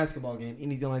 like basketball game,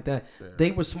 anything like that.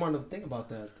 They were smart enough to think about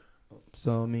that.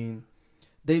 So I mean,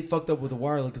 they fucked up with the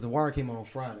Wire because the Wire came on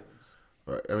Fridays.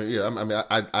 Right. I mean, yeah.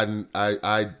 I mean,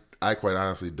 I quite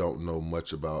honestly don't know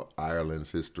much about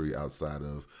Ireland's history outside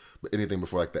of anything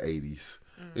before like the 80s.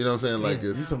 You know what I'm saying? Like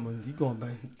Damn, it's you going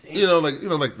back?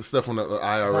 Damn. like the stuff when the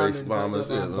IRA bombers,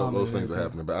 bombing, those things are yeah.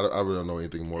 happening. But I really don't know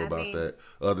anything more I about mean- that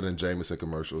other than Jameson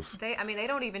commercials. They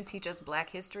don't even teach us black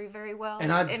history very well.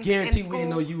 And I in guarantee we school. didn't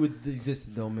know you would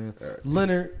existed though, man.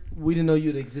 Leonard, we didn't know you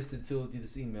had existed until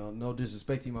this email. No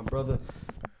disrespect to you, my brother.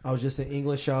 I was just in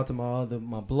England. Shout out to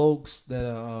my blokes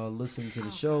that listen to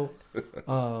the show.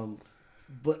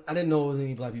 But I didn't know it was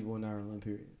any black people in Ireland.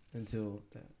 Period. Until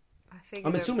that.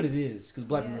 I'm assuming it is because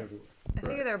black people are everywhere. I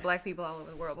figure there are black people all over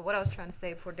the world. But what I was trying to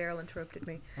say before Daryl interrupted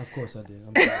me, Of course I did.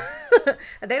 I'm sorry.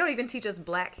 they don't even teach us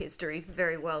black history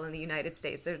very well in the United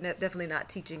States. They're definitely not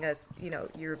teaching us,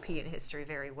 European history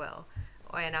very well.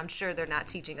 And I'm sure they're not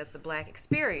teaching us the black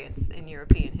experience in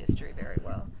European history very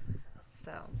well.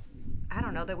 So I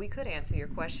don't know that we could answer your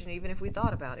question even if we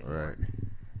thought about it. Right.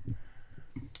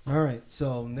 All right.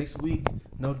 So next week,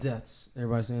 no deaths.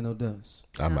 Everybody saying no deaths.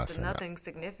 I'm not saying Nothing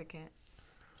significant.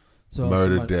 So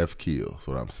murder, somebody- death, kill. That's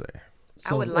what I'm saying.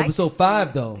 So I would like episode to see 5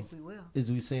 it. though I think we will.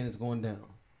 is we saying it's going down.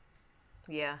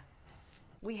 Yeah.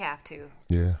 We have to.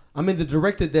 Yeah. I mean, the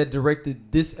director that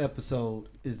directed this episode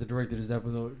is the director of this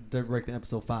episode, directing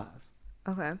episode 5.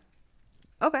 Okay.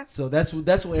 Okay. So that's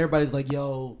what everybody's like,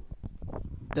 yo,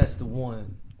 that's the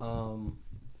one. I'm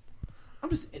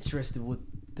just interested with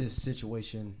this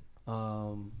situation.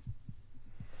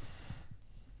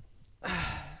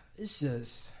 It's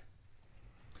just,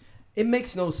 it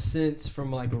makes no sense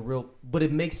from like a real, but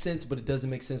it makes sense, but it doesn't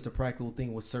make sense. The practical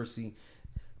thing with Cersei.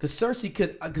 Because Cersei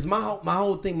could, because my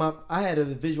whole thing, I had a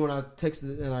vision when I was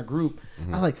texting in our group.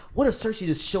 I was like, what if Cersei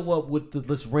just show up with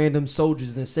this random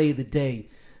soldiers and save the day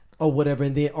or whatever,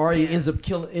 and then Arya ends up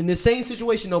killing, in the same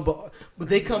situation though, but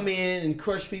they come in and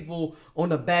crush people on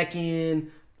the back end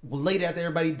late after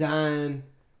everybody dying,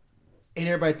 and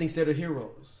everybody thinks they're the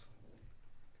heroes.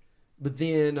 But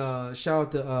then,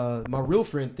 shout out to my real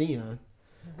friend Theon.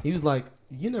 He was like,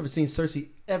 you never seen Cersei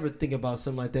ever think about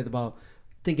something like that, about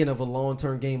thinking of a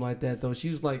long-term game like that, though. She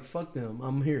was like, fuck them.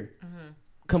 I'm here.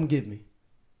 Come get me.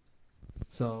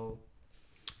 So,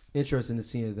 interesting to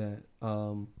see that.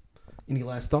 Any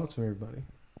last thoughts for everybody?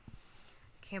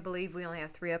 Can't believe we only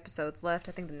have 3 episodes left.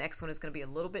 I think the next one is going to be a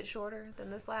little bit shorter than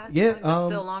this last Yeah, one, but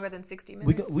still longer than 60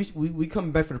 minutes. We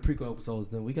coming back for the prequel episodes,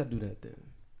 then. We got to do that then.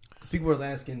 Because people were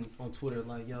asking on Twitter,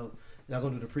 like, yo, y'all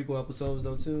going to do the prequel episodes,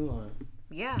 though, too? Or,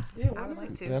 yeah, Yeah, I would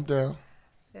like to. Yeah, I'm down.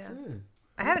 Yeah. yeah.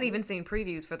 I haven't even seen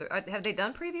previews for the. Have they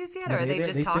done previews yet, or are they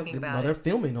just talking about No, they're it?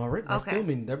 filming already. Okay.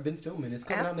 They've been filming. It's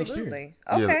coming out next year. Okay.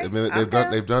 Yeah, and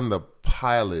then they've done the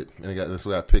pilot, and this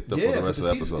got picked up for the rest of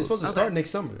the episodes. It's supposed to start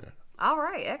next summer. All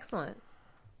right. Excellent.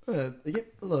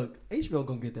 Look, HBO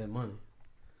gonna get that money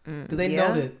because they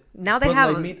know that now they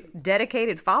have a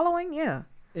dedicated following. Yeah.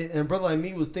 And Brother Like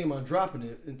Me was thinking about dropping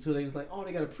it until they was like, oh,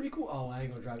 they got a prequel. Oh, I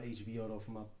ain't gonna drop HBO though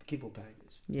for my cable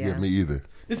package. Yeah, me either.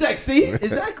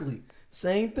 Exactly.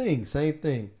 Same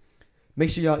thing. Make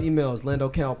sure y'all email us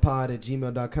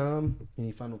landocalpod@gmail.com.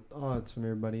 Any final thoughts from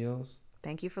everybody else?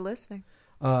 Thank you for listening.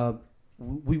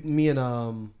 Me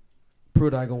and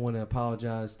Pruitt, I gonna want to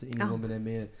apologize to any woman that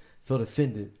may felt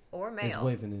offended or male. It's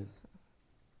waving it.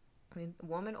 I mean,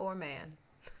 woman or man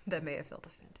that may have felt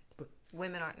offended. But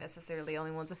women aren't necessarily the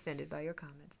only ones offended by your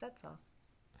comments. That's all.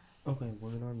 Okay,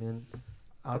 women or men.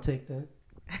 I'll take that.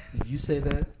 If you say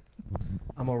that,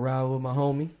 I'm gonna ride with my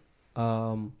homie.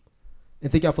 And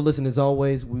thank y'all for listening. As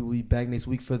always, we will be back next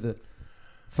week for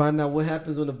finding out what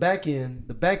happens on the back end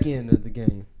of the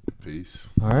game. Peace.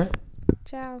 All right.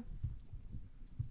 Ciao.